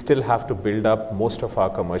 We still have to build up most of our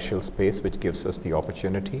commercial space, which gives us the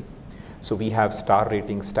opportunity. So we have star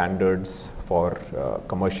rating standards for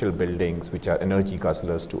commercial buildings, which are energy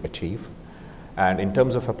guzzlers to achieve. And in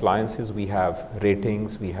terms of appliances, we have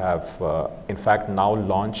ratings. We have, in fact, now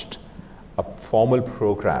launched a formal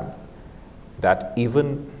program that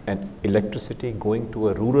even an electricity going to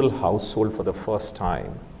a rural household for the first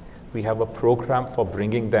time, we have a program for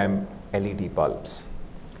bringing them LED bulbs.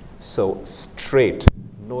 So straight,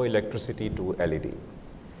 no electricity to LED.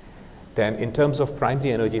 Then in terms of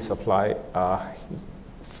primary energy supply,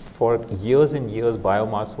 for years and years,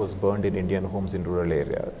 biomass was burned in Indian homes in rural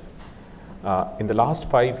areas. In the last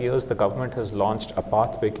 5 years, the government has launched a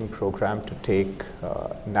pathbreaking program to take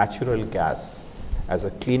natural gas as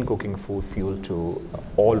a clean cooking food fuel to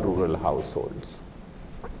all rural households.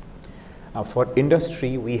 For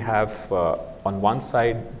industry, we have on one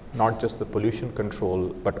side not just the pollution control,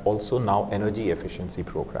 but also now energy efficiency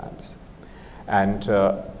programs. And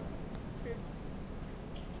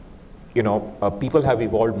people have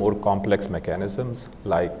evolved more complex mechanisms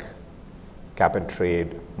like cap and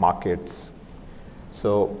trade, markets.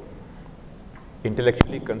 So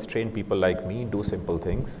intellectually constrained people like me do simple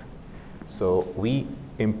things. So we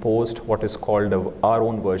imposed what is called our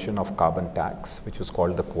own version of carbon tax, which was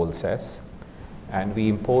called the coal cess. And we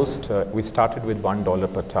imposed, we started with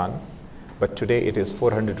 $1 per ton, but today it is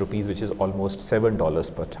 400 rupees, which is almost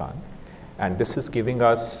 $7 per ton. And this is giving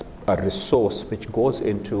us a resource which goes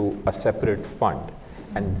into a separate fund.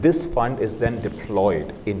 And this fund is then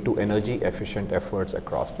deployed into energy efficient efforts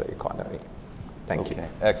across the economy. Thank you.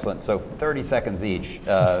 Excellent. So 30 seconds each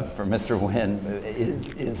for Mr. Nguyen.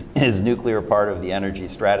 Is nuclear part of the energy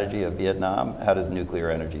strategy of Vietnam? How does nuclear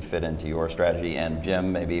energy fit into your strategy? And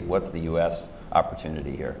Jim, maybe what's the U.S.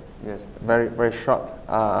 opportunity here? Yes, very, very short.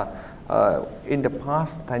 In the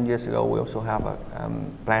past, 10 years ago, we also have a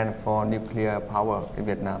plan for nuclear power in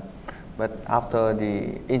Vietnam. But after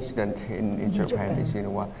the incident in Japan,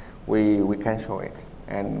 we cancel it.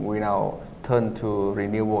 And we now turn to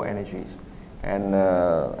renewable energies and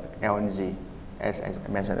LNG, as I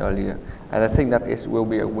mentioned earlier. And I think that it will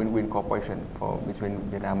be a win-win cooperation between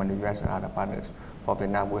Vietnam and the US and other partners. For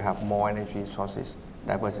Vietnam, we have more energy sources,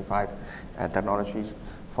 diversified technologies.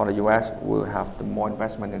 For the US, we'll have the more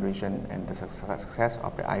investment in the region and the success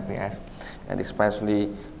of the IPS. And especially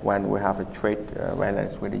when we have a trade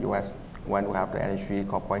balance with the US, when we have the energy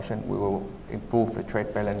cooperation, we will improve the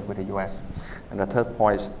trade balance with the US. And the third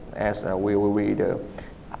point, as we will be the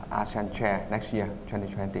ASEAN chair next year,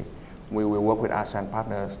 2020, we will work with ASEAN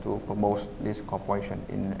partners to promote this cooperation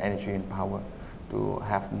in energy and power to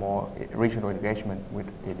have more regional engagement with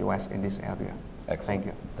the US in this area. Excellent. Thank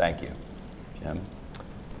you. Thank you. Jim?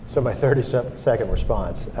 So my 30-second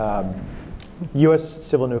response. U.S.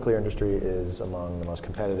 civil nuclear industry is among the most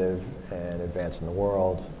competitive and advanced in the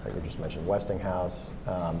world. You just mentioned Westinghouse.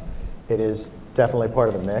 It is definitely part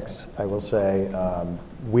of the mix. I will say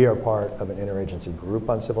we are part of an interagency group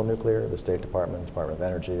on civil nuclear. The State Department, Department of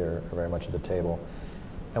Energy are very much at the table.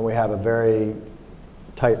 And we have a very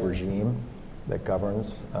tight regime that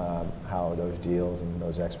governs how those deals and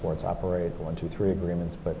those exports operate, the 123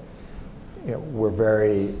 agreements. But we're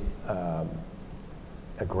very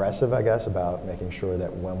aggressive, I guess, about making sure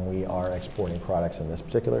that when we are exporting products in this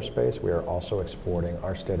particular space, we are also exporting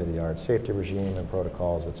our state-of-the-art safety regime and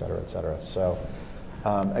protocols, et cetera, et cetera. So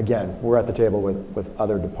again, we're at the table with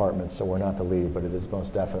other departments, so we're not the lead, but it is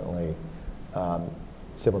most definitely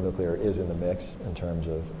civil nuclear is in the mix in terms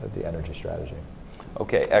of the energy strategy.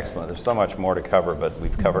 Okay, excellent. There's so much more to cover, but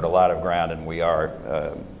we've covered a lot of ground, and we are,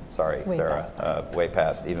 sorry, way Sarah, way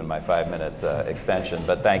past even my 5-minute extension,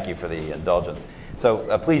 but thank you for the indulgence.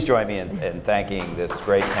 So please join me in thanking this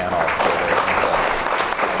great panel for their insights.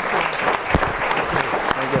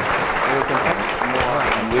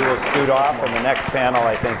 And we will scoot off, and the next panel,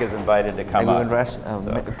 I think, is invited to come up.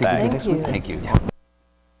 So, thanks. Thank you.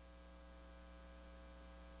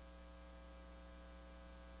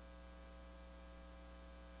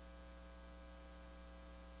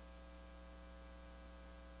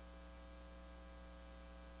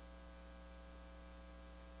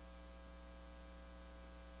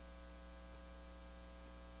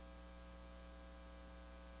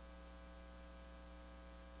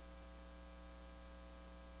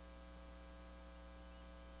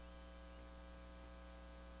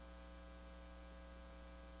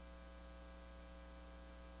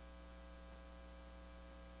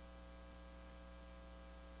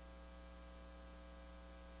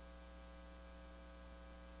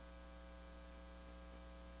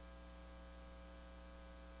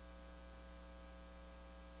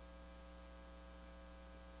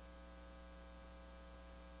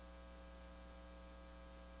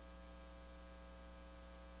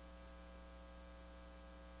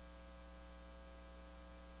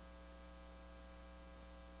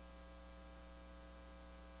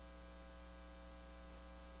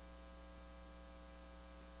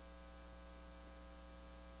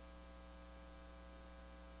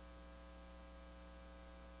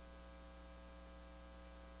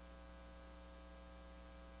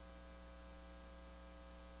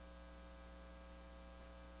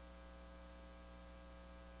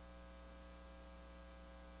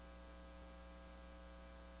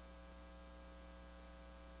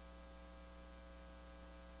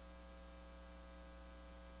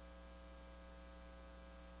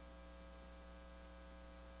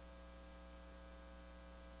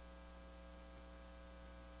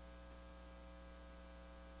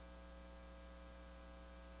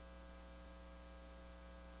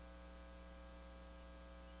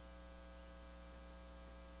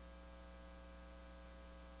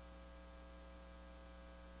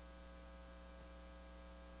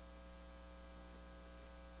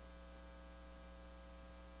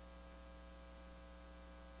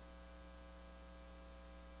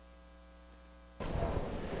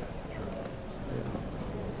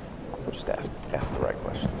 Just ask the right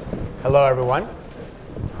questions. Hello, everyone.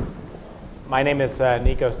 My name is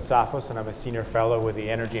Nikos Tsafos, and I'm a senior fellow with the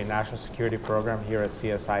Energy and National Security Program here at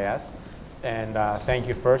CSIS. And thank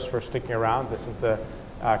you first for sticking around. This is the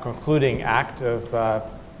concluding act of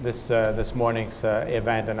this morning's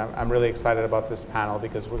event, and I'm really excited about this panel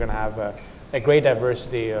because we're going to have a great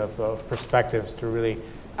diversity of perspectives to really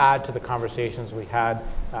add to the conversations we had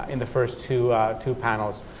in the first two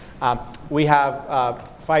panels. We have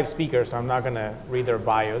 5 speakers, so I'm not going to read their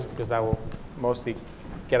bios because that will mostly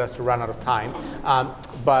get us to run out of time.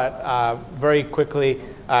 But very quickly,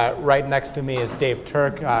 right next to me is Dave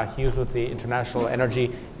Turk. He was with the International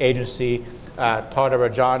Energy Agency. Todd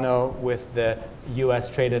Arajano with the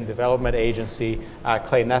U.S. Trade and Development Agency.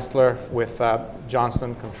 Clay Nestler with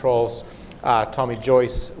Johnson Controls. Tommy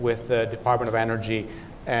Joyce with the Department of Energy.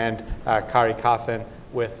 And Kari Kathan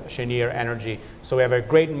with Cheniere Energy. So we have a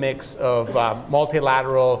great mix of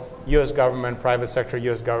multilateral U.S. government, private sector,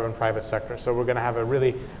 U.S. government, private sector. So we're going to have a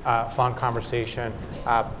really fun conversation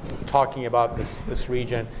talking about this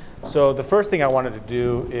region. So the first thing I wanted to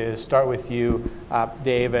do is start with you,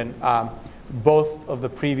 Dave. And both of the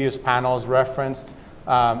previous panels referenced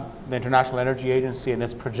the International Energy Agency and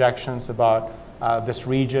its projections about this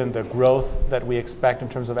region, the growth that we expect in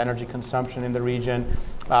terms of energy consumption in the region.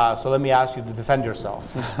 So let me ask you to defend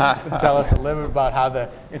yourself. Tell us a little bit about how the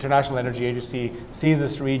International Energy Agency sees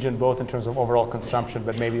this region, both in terms of overall consumption,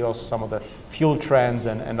 but maybe also some of the fuel trends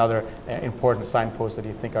and other important signposts that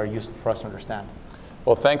you think are useful for us to understand.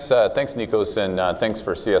 Well, thanks Nikos, and thanks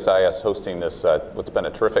for CSIS hosting this, what's been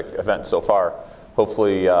a terrific event so far.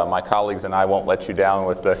 Hopefully my colleagues and I won't let you down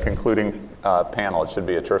with the concluding panel. It should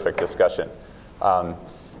be a terrific discussion.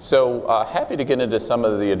 So happy to get into some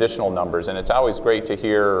of the additional numbers, and it's always great to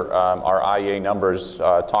hear our IEA numbers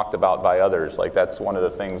talked about by others. Like, that's one of the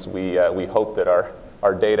things we hope that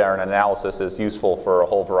our data and analysis is useful for a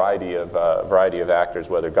whole variety of actors,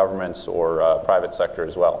 whether governments or private sector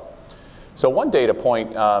as well. So one data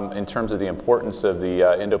point in terms of the importance of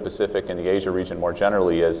the Indo-Pacific and the Asia region more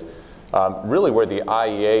generally is really where the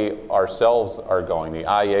IEA ourselves are going. The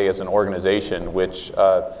IEA is an organization which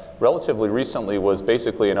relatively recently was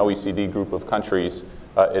basically an OECD group of countries,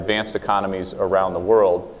 advanced economies around the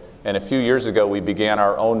world. And a few years ago, we began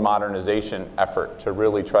our own modernization effort to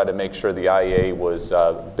really try to make sure the IEA was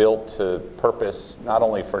built to purpose, not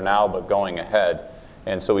only for now, but going ahead.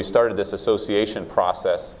 And so we started this association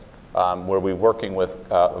process where we're working with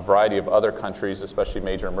a variety of other countries, especially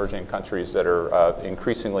major emerging countries that are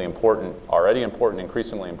increasingly important, already important,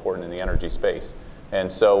 increasingly important in the energy space. And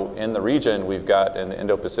so in the region, we've got, in the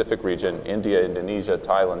Indo-Pacific region, India, Indonesia,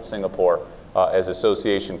 Thailand, Singapore as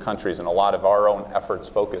association countries, and a lot of our own efforts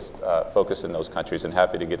focused in those countries, and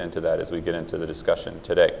happy to get into that as we get into the discussion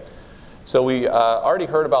today. So we already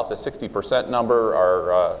heard about the 60% number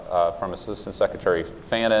from Assistant Secretary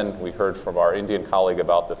Fannin. We heard from our Indian colleague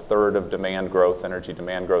about the third of demand growth, energy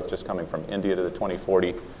demand growth, just coming from India to the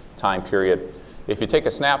 2040 time period. If you take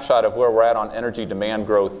a snapshot of where we're at on energy demand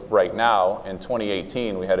growth right now, in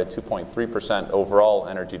 2018, we had a 2.3% overall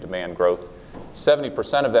energy demand growth.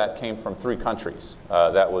 70% of that came from 3 countries.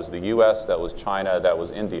 That was the US, that was China, that was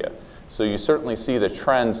India. So you certainly see the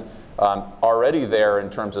trends already there in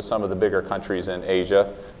terms of some of the bigger countries in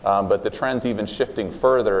Asia, but the trends even shifting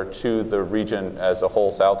further to the region as a whole,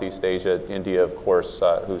 Southeast Asia, India, of course,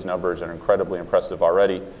 whose numbers are incredibly impressive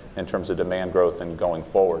already in terms of demand growth and going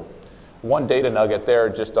forward. One data nugget there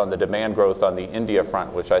just on the demand growth on the India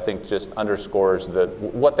front, which I think just underscores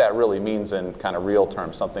what that really means in kind of real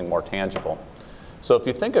terms, something more tangible. So if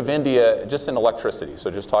you think of India just in electricity,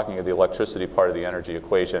 so just talking of the electricity part of the energy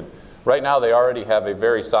equation, right now they already have a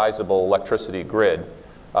very sizable electricity grid.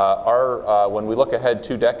 When we look ahead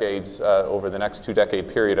 2 decades, over the next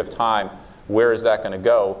 2-decade period of time, where is that going to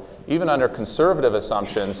go? Even under conservative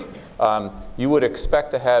assumptions, you would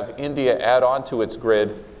expect to have India add on to its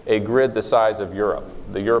grid a grid the size of Europe,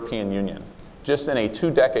 the European Union, just in a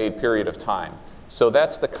 2-decade period of time. So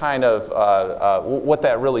that's the kind of what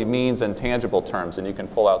that really means in tangible terms, and you can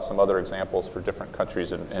pull out some other examples for different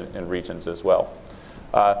countries and regions as well.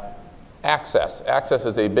 Access. Access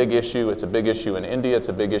is a big issue. It's a big issue in India. It's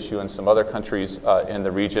a big issue in some other countries in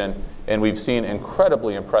the region, and we've seen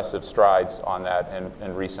incredibly impressive strides on that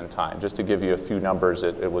in recent time. Just to give you a few numbers,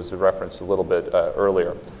 it was referenced a little bit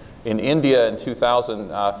earlier. In India in 2000,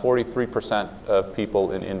 43% of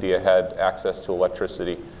people in India had access to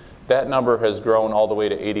electricity. That number has grown all the way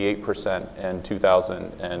to 88% in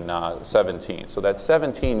 2017. So that's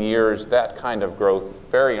 17 years, that kind of growth,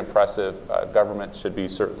 very impressive. Government should be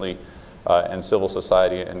certainly and civil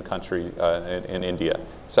society and country in India.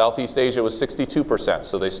 Southeast Asia was 62%,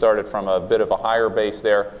 so they started from a bit of a higher base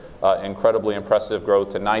there. Incredibly impressive growth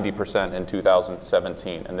to 90% in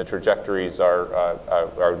 2017, and the trajectories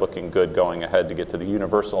are looking good going ahead to get to the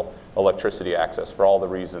universal electricity access for all the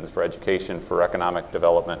reasons, for education, for economic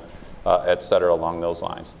development, et cetera, along those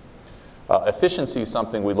lines. Efficiency is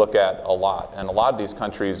something we look at a lot, and a lot of these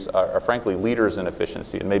countries are frankly leaders in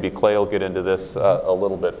efficiency, and maybe Clay will get into this a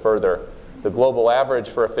little bit further. The global average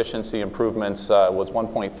for efficiency improvements was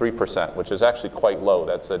 1.3%, which is actually quite low.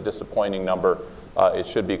 That's a disappointing number. It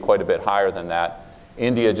should be quite a bit higher than that.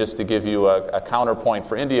 India, just to give you a counterpoint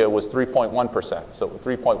for India, was 3.1%. So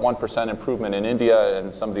 3.1% improvement in India,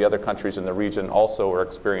 and some of the other countries in the region also are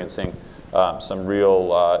experiencing some real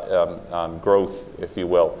growth, if you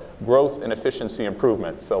will. Growth and efficiency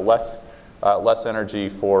improvement, so less energy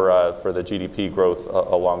for the GDP growth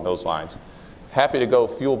along those lines. Happy to go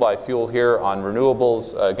fuel by fuel here on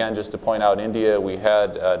renewables. Again, just to point out India, we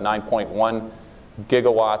had 9.1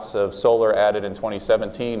 gigawatts of solar added in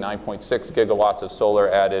 2017, 9.6 gigawatts of solar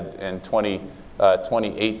added in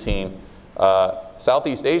 2018.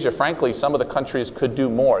 Southeast Asia, frankly, some of the countries could do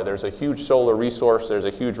more. There's a huge solar resource, there's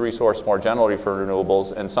a huge resource more generally for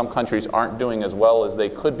renewables, and some countries aren't doing as well as they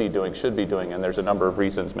could be doing, should be doing, and there's a number of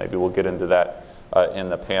reasons. Maybe we'll get into that in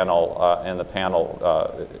the panel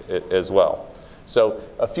as well. So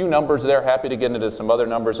a few numbers there. Happy to get into some other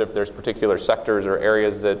numbers if there's particular sectors or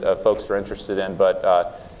areas that folks are interested in.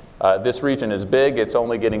 But this region is big. It's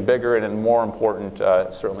only getting bigger and more important,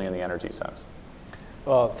 certainly in the energy sense.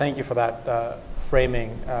 Well, thank you for that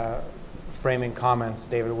framing comments,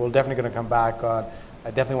 David. We're definitely going to come back on. I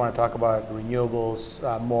definitely want to talk about renewables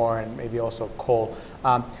more, and maybe also coal.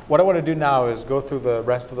 What I want to do now is go through the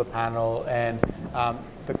rest of the panel, and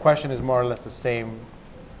the question is more or less the same.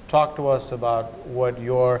 Talk to us about what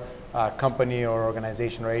your company or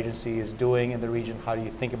organization or agency is doing in the region. How do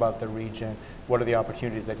you think about the region? What are the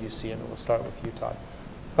opportunities that you see? And we'll start with you, Todd.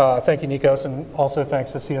 Thank you, Nikos, and also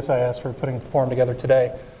thanks to CSIS for putting the forum together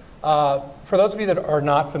today. For those of you that are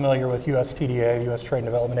not familiar with USTDA, U.S. Trade and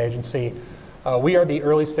Development Agency, we are the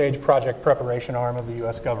early stage project preparation arm of the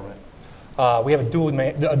U.S. government. We have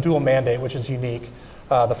a dual mandate, which is unique.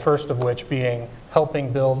 The first of which being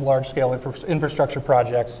helping build large-scale infrastructure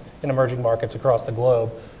projects in emerging markets across the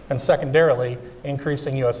globe, and secondarily,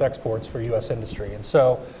 increasing U.S. exports for U.S. industry. And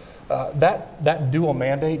so that dual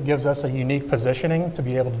mandate gives us a unique positioning to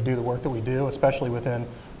be able to do the work that we do, especially within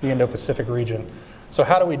the Indo-Pacific region. So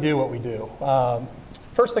how do we do what we do?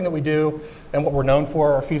 First thing that we do, and what we're known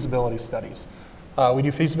for, are feasibility studies. We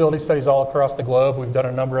do feasibility studies all across the globe. We've done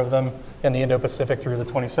a number of them in the Indo-Pacific through the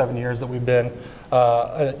 27 years that we've been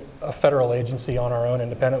a federal agency on our own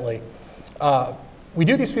independently. We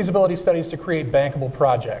do these feasibility studies to create bankable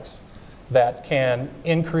projects that can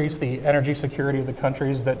increase the energy security of the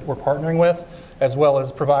countries that we're partnering with, as well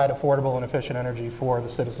as provide affordable and efficient energy for the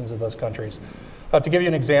citizens of those countries. To give you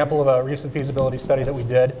an example of a recent feasibility study that we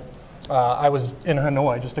did, I was in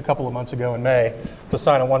Hanoi just a couple of months ago in May to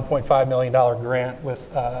sign a $1.5 million grant with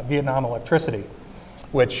Vietnam Electricity,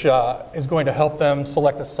 which is going to help them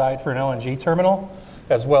select a site for an LNG terminal,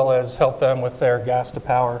 as well as help them with their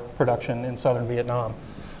gas-to-power production in southern Vietnam.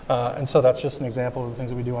 And so that's just an example of the things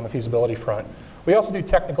that we do on the feasibility front. We also do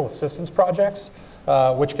technical assistance projects,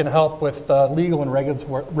 which can help with legal and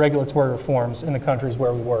regulatory reforms in the countries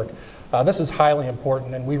where we work. This is highly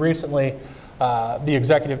important, and we recently, the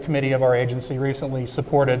executive committee of our agency recently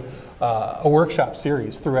supported a workshop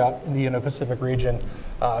series throughout the Indo-Pacific region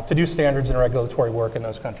to do standards and regulatory work in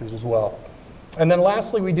those countries as well. And then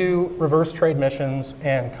lastly, we do reverse trade missions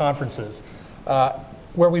and conferences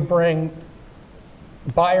where we bring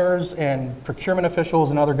buyers and procurement officials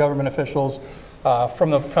and other government officials from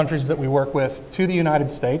the countries that we work with to the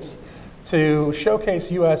United States to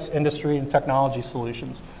showcase U.S. industry and technology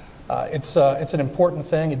solutions. It's an important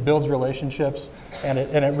thing. It builds relationships, and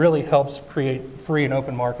it really helps create free and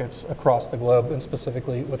open markets across the globe, and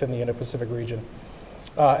specifically within the Indo-Pacific region.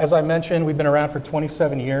 As I mentioned, we've been around for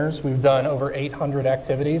 27 years. We've done over 800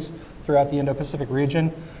 activities throughout the Indo-Pacific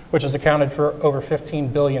region, which has accounted for over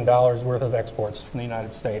 $15 billion worth of exports from the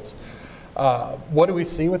United States. What do we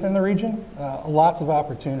see within the region? Lots of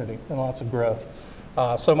opportunity and lots of growth.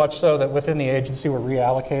 So much so that within the agency we're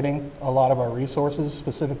reallocating a lot of our resources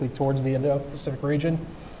specifically towards the Indo-Pacific region.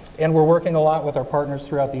 And we're working a lot with our partners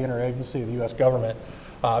throughout the interagency of the U.S. government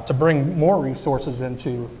to bring more resources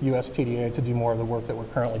into USTDA to do more of the work that we're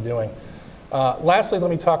currently doing. Lastly,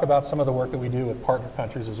 let me talk about some of the work that we do with partner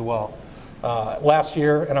countries as well. Last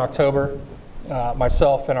year in October,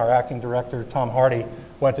 myself and our acting director, Tom Hardy,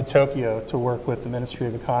 went to Tokyo to work with the Ministry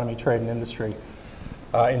of Economy, Trade and Industry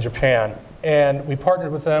in Japan. And we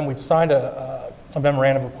partnered with them. We signed a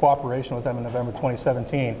memorandum of cooperation with them in November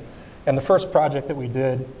 2017. And the first project that we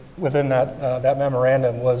did within that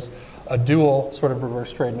memorandum was a dual sort of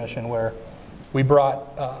reverse trade mission where we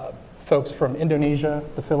brought folks from Indonesia,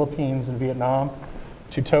 the Philippines, and Vietnam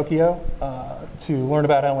to Tokyo to learn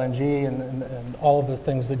about LNG and all of the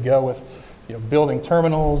things that go with building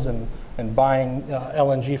terminals and buying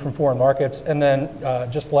LNG from foreign markets. And then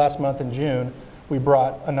just last month in June, we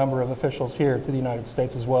brought a number of officials here to the United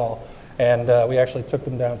States as well. And we actually took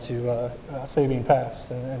them down to Sabine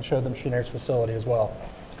Pass and showed them Cheniere's facility as well.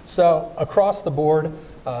 So across the board,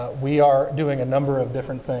 we are doing a number of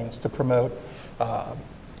different things to promote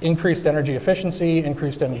increased energy efficiency,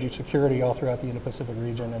 increased energy security all throughout the Indo-Pacific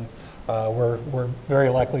region. And we're very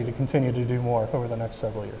likely to continue to do more over the next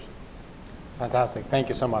several years. Fantastic. Thank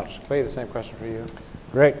you so much. Clay, the same question for you.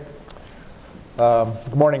 Great.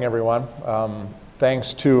 Good morning, everyone.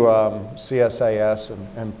 Thanks to CSIS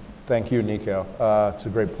and thank you, Nico. It's a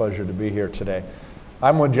great pleasure to be here today.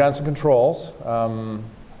 I'm with Johnson Controls.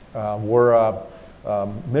 We're a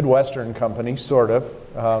Midwestern company, sort of.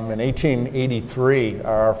 In 1883,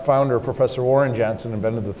 our founder, Professor Warren Johnson,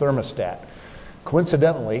 invented the thermostat.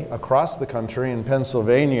 Coincidentally, across the country in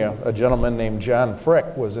Pennsylvania, a gentleman named John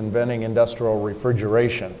Frick was inventing industrial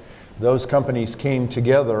refrigeration. Those companies came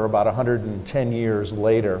together about 110 years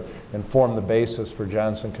later and formed the basis for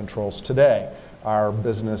Johnson Controls today. Our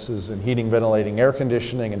businesses in heating, ventilating, air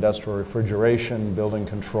conditioning, industrial refrigeration, building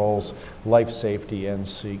controls, life safety, and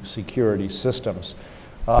security systems.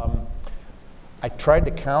 I tried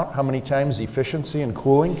to count how many times efficiency and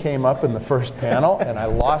cooling came up in the first panel, and I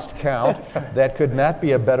lost count. That could not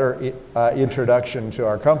be a better introduction to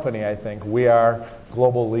our company, I think. We are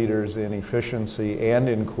global leaders in efficiency and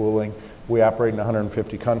in cooling. We operate in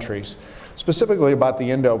 150 countries. Specifically about the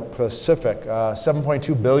Indo-Pacific,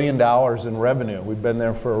 $7.2 billion in revenue. We've been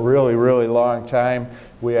there for a really, really long time.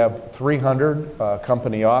 We have 300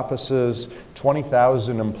 company offices,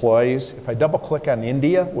 20,000 employees. If I double click on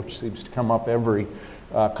India, which seems to come up every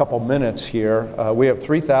couple minutes here, we have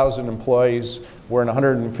 3,000 employees. We're in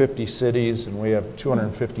 150 cities, and we have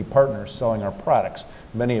 250 partners selling our products,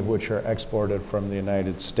 many of which are exported from the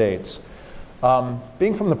United States.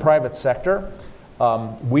 Being from the private sector,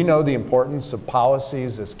 we know the importance of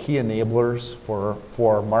policies as key enablers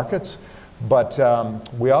for markets, but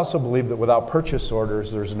we also believe that without purchase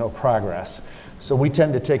orders, there's no progress. So we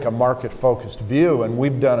tend to take a market-focused view, and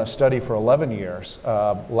we've done a study for 11 years.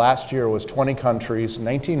 Last year was 20 countries,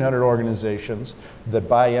 1,900 organizations that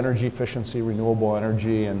buy energy efficiency, renewable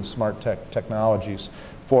energy, and smart technologies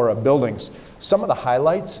for buildings. Some of the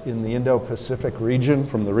highlights in the Indo-Pacific region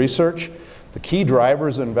from the research: the key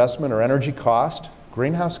drivers of investment are energy cost,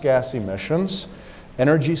 greenhouse gas emissions,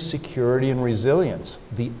 energy security and resilience.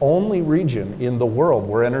 The only region in the world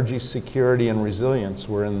where energy security and resilience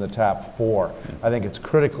were in the top 4. I think it's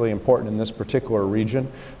critically important in this particular region.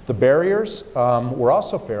 The barriers were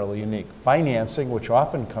also fairly unique. Financing, which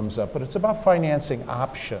often comes up, but it's about financing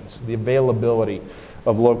options, the availability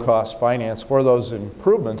of low-cost finance for those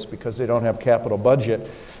improvements because they don't have capital budget.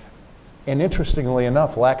 And interestingly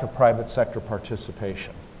enough, lack of private sector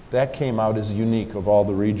participation. That came out as unique of all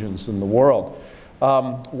the regions in the world.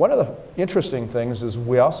 One of the interesting things is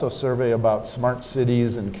we also survey about smart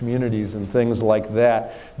cities and communities and things like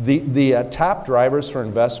that. The top drivers for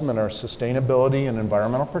investment are sustainability and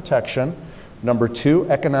environmental protection. Number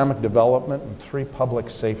 2, economic development, and 3,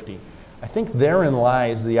 public safety. I think therein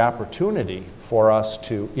lies the opportunity for us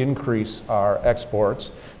to increase our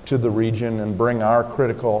exports to the region and bring our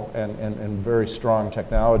critical and very strong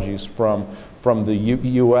technologies from the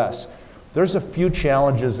U.S. There's a few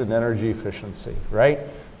challenges in energy efficiency, right?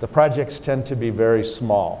 The projects tend to be very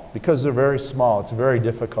small. Because they're very small, it's very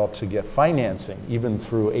difficult to get financing, even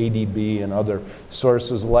through ADB and other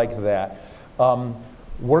sources like that.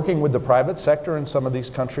 Working with the private sector in some of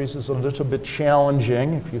these countries is a little bit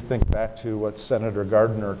challenging. If you think back to what Senator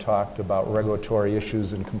Gardner talked about, regulatory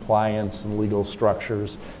issues and compliance and legal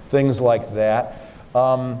structures, things like that.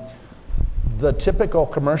 The typical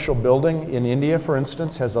commercial building in India, for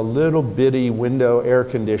instance, has a little bitty window air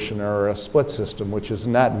conditioner or a split system, which is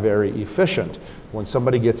not very efficient. When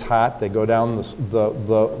somebody gets hot, they go down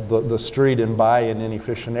the street and buy an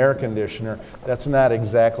inefficient air conditioner. That's not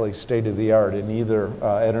exactly state-of-the-art in either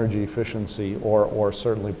energy efficiency or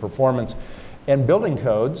certainly performance. And building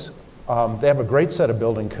codes, they have a great set of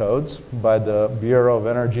building codes by the Bureau of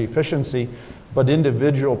Energy Efficiency, but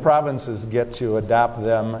individual provinces get to adopt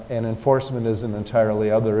them, and enforcement is an entirely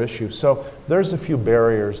other issue. So there's a few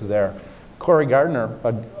barriers there. Cory Gardner,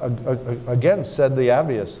 again, said the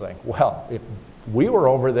obvious thing. Well, if we were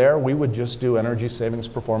over there, we would just do energy savings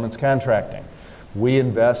performance contracting. We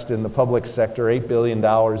invest in the public sector $8 billion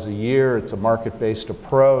a year. It's a market-based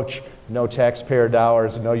approach, no taxpayer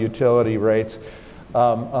dollars, no utility rates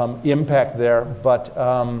impact there, but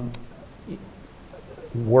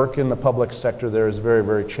work in the public sector there is very,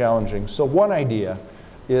 very challenging. So one idea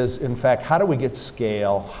is, in fact, how do we get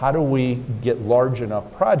scale? How do we get large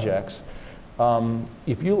enough projects?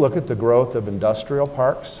 If you look at the growth of industrial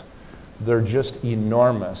parks, they're just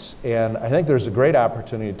enormous. And I think there's a great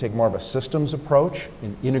opportunity to take more of a systems approach,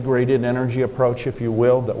 an integrated energy approach, if you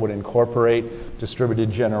will, that would incorporate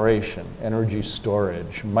distributed generation, energy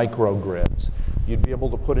storage, microgrids. You'd be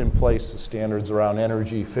able to put in place the standards around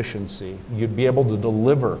energy efficiency. You'd be able to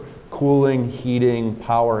deliver cooling, heating,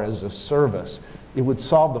 power as a service. It would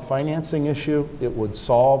solve the financing issue. It would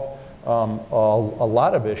solve a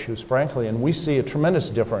lot of issues, frankly, and we see a tremendous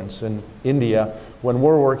difference in India when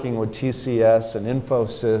we're working with TCS and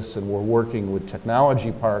Infosys and we're working with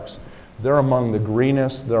technology parks. They're among the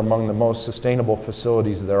greenest, they're among the most sustainable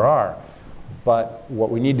facilities there are. But what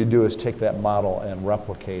we need to do is take that model and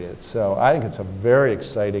replicate it. So I think it's a very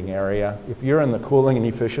exciting area. If you're in the cooling and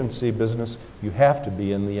efficiency business, you have to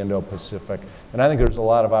be in the Indo-Pacific. And I think there's a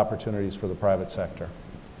lot of opportunities for the private sector.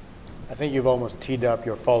 I think you've almost teed up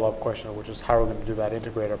your follow-up question, which is how we're going to do that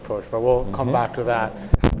integrated approach, but we'll come back to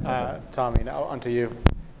that. Tommy, now onto you.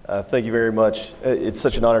 Thank you very much. It's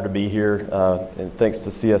such an honor to be here, and thanks to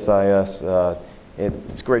CSIS.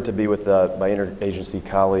 It's great to be with my interagency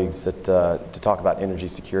colleagues to talk about energy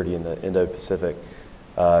security in the Indo-Pacific.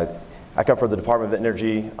 I come from the Department of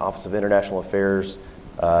Energy, Office of International Affairs,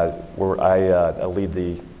 where I lead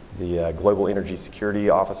the Global Energy Security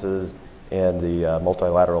Offices and the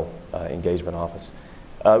Multilateral Engagement Office.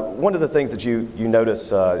 One of the things that you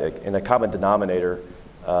notice in a common denominator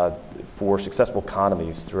for successful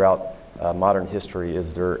economies throughout modern history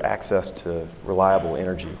is their access to reliable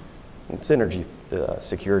energy. It's energy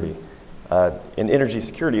security. And energy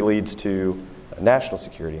security leads to national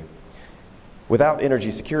security. Without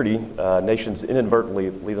energy security, nations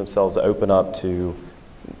inadvertently leave themselves open up to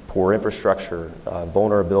poor infrastructure,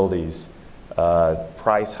 vulnerabilities,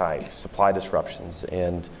 price hikes, supply disruptions,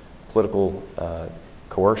 and political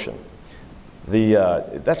coercion.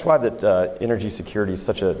 That's why energy security is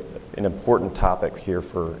such an important topic here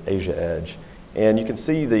for Asia Edge. And you can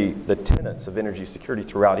see the tenets of energy security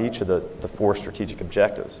throughout each of the four strategic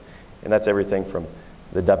objectives. And that's everything from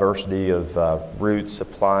the diversity of routes,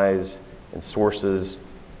 supplies, and sources.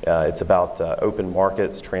 It's about open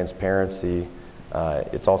markets, transparency.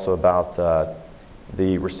 It's also about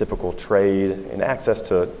the reciprocal trade and access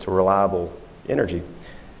to reliable energy.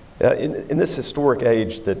 In this historic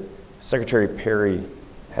age that Secretary Perry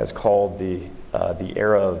has called the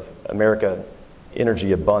era of America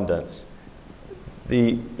energy abundance,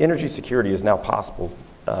 the energy security is now possible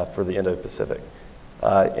for the Indo-Pacific.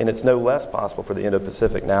 And it's no less possible for the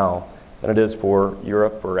Indo-Pacific now than it is for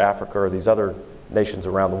Europe or Africa or these other nations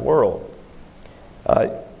around the world.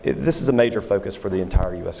 This is a major focus for the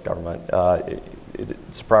entire U.S. government.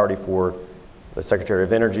 It's a priority for the Secretary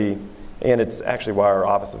of Energy, and it's actually why our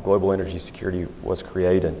Office of Global Energy Security was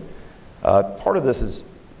created. Part of this is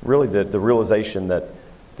really the realization that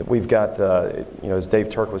we've got, as Dave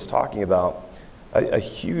Turk was talking about, a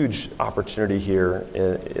huge opportunity here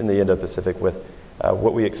in the Indo-Pacific with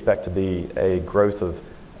what we expect to be a growth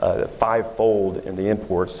of five-fold in the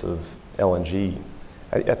imports of LNG.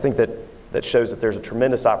 I think that shows that there's a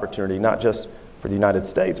tremendous opportunity, not just for the United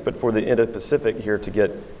States, but for the Indo-Pacific here to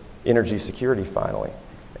get energy security finally.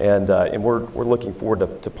 And we're looking forward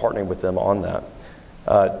to partnering with them on that.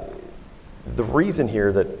 The reason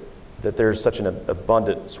here that there's such an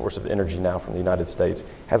abundant source of energy now from the United States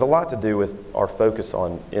has a lot to do with our focus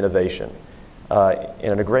on innovation.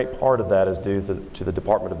 And a great part of that is due to the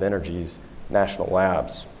Department of Energy's national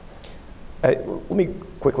labs. Let me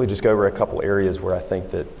quickly just go over a couple areas where I think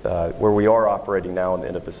that where we are operating now in the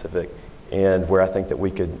Indo-Pacific and where I think that we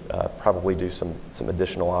could probably do some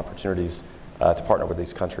additional opportunities to partner with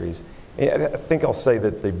these countries. And I think I'll say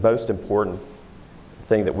that the most important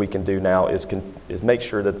thing that we can do now is make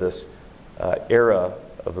sure that this era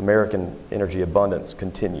of American energy abundance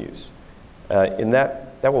continues. And that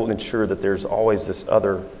will ensure that there's always this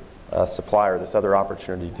other supplier, this other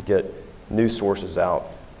opportunity to get new sources out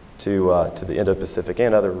to the Indo-Pacific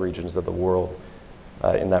and other regions of the world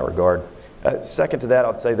in that regard. Second to that,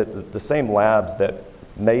 I'd say that the same labs that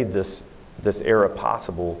made this era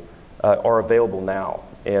possible are available now.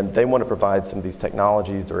 And they want to provide some of these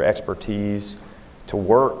technologies or expertise to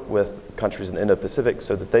work with countries in the Indo-Pacific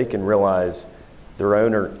so that they can realize their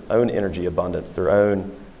own energy abundance, their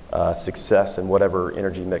own success in whatever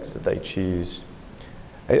energy mix that they choose.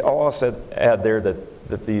 I'll also add there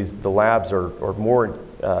that the labs are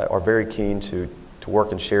very keen to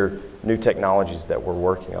work and share new technologies that we're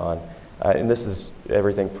working on. And this is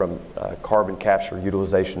everything from carbon capture,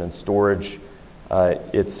 utilization, and storage.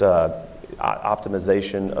 It's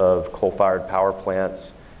optimization of coal-fired power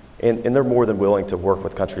plants. And they're more than willing to work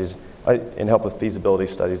with countries and help with feasibility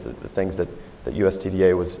studies, the things that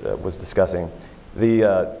USTDA was discussing.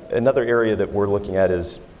 Another area that we're looking at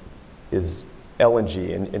is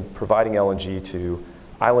LNG and providing LNG to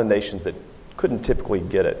island nations that couldn't typically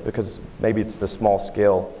get it because maybe it's the small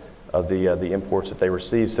scale of the imports that they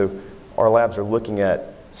receive. So our labs are looking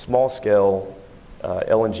at small scale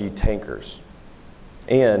LNG tankers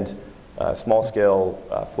and small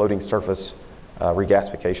scale floating surface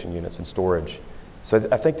regasification units and storage. So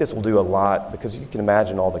I think this will do a lot because you can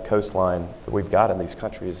imagine all the coastline that we've got in these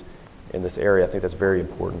countries in this area. I think that's very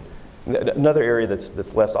important. Another area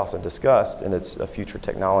that's less often discussed, and it's a future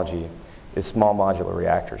technology, is small modular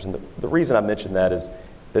reactors. And the reason I mention that is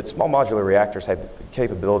that small modular reactors have the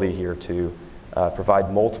capability here to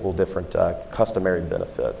provide multiple different customary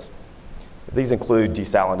benefits. These include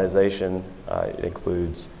desalination, it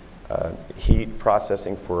includes heat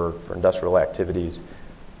processing for industrial activities,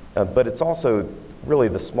 but it's also really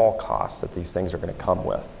the small costs that these things are going to come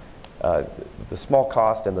with. The small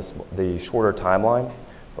cost and the shorter timeline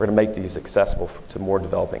are going to make these accessible to more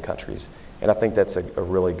developing countries. And I think that's a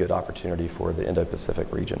really good opportunity for the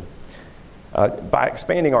Indo-Pacific region. By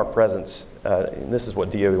expanding our presence, and this is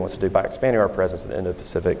what DOE wants to do, by expanding our presence in the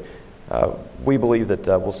Indo-Pacific, we believe that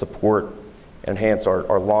we'll support and enhance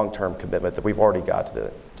our long-term commitment that we've already got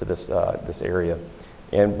to this area.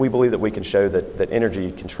 And we believe that we can show that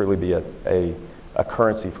energy can truly be a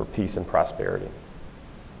currency for peace and prosperity.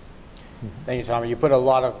 Thank you, Tom. You put a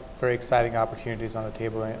lot of very exciting opportunities on the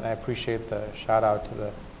table, and I appreciate the shout out to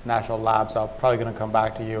the national labs. I'm probably going to come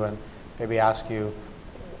back to you and maybe ask you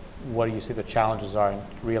what do you see the challenges are in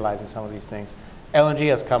realizing some of these things. LNG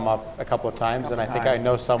has come up a couple of times, and I think I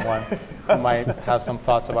know someone who might have some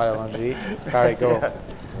thoughts about LNG. Barry, go.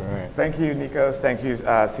 Right. Thank you, Nikos. Thank you,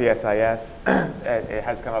 CSIS. It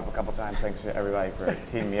has come up a couple times. Thanks to everybody for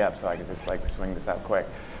teaming me up so I could just swing this out quick.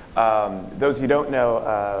 Those who don't know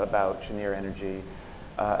about Cheniere Energy,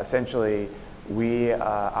 essentially we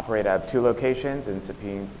operate out of 2 locations in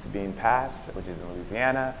Sabine Pass, which is in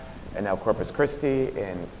Louisiana, and now Corpus Christi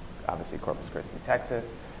in, obviously, Corpus Christi,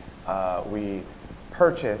 Texas. We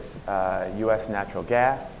purchase U.S. natural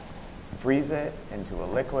gas, freeze it into a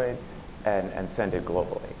liquid, and send it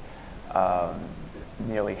globally.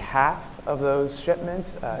 Nearly half of those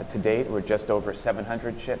shipments to date, we're just over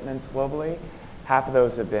 700 shipments globally. Half of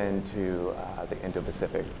those have been to the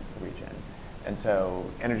Indo-Pacific region. And so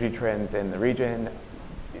energy trends in the region,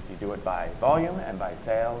 if you do it by volume and by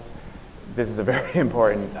sales, this is a very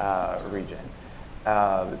important region.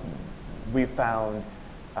 We've found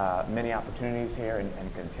many opportunities here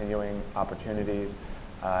and continuing opportunities.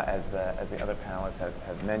 As the other panelists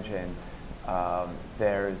have mentioned,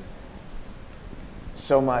 there's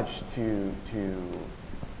so much to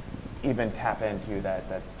even tap into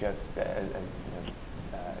that's just, as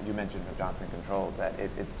you mentioned from Johnson Controls, that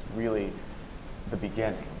it's really the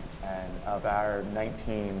beginning. And of our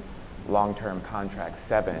 19 long-term contracts,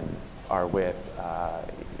 7 are with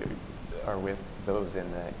those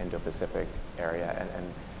in the Indo-Pacific area,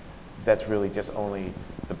 and that's really just only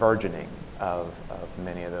the burgeoning of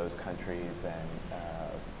many of those countries, and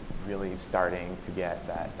really starting to get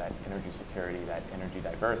that energy security, that energy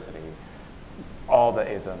diversity, all the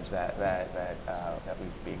isms that we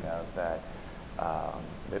speak of that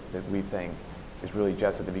we think is really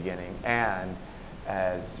just at the beginning. And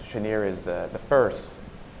as Cheniere is the first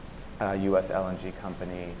U.S. LNG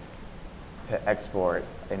company to export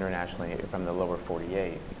internationally from the lower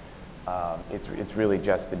 48, it's really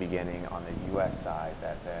just the beginning on the U.S. side,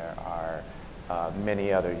 that there are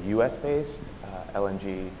many other U.S.-based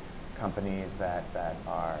LNG companies that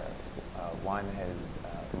are, one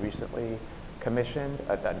has recently commissioned,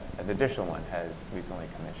 an additional one has recently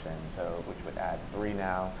commissioned, so which would add 3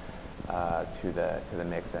 now to the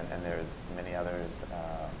mix, and there's many others.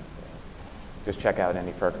 Just check out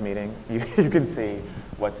any FERC meeting. You can see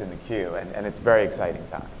what's in the queue, and it's a very exciting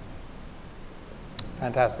time.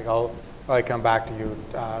 Fantastic. I'll probably come back to you,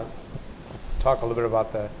 talk a little bit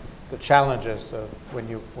about the challenges of when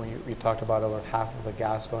you talked about over half of the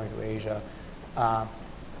gas going to Asia.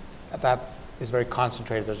 That is very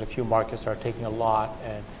concentrated. There's a few markets that are taking a lot,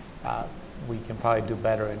 and we can probably do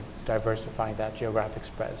better in diversifying that geographic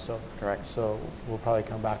spread. So, correct. So we'll probably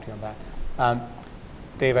come back to you on that.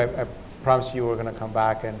 Dave, I promised you we're going to come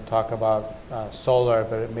back and talk about solar,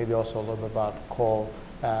 but maybe also a little bit about coal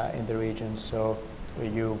in the region. So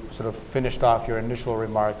you sort of finished off your initial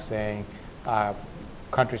remarks saying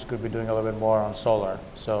countries could be doing a little bit more on solar.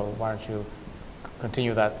 So why don't you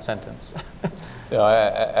continue that sentence? No,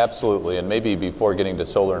 absolutely. And maybe before getting to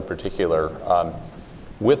solar in particular,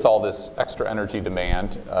 with all this extra energy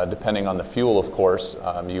demand, depending on the fuel, of course,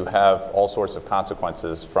 you have all sorts of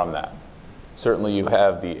consequences from that. Certainly you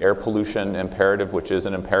have the air pollution imperative, which is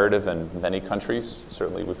an imperative in many countries.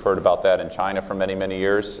 Certainly we've heard about that in China for many, many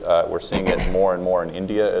years. We're seeing it more and more in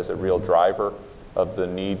India as a real driver of the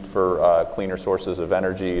need for cleaner sources of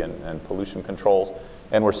energy and pollution controls.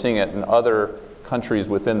 And we're seeing it in other countries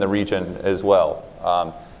within the region as well.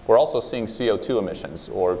 We're also seeing CO2 emissions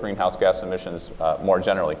or greenhouse gas emissions more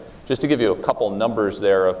generally. Just to give you a couple numbers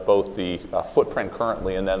there of both the footprint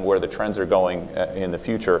currently and then where the trends are going in the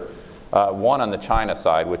future. One on the China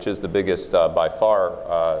side, which is the biggest by far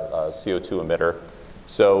CO2 emitter.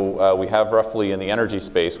 So we have roughly in the energy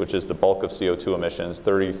space, which is the bulk of CO2 emissions,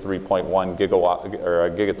 33.1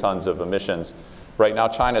 gigatons of emissions. Right now,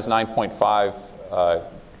 China's 9.5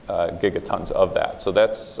 gigatons of that. So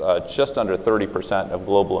that's just under 30% of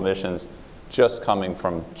global emissions just coming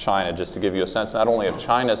from China, just to give you a sense not only of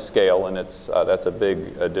China's scale, and that's a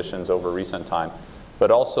big additions over recent time,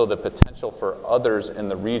 but also the potential for others in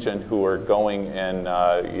the region who are going in,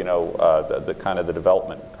 the kind of the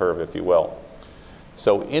development curve, if you will.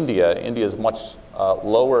 So India is much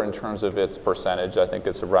lower in terms of its percentage. I think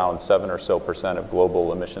it's around 7% or so of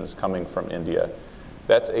global emissions coming from India.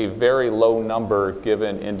 That's a very low number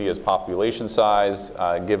given India's population size,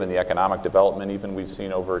 given the economic development even we've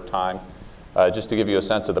seen over time. Just to give you a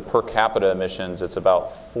sense of the per capita emissions, it's about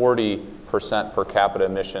 40% per capita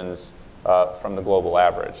emissions from the global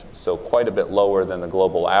average. So quite a bit lower than the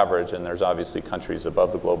global average, and there's obviously countries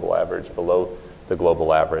above the global average, below the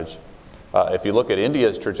global average. If you look at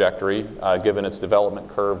India's trajectory, given its development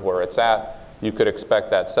curve where it's at, you could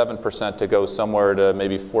expect that 7% to go somewhere to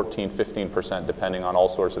maybe 14, 15%, depending on all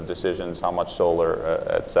sorts of decisions, how much solar,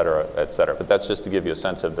 et cetera, et cetera. But that's just to give you a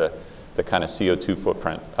sense of the kind of CO2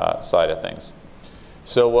 footprint side of things.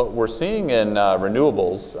 So what we're seeing in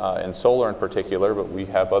renewables, in solar in particular, but we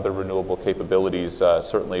have other renewable capabilities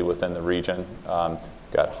certainly within the region. You've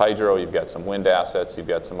got hydro, you've got some wind assets, you've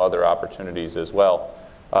got some other opportunities as well.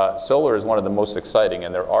 Solar is one of the most exciting,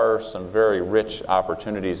 and there are some very rich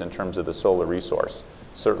opportunities in terms of the solar resource,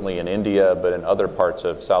 certainly in India, but in other parts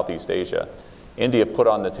of Southeast Asia. India put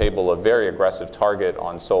on the table a very aggressive target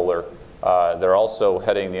on solar. They're also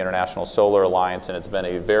heading the International Solar Alliance, and it's been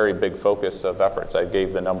a very big focus of efforts. I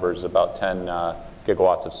gave the numbers, about 10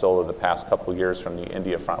 gigawatts of solar the past couple of years from the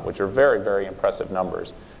India front, which are very, very impressive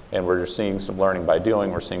numbers. And we're seeing some learning by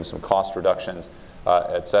doing, we're seeing some cost reductions,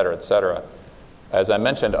 et cetera, et cetera. As I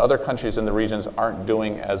mentioned, other countries in the regions aren't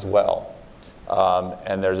doing as well.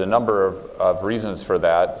 And there's a number of reasons for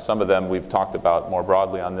that. Some of them we've talked about more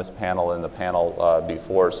broadly on this panel and the panel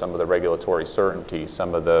before, some of the regulatory certainty,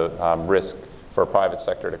 some of the risk for private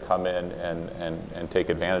sector to come in and take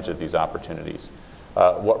advantage of these opportunities.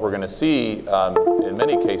 What we're going to see in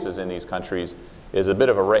many cases in these countries is a bit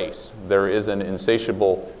of a race. There is an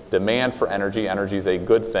insatiable demand for energy. Energy is a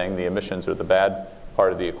good thing. The emissions are the bad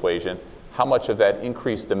part of the equation. How much of that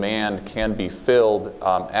increased demand can be filled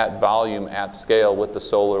at volume, at scale, with the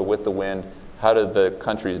solar, with the wind? How do the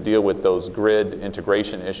countries deal with those grid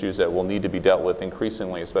integration issues that will need to be dealt with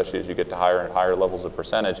increasingly, especially as you get to higher and higher levels of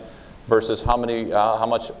percentage, versus how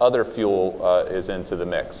much other fuel is into the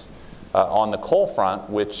mix? On the coal front,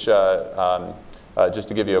 which just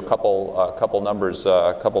to give you a couple numbers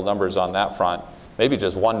on that front, maybe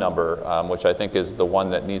just one number, which I think is the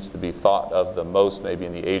one that needs to be thought of the most, maybe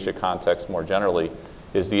in the Asia context more generally,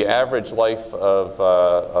 is the average life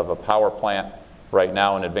of a power plant right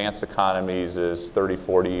now in advanced economies is 30,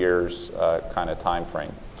 40 years kind of time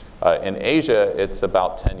frame. In Asia, it's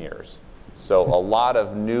about 10 years. So a lot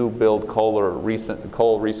of new build coal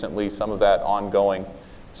recently, some of that ongoing.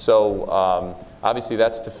 So obviously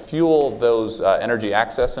that's to fuel those energy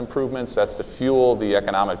access improvements, that's to fuel the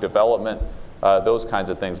economic development, those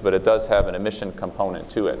kinds of things, but it does have an emission component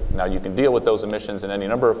to it. Now you can deal with those emissions in any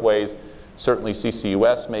number of ways. Certainly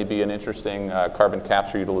CCUS may be an interesting, carbon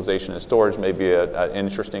capture, utilization, and storage may be an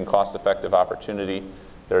interesting cost-effective opportunity.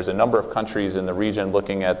 There's a number of countries in the region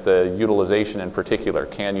looking at the utilization in particular.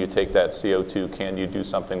 Can you take that CO2? Can you do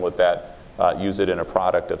something with that use it in a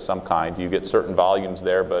product of some kind. You get certain volumes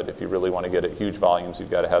there, but if you really want to get it huge volumes, you've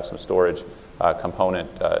got to have some storage component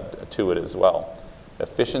to it as well.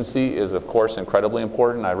 Efficiency is, of course, incredibly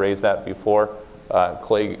important. I raised that before.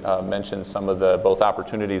 Clay mentioned some of the both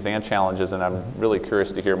opportunities and challenges, and I'm really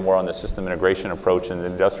curious to hear more on the system integration approach in the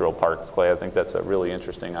industrial parks. Clay, I think that's a really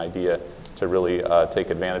interesting idea to really take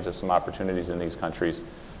advantage of some opportunities in these countries.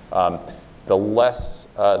 The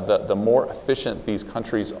more efficient these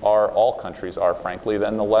countries are, all countries are, frankly,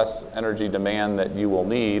 then the less energy demand that you will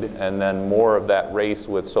need, and then more of that race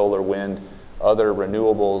with solar, wind, other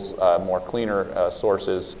renewables, more cleaner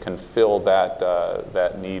sources can fill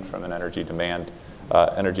that need from an energy demand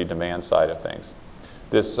side of things.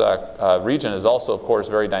 This region is also, of course,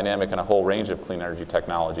 very dynamic in a whole range of clean energy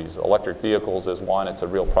technologies. Electric vehicles is one. It's a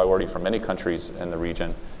real priority for many countries in the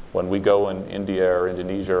region. When we go in India or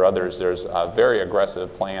Indonesia or others, there's very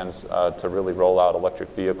aggressive plans to really roll out electric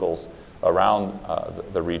vehicles around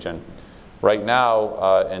the region. Right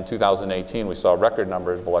now, in 2018, we saw a record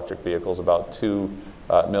number of electric vehicles, about 2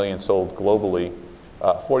 million sold globally.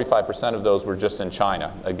 45% of those were just in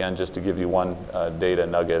China. Again, just to give you one data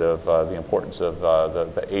nugget of the importance of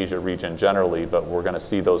the Asia region generally, but we're going to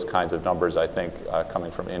see those kinds of numbers, I think,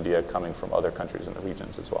 coming from India, coming from other countries in the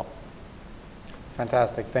regions as well.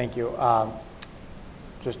 Fantastic, thank you.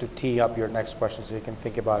 Just to tee up your next question so you can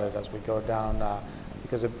think about it as we go down,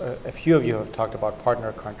 because a few of you have talked about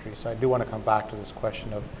partner countries, so I do want to come back to this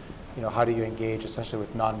question of, how do you engage essentially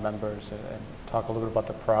with non-members and talk a little bit about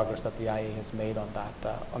the progress that the IEA has made on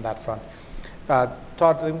that front.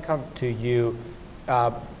 Todd, let me come to you.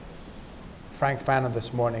 Frank Fannon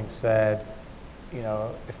this morning said,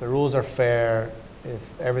 if the rules are fair,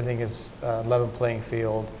 if everything is level playing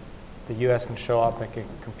field, the U.S. can show up and can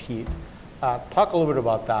compete. Talk a little bit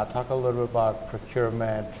about that. Talk a little bit about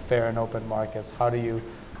procurement, fair and open markets. How do you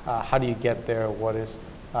get there? What is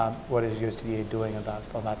USTDA doing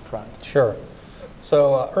on that front? Sure.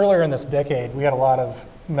 So earlier in this decade, we had a lot of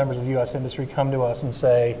members of U.S. industry come to us and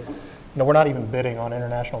say, we're not even bidding on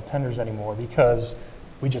international tenders anymore because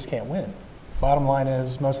we just can't win. Bottom line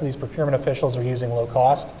is most of these procurement officials are using low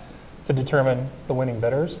cost to determine the winning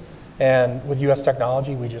bidders. And with U.S.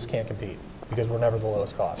 technology, we just can't compete because we're never the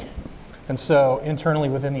lowest cost. And so internally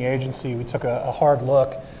within the agency, we took a hard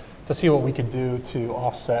look to see what we could do to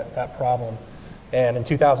offset that problem. And in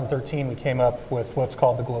 2013, we came up with what's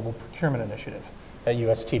called the Global Procurement Initiative at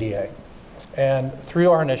USTDA. And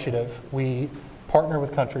through our initiative, we partner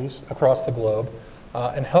with countries across the globe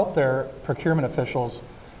and help their procurement officials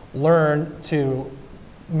learn to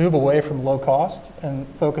move away from low cost and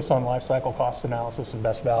focus on life cycle cost analysis and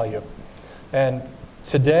best value. And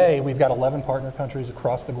today, we've got 11 partner countries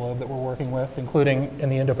across the globe that we're working with, including in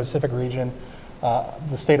the Indo-Pacific region,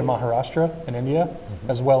 the state of Maharashtra in India,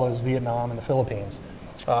 as well as Vietnam and the Philippines.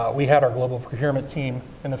 We had our global procurement team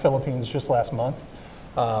in the Philippines just last month,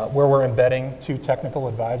 where we're embedding 2 technical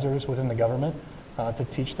advisors within the government to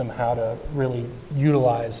teach them how to really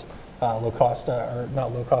utilize low cost, or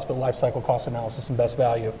not low cost, but life cycle cost analysis and best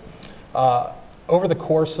value. Over the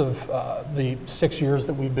course of the 6 years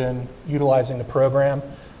that we've been utilizing the program,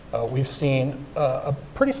 we've seen a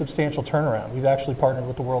pretty substantial turnaround. We've actually partnered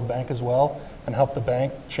with the World Bank as well and helped the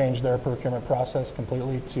bank change their procurement process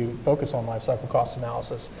completely to focus on life cycle cost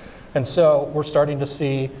analysis. And so we're starting to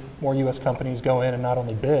see more U.S. companies go in and not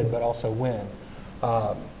only bid, but also win.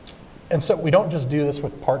 And so we don't just do this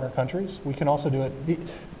with partner countries. We can also do it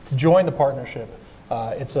to join the partnership.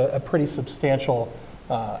 It's a pretty substantial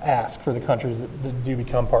ask for the countries that do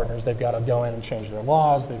become partners. They've got to go in and change their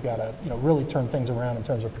laws. They've got to really turn things around in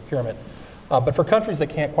terms of procurement. But for countries that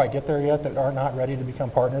can't quite get there yet, that are not ready to become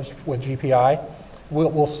partners with GPI,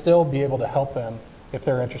 we'll still be able to help them if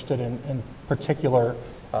they're interested in particular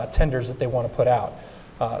tenders that they want to put out.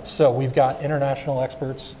 So we've got international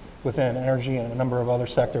experts within energy and a number of other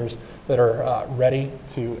sectors that are ready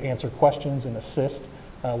to answer questions and assist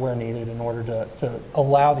where needed in order to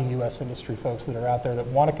allow the U.S. industry folks that are out there that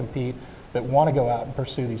want to compete, that want to go out and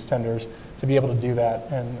pursue these tenders, to be able to do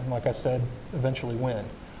that and like I said, eventually win.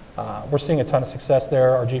 We're seeing a ton of success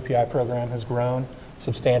there. Our GPI program has grown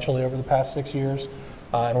substantially over the past 6 years,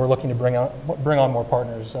 and we're looking to bring on more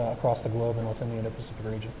partners across the globe and within the Indo-Pacific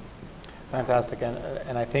region. Fantastic,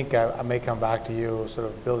 and I think I may come back to you, sort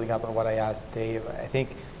of building up on what I asked Dave. I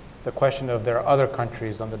think the question of there are other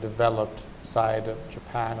countries on the developed side of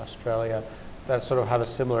Japan, Australia, that sort of have a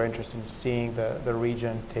similar interest in seeing the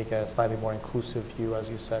region take a slightly more inclusive view, as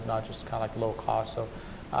you said, not just kind of like low cost. So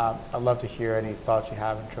I'd love to hear any thoughts you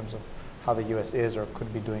have in terms of how the U.S. is or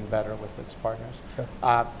could be doing better with its partners. Sure.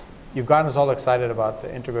 you've gotten us all excited about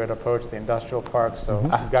the integrated approach, the industrial park. So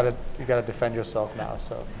you've got to defend yourself now.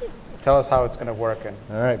 So tell us how it's going to work.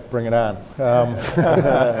 All right, bring it on.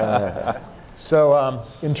 So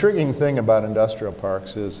intriguing thing about industrial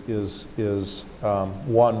parks is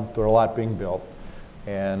one, there are a lot being built,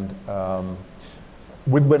 and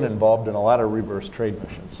we've been involved in a lot of reverse trade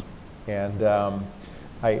missions, and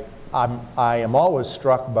I am always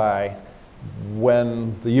struck by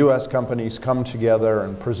when the U.S. companies come together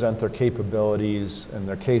and present their capabilities and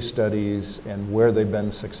their case studies and where they've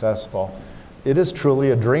been successful. It is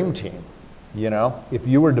truly a dream team. You know, if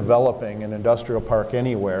you were developing an industrial park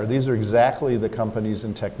anywhere, these are exactly the companies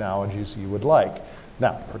and technologies you would like.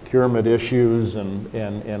 Now, procurement issues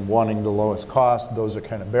and wanting the lowest cost, those are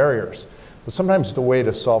kind of barriers. But sometimes the way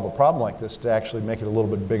to solve a problem like this is to actually make it a little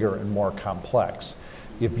bit bigger and more complex.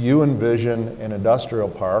 If you envision an industrial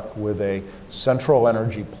park with a central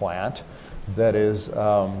energy plant that is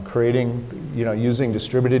creating, using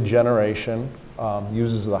distributed generation,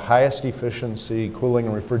 uses the highest efficiency cooling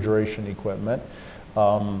and refrigeration equipment,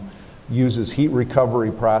 uses heat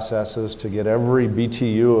recovery processes to get every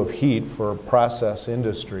BTU of heat for process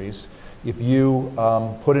industries. If you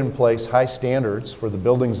put in place high standards for the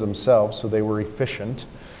buildings themselves so they were efficient,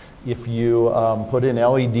 if you put in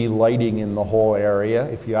LED lighting in the whole area,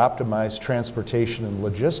 if you optimize transportation and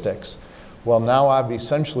logistics, well, now I've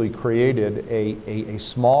essentially created a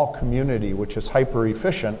small community which is hyper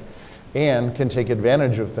efficient and can take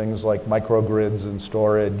advantage of things like microgrids and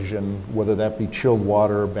storage, and whether that be chilled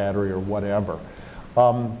water, battery, or whatever.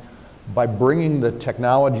 By bringing the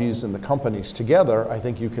technologies and the companies together, I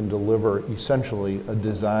think you can deliver essentially a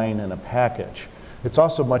design and a package. It's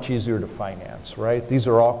also much easier to finance, right? These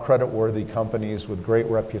are all credit-worthy companies with great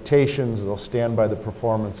reputations. They'll stand by the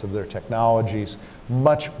performance of their technologies,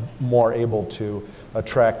 much more able to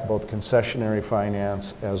attract both concessionary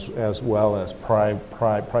finance as well as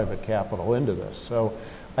private capital into this. So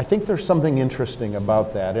I think there's something interesting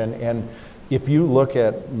about that. And if you look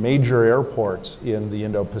at major airports in the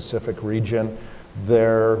Indo-Pacific region,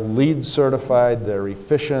 they're LEED certified, they're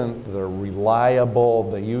efficient, they're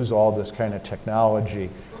reliable, they use all this kind of technology.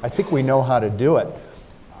 I think we know how to do it.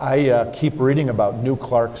 I keep reading about New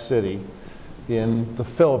Clark City in the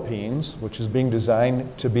Philippines, which is being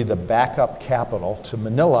designed to be the backup capital to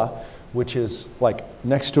Manila, which is like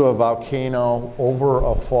next to a volcano, over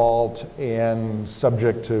a fault, and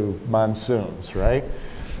subject to monsoons, right?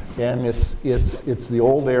 And it's the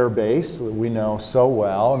old air base that we know so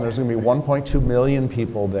well, and there's going to be 1.2 million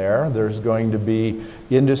people there. There's going to be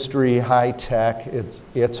industry, high tech.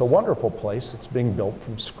 It's a wonderful place that's being built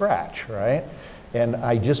from scratch, right? And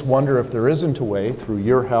I just wonder if there isn't a way, through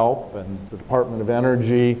your help and the Department of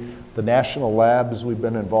Energy, the national labs, we've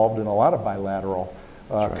been involved in a lot of bilateral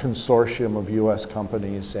consortium of U.S.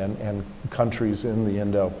 companies and countries in the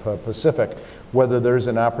Indo-Pacific, whether there's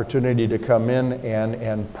an opportunity to come in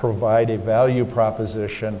and provide a value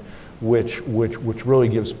proposition which really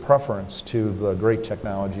gives preference to the great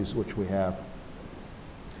technologies which we have.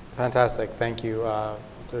 Fantastic, thank you.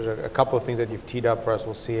 There's a couple of things that you've teed up for us.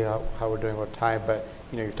 We'll see how we're doing with time, but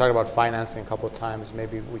you've talked about financing a couple of times.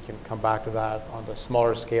 Maybe we can come back to that on the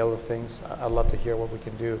smaller scale of things. I'd love to hear what we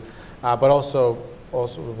can do, but also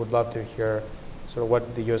would love to hear sort of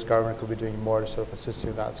what the U.S. government could be doing more to sort of assist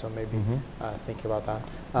you in that. So maybe think about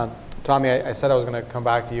that. Tommy, I said I was going to come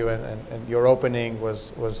back to you, and your opening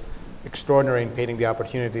was extraordinary in painting the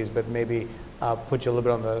opportunities, but maybe put you a little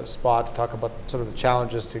bit on the spot to talk about sort of the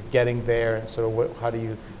challenges to getting there, and sort of how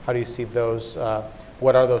do you see those?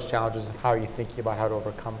 What are those challenges, and how are you thinking about how to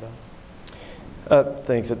overcome them?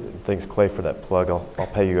 Thanks, Clay, for that plug. I'll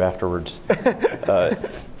pay you afterwards.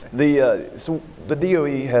 So the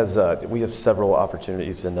DOE has we have several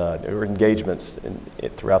opportunities and engagements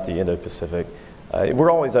throughout the Indo-Pacific.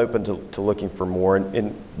 We're always open to looking for more,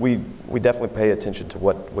 and we definitely pay attention to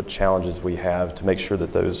what challenges we have to make sure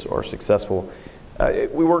that those are successful.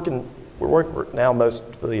 We work now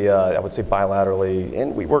mostly, I would say, bilaterally,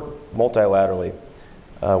 and we work multilaterally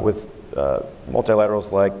with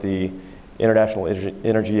multilaterals like the International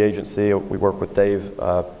Energy Agency. We work with Dave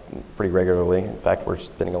pretty regularly. In fact, we're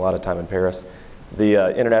spending a lot of time in Paris.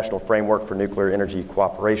 The International Framework for Nuclear Energy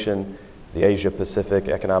Cooperation, the Asia-Pacific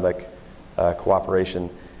Economic Cooperation,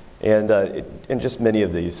 and just many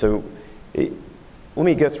of these. So let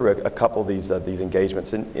me go through a couple of these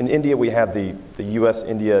engagements. In India, we have the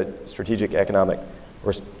U.S.-India Strategic Economic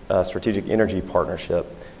or Strategic Energy Partnership.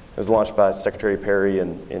 It was launched by Secretary Perry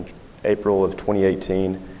in April of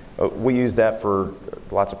 2018. We use that for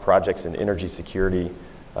lots of projects in energy security,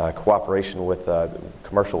 cooperation with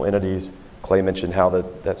commercial entities. Clay mentioned how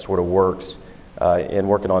that sort of works. and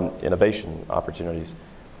working on innovation opportunities.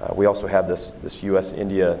 We also have this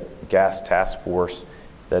U.S.-India gas task force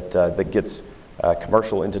that gets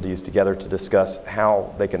commercial entities together to discuss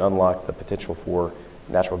how they can unlock the potential for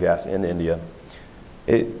natural gas in India.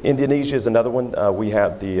 Indonesia is another one. We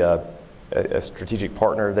have a strategic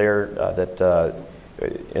partner there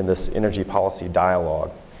in this energy policy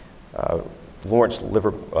dialogue. Lawrence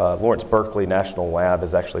Berkeley National Lab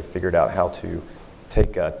has actually figured out how to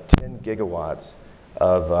take 10 gigawatts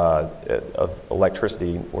of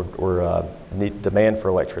electricity or demand for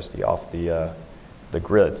electricity off the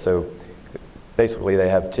grid. So basically they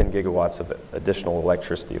have 10 gigawatts of additional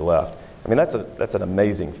electricity left. I mean, that's an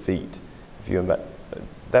amazing feat.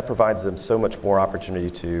 That provides them so much more opportunity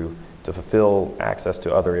to fulfill access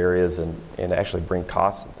to other areas and actually bring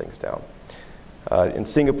costs and things down. In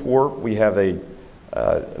Singapore, we have a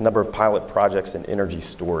number of pilot projects in energy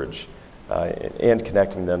storage and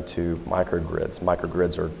connecting them to microgrids.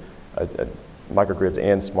 Microgrids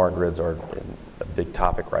and smart grids are a big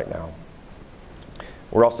topic right now.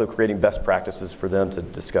 We're also creating best practices for them to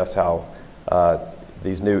discuss how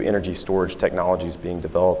these new energy storage technologies being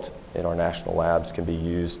developed in our national labs can be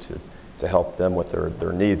used to help them with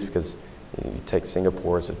their needs, because you take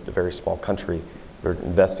Singapore, it's a very small country. They're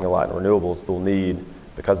investing a lot in renewables. They'll need,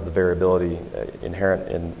 because of the variability inherent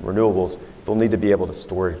in renewables, they'll need to be able to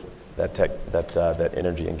store that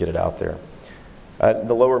energy and get it out there.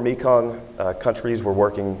 The lower Mekong countries, we're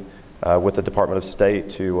working with the Department of State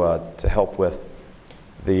to help with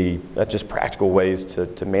just practical ways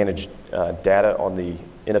to manage data on the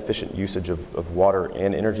inefficient usage of water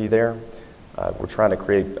and energy there. We're trying to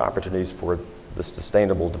create opportunities for the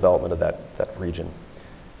sustainable development of that region.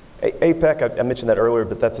 APEC, I mentioned that earlier,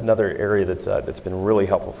 but that's another area that's been really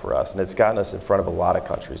helpful for us, and it's gotten us in front of a lot of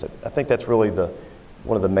countries. I think that's really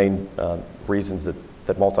one of the main reasons that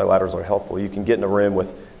multilaterals are helpful. You can get in a room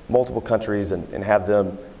with multiple countries and have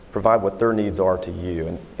them provide what their needs are to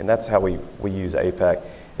you, and that's how we use APEC.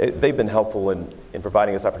 They've been helpful in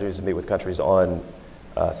providing us opportunities to meet with countries on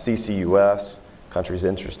CCUS, countries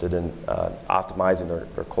interested in optimizing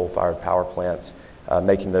their coal-fired power plants,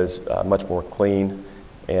 making those much more clean,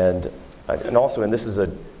 and also, and this is a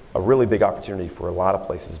really big opportunity for a lot of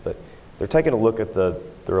places, but they're taking a look at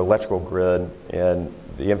their electrical grid and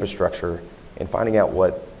the infrastructure and finding out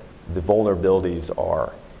what the vulnerabilities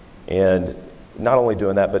are, and not only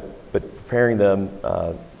doing that, but preparing them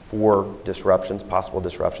for disruptions, possible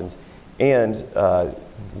disruptions, and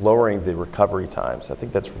lowering the recovery times. I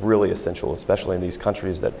think that's really essential, especially in these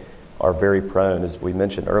countries that are very prone, as we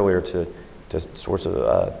mentioned earlier, to sorts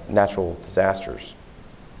of natural disasters.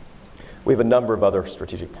 We have a number of other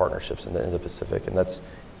strategic partnerships in the Indo-Pacific, and that's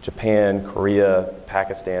Japan, Korea,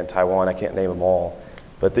 Pakistan, Taiwan. I can't name them all,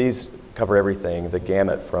 but these cover everything, the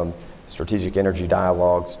gamut from strategic energy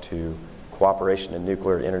dialogues to cooperation in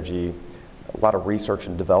nuclear energy, a lot of research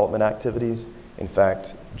and development activities. In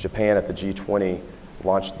fact, Japan at the G20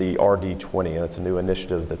 launched the RD20, and it's a new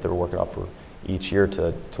initiative that they're working on for each year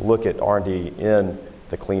to look at R&D in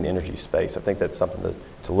the clean energy space. I think that's something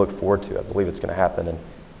to look forward to. I believe it's going to happen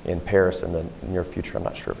in Paris in the near future. I'm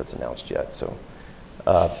not sure if it's announced yet. So,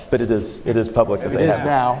 but it is public. That it is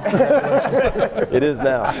now. It is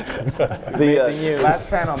now. Last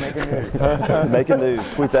panel, making news. Making news.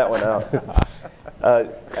 Tweet that one out.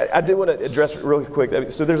 I did want to address really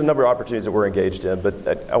quick. So there's a number of opportunities that we're engaged in,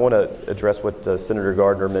 but I want to address what Senator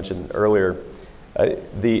Gardner mentioned earlier.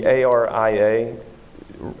 The ARIA,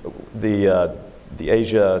 the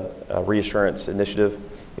Asia Reassurance Initiative,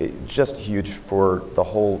 just huge for the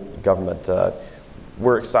whole government.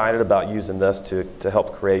 We're excited about using this to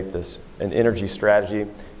help create an energy strategy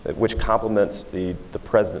which complements the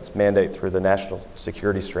president's mandate through the national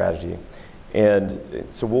security strategy. And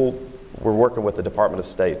so we're working with the Department of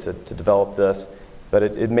State to develop this, but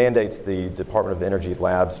it mandates the Department of Energy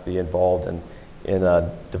labs be involved in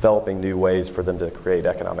developing new ways for them to create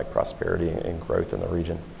economic prosperity and growth in the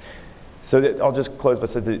region. So I'll just close by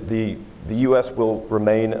saying the U.S. will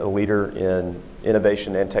remain a leader in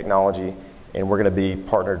innovation and technology, and we're going to be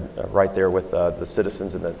partnered right there with the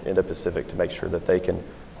citizens in the Indo-Pacific to make sure that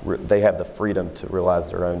they have the freedom to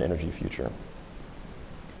realize their own energy future.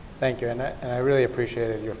 Thank you, and I really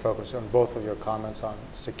appreciated your focus on both of your comments on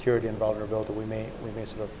security and vulnerability. We may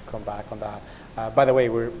sort of come back on that. By the way,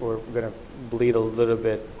 we're going to bleed a little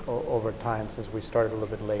bit over time since we started a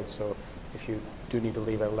little bit late. So if you do need to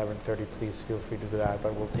leave at 11:30, please feel free to do that.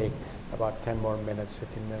 But we'll take about 10 more minutes,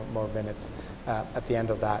 15 more minutes at the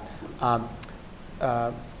end of that.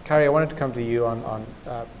 Carrie, I wanted to come to you on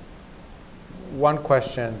one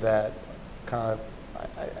question that kind of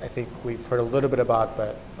I think we've heard a little bit about,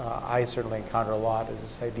 but I certainly encounter a lot, is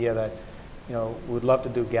this idea that, you know, we'd love to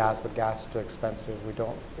do gas, but gas is too expensive.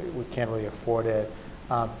 We can't really afford it.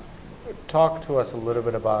 Talk to us a little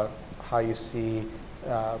bit about how you see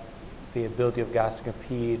the ability of gas to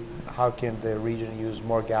compete. How can the region use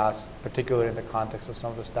more gas, particularly in the context of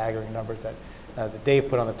some of the staggering numbers that Dave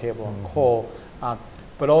put on the table on coal?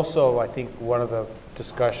 But also, I think one of the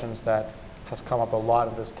discussions that has come up a lot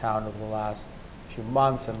in this town over the last few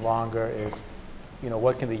months and longer is, you know,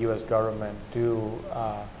 what can the U.S. government do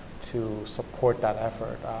to support that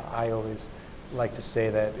effort? I always like to say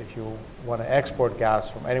that if you want to export gas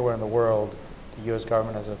from anywhere in the world, the U.S.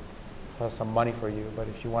 government has some money for you. But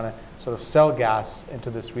if you want to sort of sell gas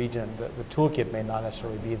into this region, the toolkit may not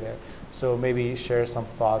necessarily be there. So maybe share some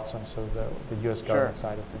thoughts on sort of the U.S. government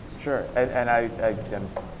side of things. Sure, and I'm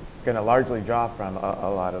going to largely draw from a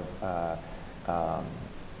lot of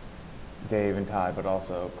Dave and Todd, but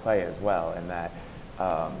also Clay as well, in that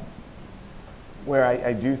where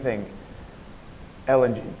I do think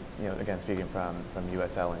LNG, you know, again speaking from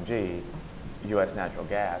U.S. LNG, U.S. natural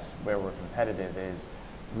gas, where we're competitive is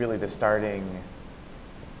really the starting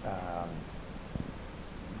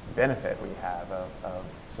benefit we have of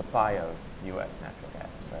supply of U.S. natural gas,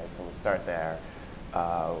 right? So we'll start there,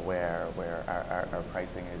 where our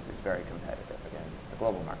pricing is very competitive against the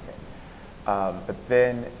global market. But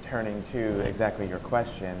then turning to exactly your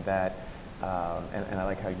question, that and I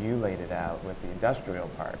like how you laid it out with the industrial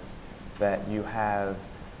parks, that you have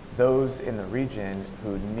those in the region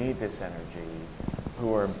who need this energy,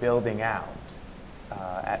 who are building out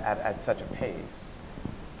at such a pace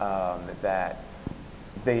that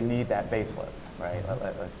they need that base load, right?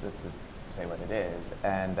 Let's say what it is.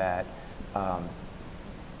 And that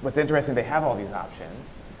what's interesting, they have all these options,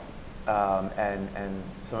 and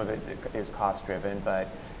some of it is cost driven, but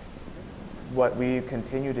what we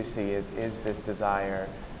continue to see is this desire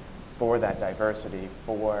for that diversity,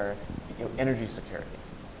 for energy security,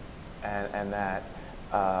 and that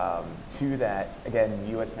to that, again,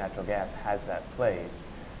 U.S. natural gas has that place.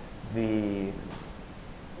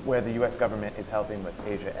 Where the U.S. government is helping with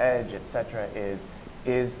Asia Edge, et cetera,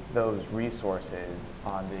 is those resources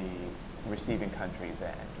on the receiving country's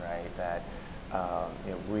end, right? That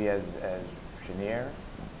we as Cheniere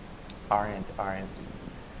aren't.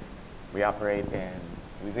 We operate in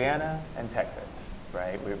Louisiana and Texas,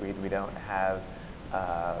 right? We don't have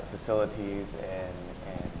facilities in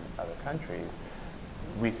other countries.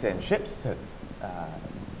 We send ships to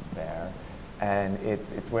there, and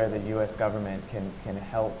it's where the U.S. government can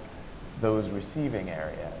help those receiving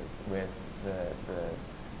areas with the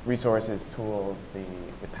resources, tools,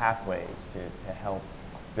 the pathways to help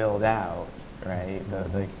build out, right?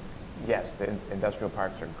 Yes, the industrial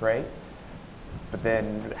parks are great, but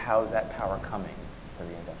then how's that power coming to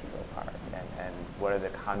the industrial park, and what are the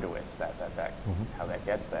conduits how that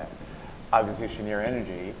gets there? Obviously, Cheniere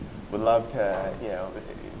Energy would love to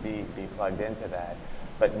be plugged into that,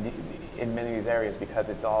 but in many of these areas, because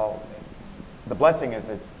it's all, the blessing is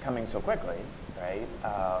it's coming so quickly, right?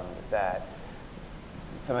 That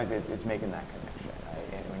sometimes it's making that connection,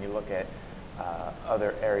 right? And when you look at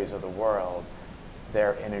other areas of the world,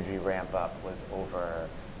 their energy ramp up was over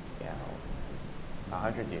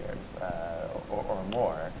 100 years or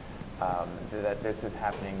more. That this is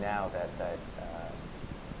happening now, that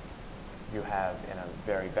you have, in a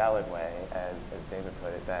very valid way, as David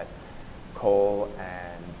put it, that coal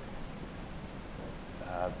and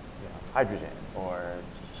hydrogen or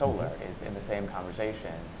solar is in the same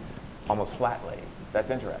conversation almost flatly. That's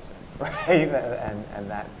interesting, right? And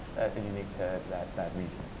that's unique to that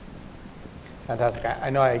region. Fantastic. I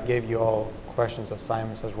know I gave you all questions,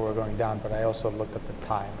 assignments as we were going down, but I also looked at the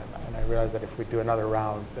time, and I realized that if we do another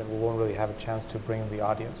round, then we won't really have a chance to bring in the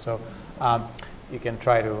audience. So you can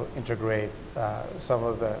try to integrate some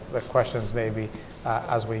of the questions maybe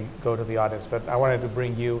as we go to the audience. But I wanted to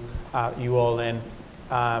bring you all in.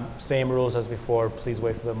 Same rules as before. Please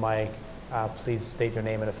wait for the mic. Please state your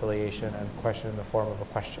name and affiliation, and question in the form of a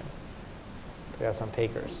question. Do we have some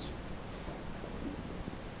takers?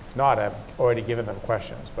 If not, I've already given them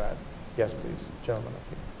questions, but yes, please, gentlemen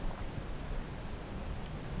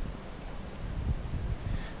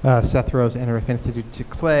up here. Seth Rose, NRF Institute. To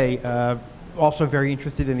Clay, also very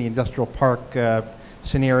interested in the industrial park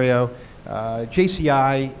scenario.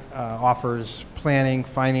 JCI offers planning,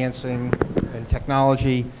 financing, and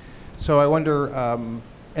technology. So I wonder, and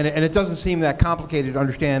it doesn't seem that complicated to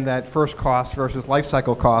understand that first cost versus life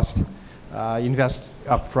cycle cost. You invest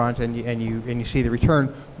up front and you see the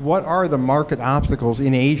return. What are the market obstacles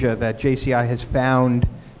in Asia that JCI has found,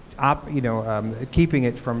 keeping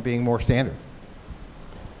it from being more standard?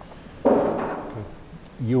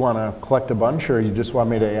 you want to collect a bunch, or you just want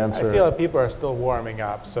me to answer? I feel like people are still warming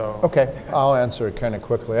up, so. Okay, I'll answer it kind of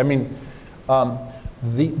quickly. I mean,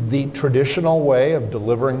 the traditional way of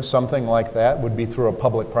delivering something like that would be through a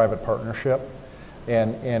public-private partnership.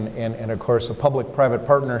 And of course, a public-private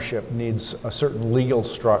partnership needs a certain legal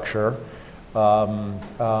structure.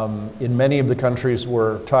 In many of the countries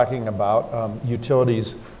we're talking about,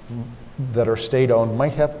 utilities that are state-owned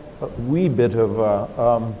might have a wee bit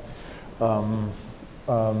of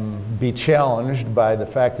be challenged by the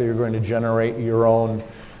fact that you're going to generate your own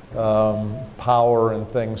power and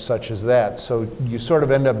things such as that. So you sort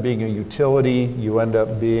of end up being a utility, you end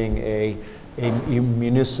up being a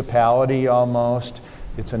municipality almost.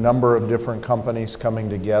 It's a number of different companies coming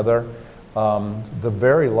together. The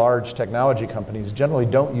very large technology companies generally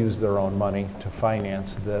don't use their own money to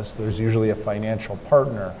finance this. There's usually a financial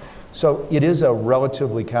partner. So it is a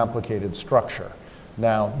relatively complicated structure.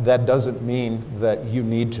 Now, that doesn't mean that you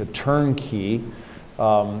need to turnkey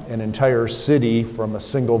an entire city from a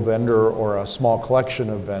single vendor or a small collection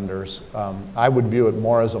of vendors. I would view it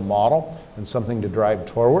more as a model and something to drive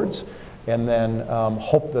towards, and then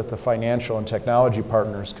hope that the financial and technology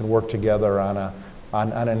partners can work together on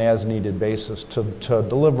an as-needed basis to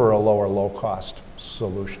deliver a low-cost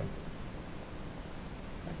solution.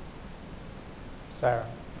 Sarah.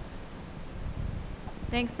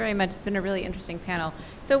 Thanks very much. It's been a really interesting panel.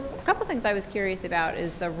 So a couple things I was curious about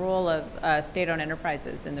is the role of state-owned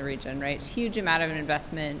enterprises in the region, right? Huge amount of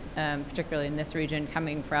investment, particularly in this region,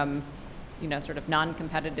 coming from, you know, sort of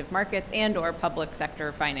non-competitive markets and or public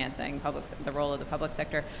sector financing, the role of the public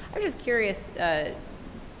sector. I'm just curious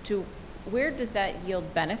to where does that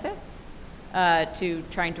yield benefits to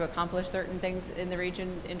trying to accomplish certain things in the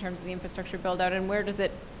region in terms of the infrastructure build out, and where does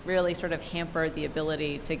it really sort of hamper the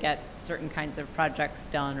ability to get certain kinds of projects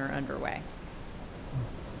done or underway?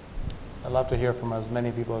 I'd love to hear from as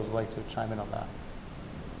many people as would like to chime in on that.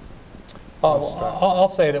 I'll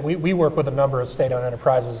say that we work with a number of state-owned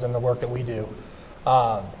enterprises in the work that we do.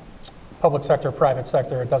 Public sector, private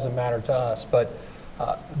sector, it doesn't matter to us, but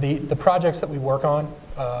the projects that we work on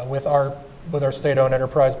with our state-owned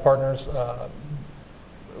enterprise partners,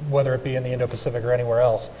 whether it be in the Indo-Pacific or anywhere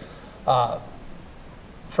else,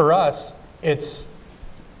 for us, it's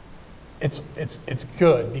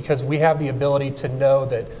good because we have the ability to know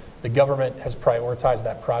that the government has prioritized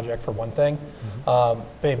that project for one thing.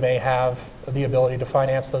 They may have the ability to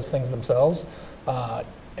finance those things themselves.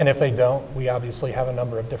 And if they don't, we obviously have a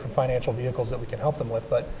number of different financial vehicles that we can help them with.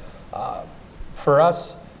 But for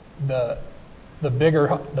us, the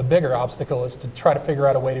bigger obstacle is to try to figure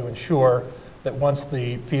out a way to ensure that once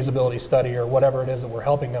the feasibility study or whatever it is that we're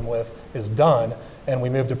helping them with is done and we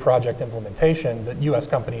move to project implementation, that U.S.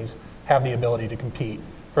 companies have the ability to compete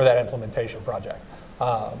for that implementation project,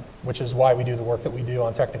 which is why we do the work that we do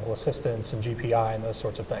on technical assistance and GPI and those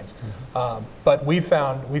sorts of things. But we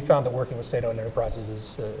found that working with state-owned enterprises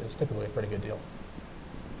is typically a pretty good deal.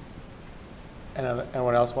 And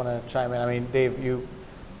anyone else want to chime in? I mean, Dave, you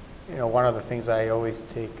know, one of the things I always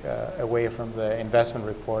take away from the investment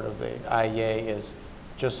report of the IEA is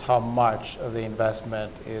just how much of the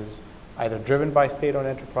investment is either driven by state-owned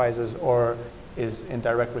enterprises or is in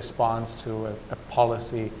direct response to a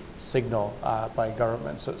policy signal by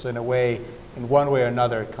government. So in a way, in one way or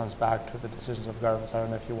another, it comes back to the decisions of governments. I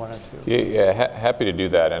don't know if you wanted to. Yeah, happy to do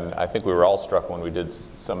that. And I think we were all struck when we did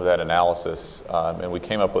some of that analysis, and we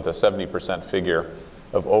came up with a 70% figure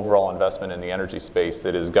of overall investment in the energy space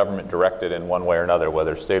that is government directed in one way or another,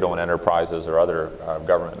 whether state-owned enterprises or other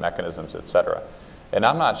government mechanisms, et cetera. And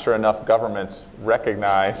I'm not sure enough governments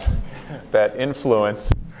recognize that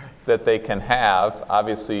influence that they can have.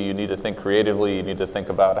 Obviously, you need to think creatively, you need to think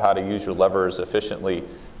about how to use your levers efficiently,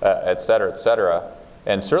 et cetera, et cetera.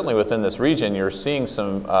 And certainly within this region, you're seeing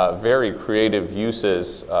some very creative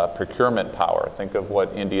uses, procurement power. Think of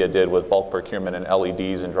what India did with bulk procurement and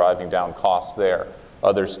LEDs and driving down costs there.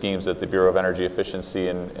 Other schemes that the Bureau of Energy Efficiency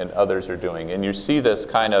and others are doing. And you see this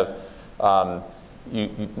kind of,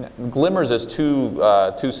 glimmers is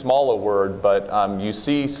too small a word, but you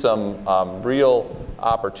see some real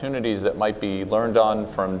opportunities that might be learned on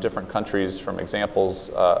from different countries, from examples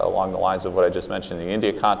along the lines of what I just mentioned in the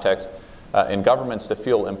India context, in governments to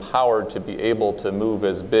feel empowered to be able to move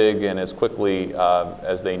as big and as quickly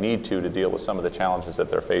as they need to deal with some of the challenges that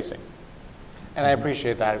they're facing. And I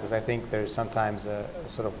appreciate that because I think there's sometimes a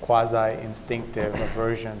sort of quasi-instinctive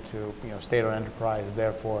aversion to state-owned enterprise.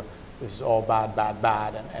 Therefore, this is all bad, bad,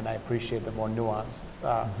 bad. And I appreciate the more nuanced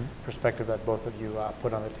perspective that both of you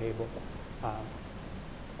put on the table.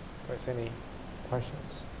 Is there any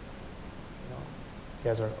questions? No? You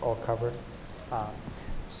guys are all covered.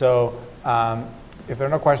 So If there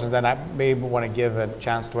are no questions, then I may want to give a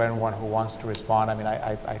chance to anyone who wants to respond. I mean,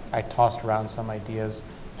 I tossed around some ideas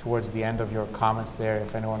towards the end of your comments there.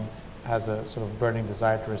 If anyone has a sort of burning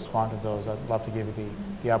desire to respond to those, I'd love to give you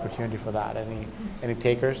the opportunity for that. Any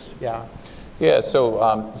takers? Yeah. Yeah,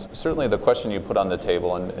 so certainly the question you put on the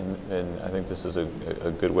table, and I think this is a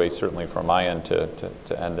good way, certainly from my end,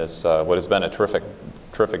 to end this, what has been a terrific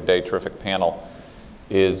day, terrific panel,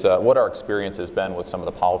 is what our experience has been with some of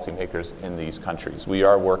the policymakers in these countries. We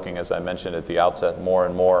are working, as I mentioned at the outset, more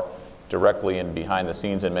and more directly and behind the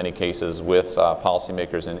scenes in many cases with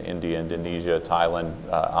policymakers in India, Indonesia, Thailand,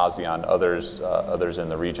 ASEAN, others in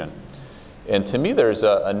the region. And to me, there's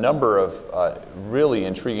a number of really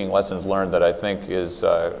intriguing lessons learned that I think is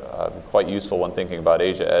quite useful when thinking about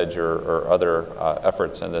Asia Edge or other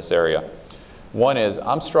efforts in this area. One is,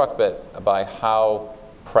 I'm struck by how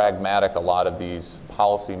pragmatic a lot of these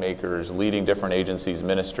policymakers, leading different agencies,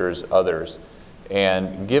 ministers, others,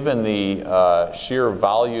 and given the sheer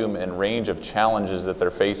volume and range of challenges that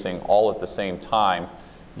they're facing all at the same time,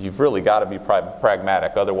 you've really got to be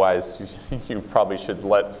pragmatic. Otherwise, you probably should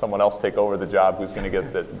let someone else take over the job who's going to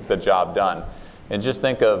get the job done. And just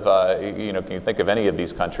think of, can you think of any of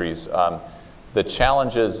these countries, the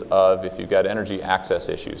challenges of, if you've got energy access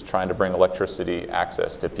issues, trying to bring electricity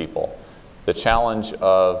access to people, the challenge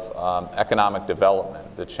of economic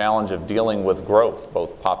development, the challenge of dealing with growth,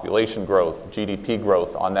 both population growth, GDP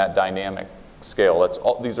growth on that dynamic scale.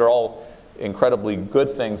 These are all incredibly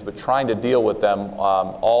good things, but trying to deal with them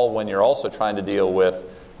all when you're also trying to deal with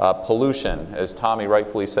pollution, as Tommy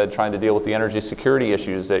rightfully said, trying to deal with the energy security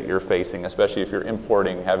issues that you're facing, especially if you're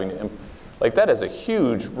importing, like that is a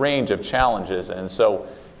huge range of challenges. And so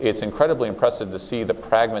it's incredibly impressive to see the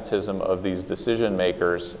pragmatism of these decision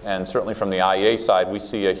makers. And certainly from the IEA side, we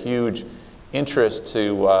see a huge interest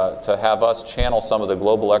to have us channel some of the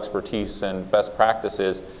global expertise and best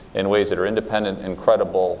practices in ways that are independent and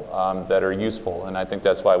credible, that are useful. And I think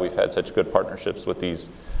that's why we've had such good partnerships with these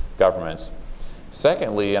governments.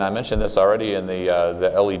 Secondly, and I mentioned this already in the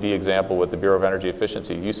LED example with the Bureau of Energy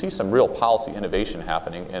Efficiency, you see some real policy innovation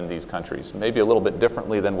happening in these countries, maybe a little bit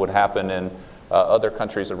differently than would happen in other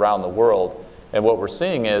countries around the world. And what we're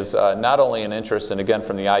seeing is not only an interest, and again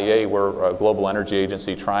from the IEA, we're a global energy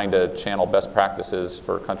agency trying to channel best practices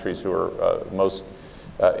for countries who are most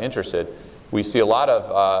interested. We see a lot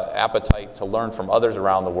of appetite to learn from others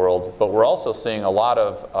around the world, but we're also seeing a lot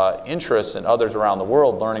of interest in others around the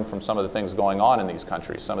world learning from some of the things going on in these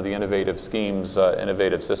countries, some of the innovative schemes,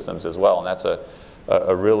 innovative systems as well. And that's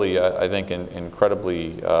a really, I think,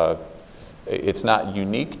 incredibly, it's not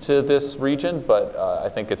unique to this region, but I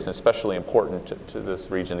think it's especially important to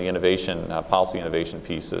this region, the innovation, policy innovation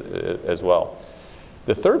piece as well.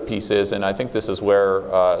 The third piece is, and I think this is where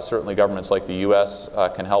certainly governments like the US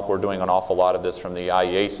can help. We're doing an awful lot of this from the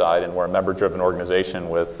IEA side, and we're a member-driven organization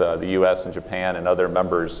with the US and Japan and other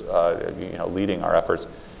members leading our efforts,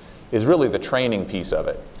 is really the training piece of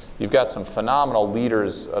it. You've got some phenomenal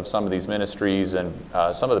leaders of some of these ministries and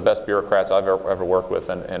some of the best bureaucrats I've ever worked with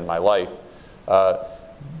in my life.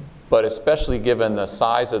 But especially given the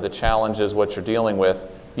size of the challenges, what you're dealing with,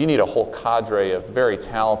 you need a whole cadre of very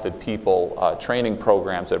talented people, training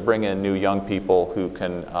programs that bring in new young people who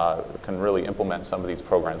can really implement some of these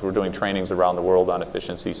programs. We're doing trainings around the world on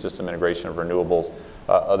efficiency, system integration of renewables,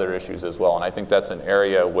 other issues as well. And I think that's an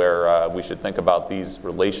area where we should think about these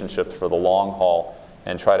relationships for the long haul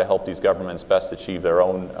and try to help these governments best achieve their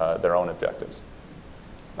own objectives.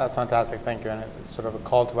 That's fantastic, thank you. And it's sort of a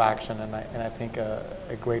call to action, and I think a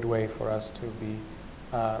great way for us to be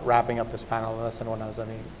wrapping up this panel, unless anyone has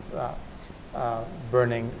any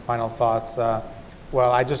burning final thoughts.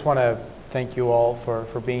 Well, I just want to thank you all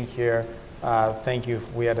for being here. Thank you.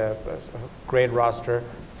 We had a great roster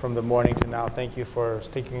from the morning to now. Thank you for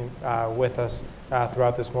sticking with us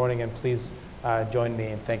throughout this morning, and please join me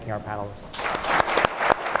in thanking our panelists.